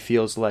 He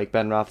feels like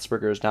Ben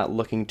Roethlisberger is not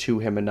looking to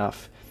him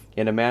enough.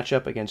 In a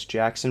matchup against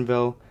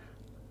Jacksonville,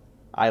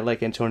 I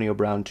like Antonio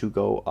Brown to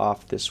go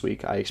off this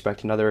week. I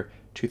expect another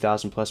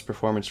 2,000-plus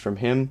performance from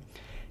him.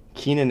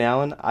 Keenan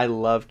Allen, I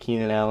love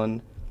Keenan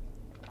Allen.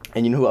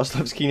 And you know who else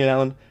loves Keenan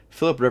Allen?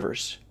 Phillip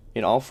Rivers.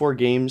 In all 4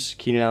 games,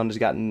 Keenan Allen has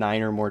gotten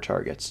 9 or more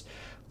targets.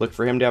 Look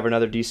for him to have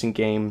another decent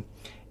game.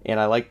 And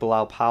I like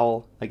Bilal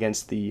Powell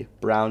against the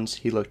Browns.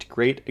 He looked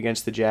great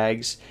against the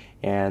Jags,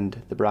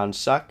 and the Browns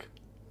suck.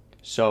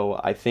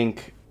 So I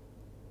think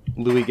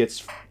Louis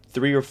gets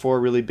 3 or 4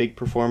 really big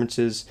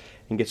performances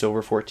and gets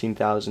over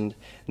 14,000.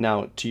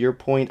 Now, to your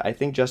point, I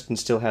think Justin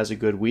still has a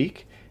good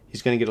week.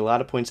 He's going to get a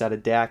lot of points out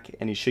of Dak,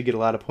 and he should get a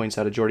lot of points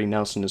out of Jordy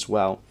Nelson as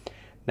well.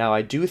 Now,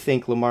 I do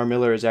think Lamar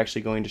Miller is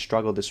actually going to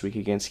struggle this week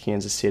against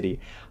Kansas City.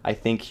 I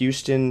think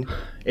Houston...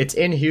 It's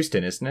in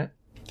Houston, isn't it?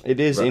 It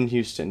is in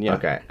Houston, yeah.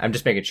 Okay, I'm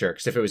just making sure,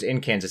 because if it was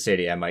in Kansas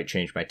City, I might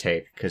change my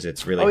take, because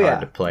it's really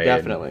hard to play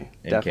definitely.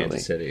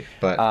 Kansas City.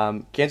 But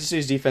Kansas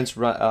City's defense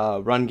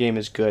run game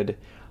is good.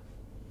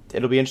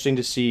 It'll be interesting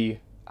to see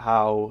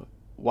how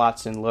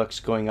Watson looks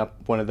going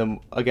up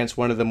against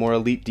one of the more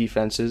elite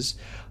defenses,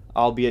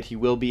 albeit he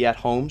will be at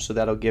home, so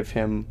that'll give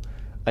him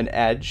an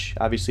edge.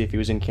 Obviously, if he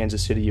was in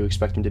Kansas City, you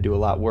expect him to do a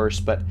lot worse,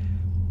 but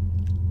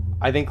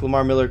I think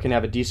Lamar Miller can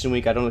have a decent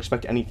week. I don't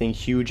expect anything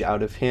huge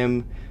out of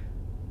him.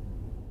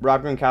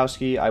 Rob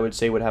Gronkowski, I would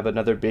say, would have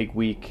another big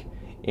week,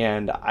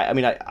 and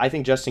I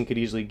think Justin could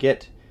easily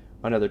get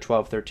another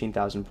 12,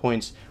 13,000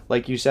 points.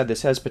 Like you said,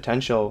 this has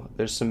potential.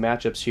 There's some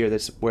matchups here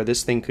where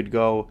this thing could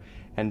go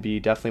and be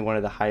definitely one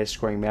of the highest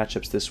scoring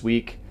matchups this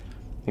week.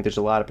 I think there's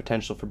a lot of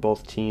potential for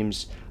both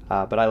teams,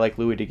 but I like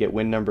Louis to get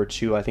win number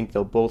 2. I think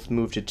they'll both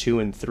move to 2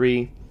 and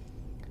 3,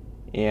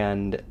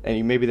 and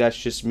maybe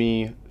that's just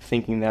me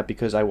thinking that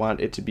because I want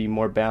it to be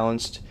more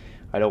balanced.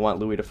 I don't want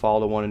Louis to fall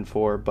to 1 and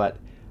 4, but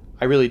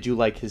I really do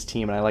like his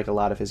team, and I like a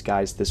lot of his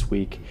guys this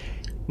week.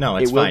 No,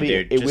 it's fine,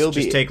 dude.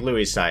 Just take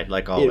Louis' side,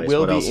 like always. It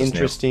will be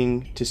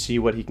interesting to see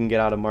what he can get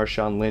out of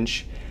Marshawn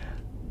Lynch.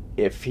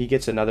 If he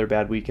gets another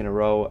bad week in a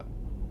row,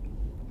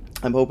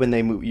 I'm hoping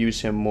they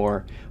use him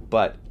more.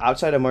 But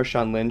outside of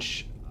Marshawn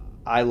Lynch,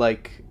 I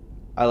like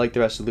the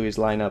rest of Louis'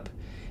 lineup,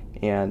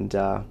 and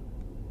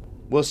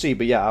we'll see.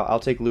 But yeah, I'll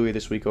take Louis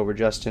this week over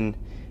Justin,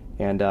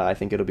 and I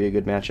think it'll be a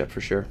good matchup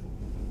for sure.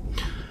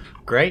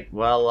 Great.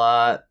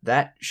 Well,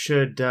 that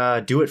should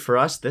do it for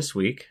us this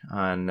week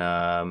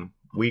on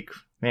week,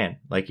 man,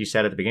 like you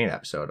said at the beginning of the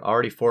episode,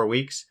 already 4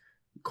 weeks,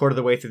 quarter of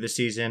the way through the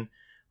season.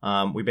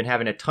 We've been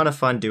having a ton of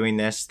fun doing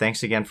this.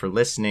 Thanks again for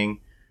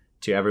listening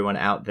to everyone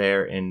out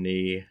there in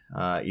the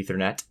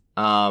Ethernet.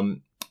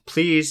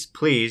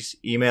 Please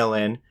email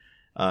in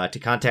to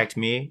contact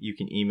me. You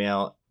can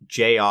email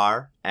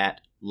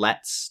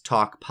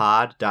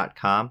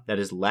jr@letstalkpod.com. That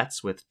is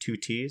Let's with 2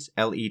 T's,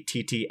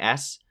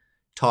 LETTS,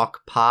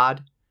 talkpod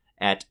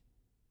at,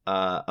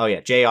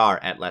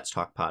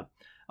 jr@letstalkpod.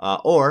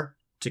 Or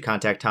to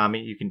contact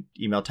Tommy, you can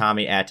email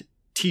Tommy at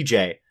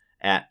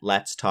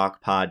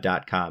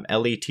tj@letstalkpod.com,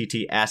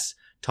 LETTS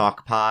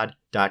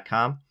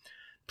talkpod.com.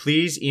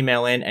 Please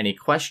email in any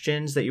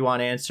questions that you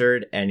want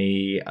answered,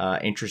 any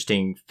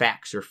interesting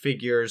facts or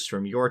figures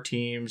from your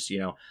teams,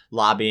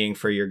 lobbying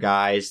for your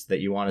guys that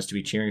you want us to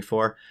be cheering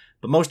for.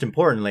 But most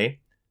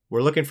importantly,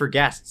 we're looking for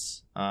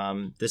guests.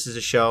 This is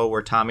a show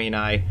where Tommy and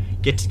I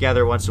get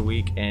together once a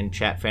week and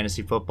chat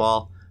fantasy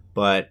football,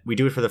 but we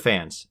do it for the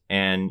fans.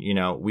 And,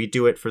 we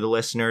do it for the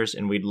listeners,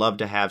 and we'd love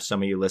to have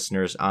some of you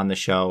listeners on the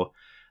show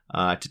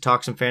to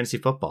talk some fantasy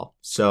football.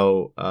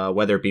 So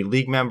whether it be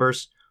league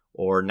members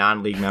or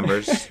non-league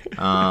members, just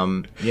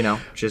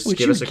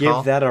give us a call.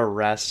 Give that a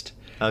rest?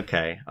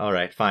 Okay. All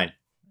right. Fine.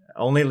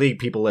 Only league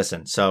people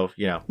listen. So,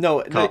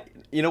 No,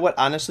 you know what?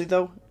 Honestly,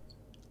 though,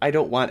 I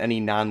don't want any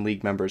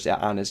non-league members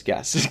on as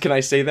guests. Can I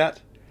say that?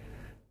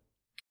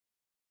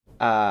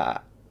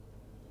 I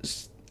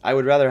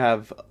would rather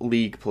have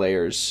league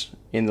players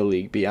in the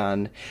league be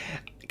on.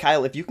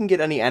 Kyle, if you can get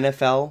any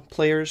NFL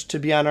players to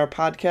be on our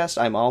podcast,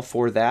 I'm all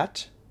for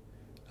that.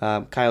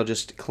 Kyle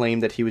just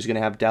claimed that he was going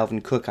to have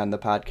Dalvin Cook on the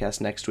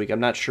podcast next week. I'm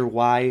not sure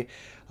why,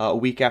 a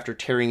week after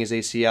tearing his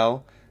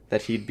ACL,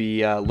 that he'd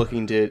be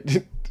looking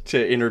to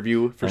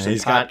interview for some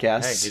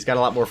podcasts. He's got a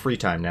lot more free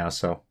time now,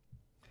 so...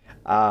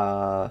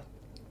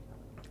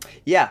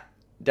 Yeah,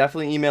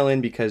 definitely email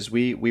in because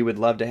we would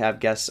love to have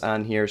guests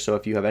on here. So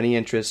if you have any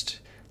interest,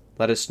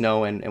 let us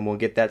know and we'll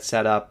get that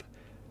set up.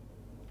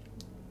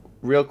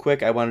 Real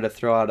quick, I wanted to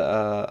throw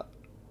out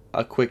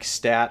a quick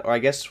stat, or I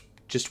guess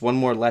just one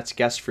more let's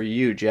guess for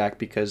you, Jack,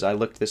 because I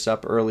looked this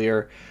up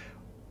earlier.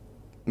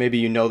 Maybe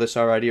you know this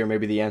already, or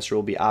maybe the answer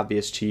will be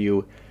obvious to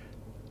you.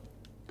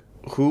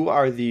 Who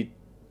are the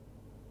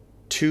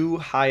 2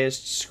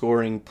 highest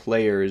scoring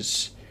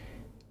players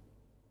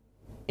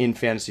in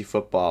fantasy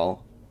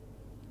football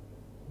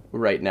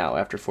right now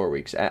after 4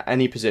 weeks?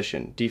 Any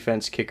position: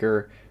 defense,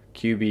 kicker,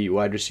 QB,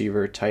 wide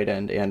receiver, tight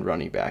end, and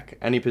running back.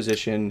 Any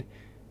position,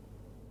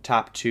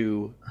 top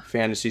 2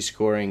 fantasy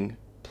scoring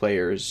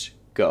players,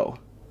 go.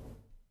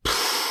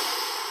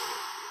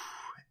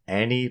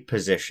 Any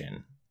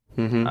position.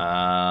 Mm-hmm.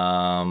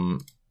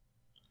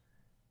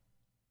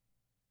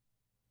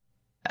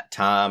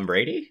 Tom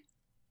Brady?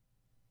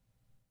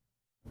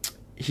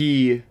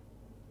 He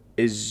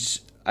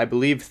is, I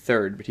believe,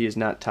 3rd, but he is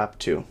not top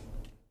 2.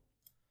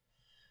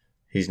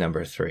 He's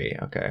number 3.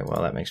 Okay,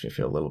 well, that makes me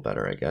feel a little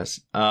better, I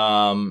guess.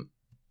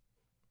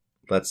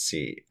 Let's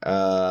see.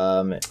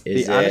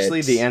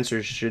 Honestly, the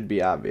answer should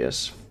be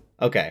obvious.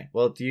 Okay,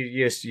 well,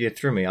 you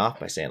threw me off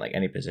by saying like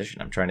any position.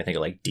 I'm trying to think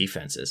of like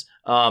defenses.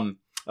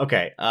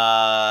 Okay.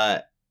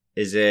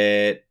 Is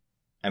it?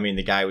 I mean,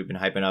 the guy we've been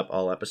hyping up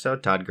all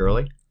episode, Todd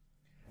Gurley.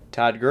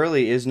 Todd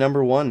Gurley is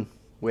number 1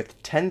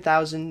 with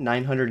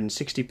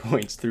 10,960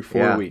 points through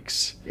 4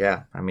 weeks.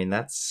 Yeah, I mean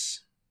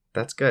that's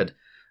good.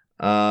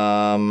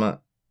 And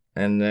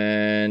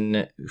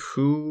then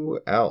who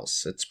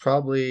else? It's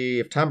probably,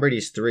 if Tom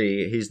Brady's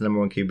 3, he's the number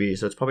 1 QB,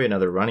 so it's probably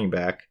another running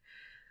back.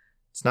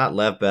 It's not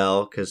Lev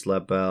Bell, because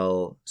Lev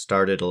Bell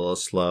started a little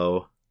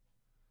slow.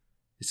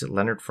 Is it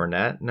Leonard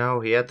Fournette?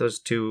 No, he had those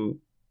 2.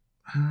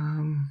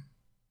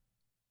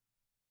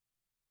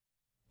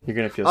 You're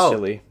gonna feel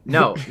silly.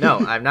 No,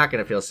 I'm not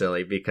gonna feel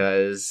silly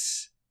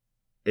because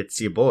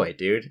it's your boy,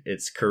 dude.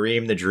 It's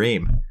Kareem the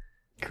Dream.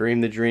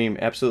 Kareem the Dream,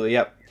 absolutely.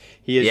 Yep,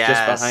 he is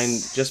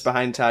just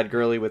behind Todd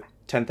Gurley with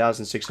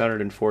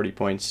 10,640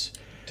 points.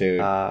 Dude,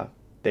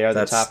 they are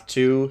the top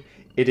 2.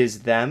 It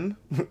is them.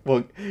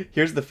 Well,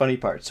 here's the funny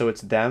part. So it's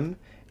them,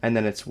 and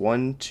then it's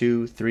 1,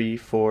 2, 3,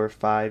 4,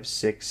 5,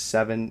 6,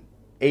 7,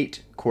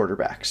 8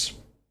 quarterbacks.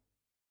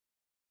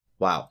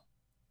 Wow.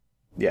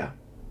 Yeah.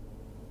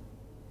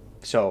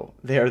 So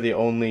they are the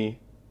only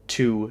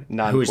 2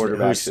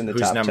 non-quarterbacks in the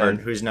top 10.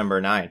 Who's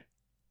number 9?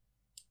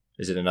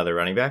 Is it another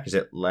running back? Is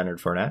it Leonard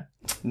Fournette?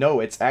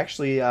 No, it's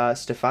actually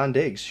Stephon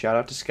Diggs. Shout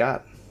out to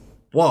Scott.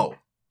 Whoa.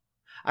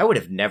 I would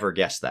have never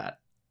guessed that.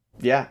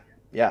 Yeah.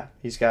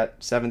 He's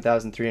got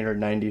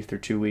 7,390 through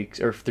 2 weeks,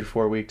 or through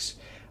 4 weeks.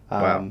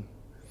 Wow.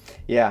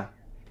 Yeah.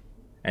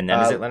 And then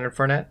is it Leonard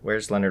Fournette?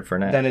 Where's Leonard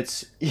Fournette? Then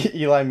it's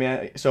Eli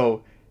Manning.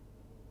 So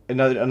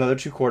another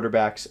 2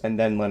 quarterbacks, and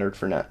then Leonard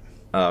Fournette.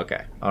 Oh,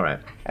 okay. All right.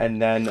 And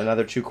then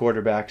another 2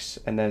 quarterbacks,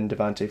 and then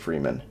Devontae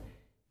Freeman.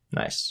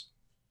 Nice.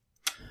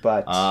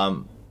 But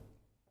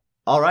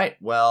all right.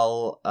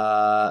 Well,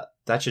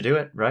 that should do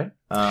it, right?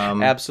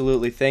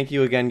 Absolutely. Thank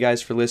you again,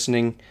 guys, for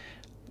listening.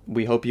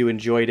 We hope you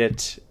enjoyed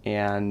it,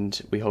 and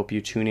we hope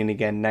you tune in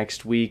again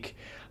next week.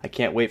 I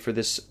can't wait for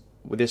this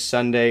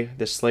Sunday,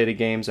 this slate of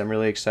games. I'm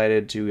really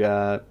excited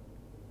to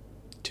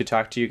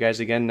talk to you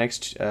guys again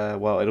next.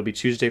 Well, it'll be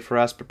Tuesday for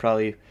us, but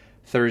probably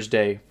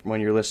Thursday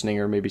when you're listening,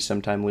 or maybe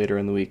sometime later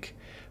in the week.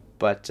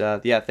 But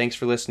yeah, thanks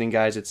for listening,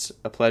 guys. It's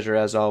a pleasure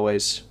as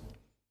always.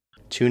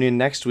 Tune in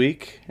next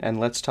week, and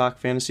let's talk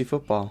fantasy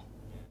football.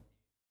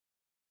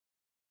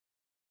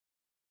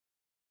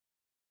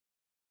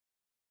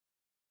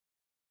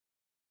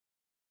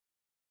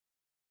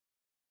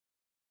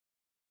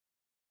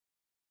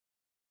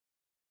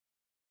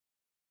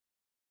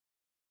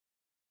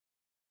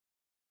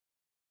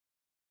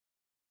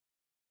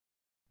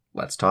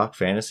 Let's talk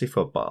fantasy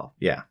football.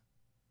 Yeah.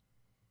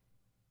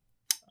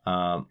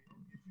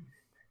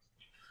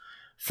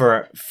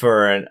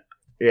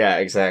 Yeah,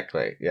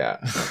 exactly.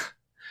 Yeah.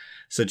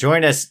 So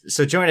join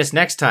us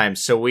next time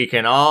so we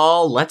can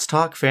all let's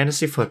talk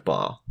fantasy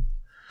football.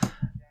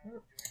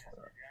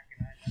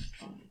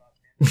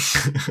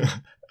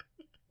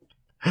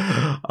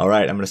 All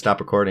right, I'm going to stop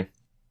recording.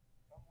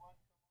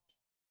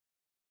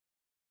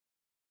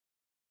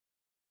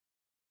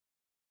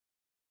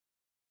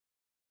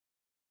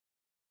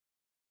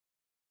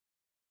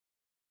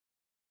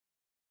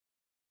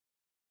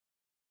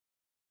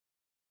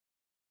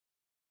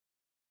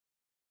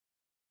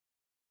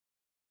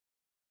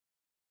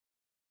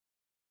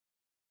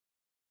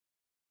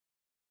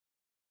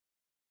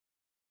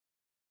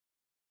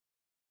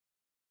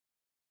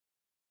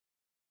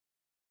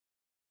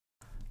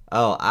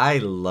 Oh, I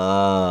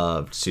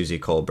loved Susie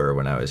Colbert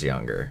when I was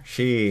younger.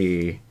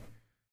 She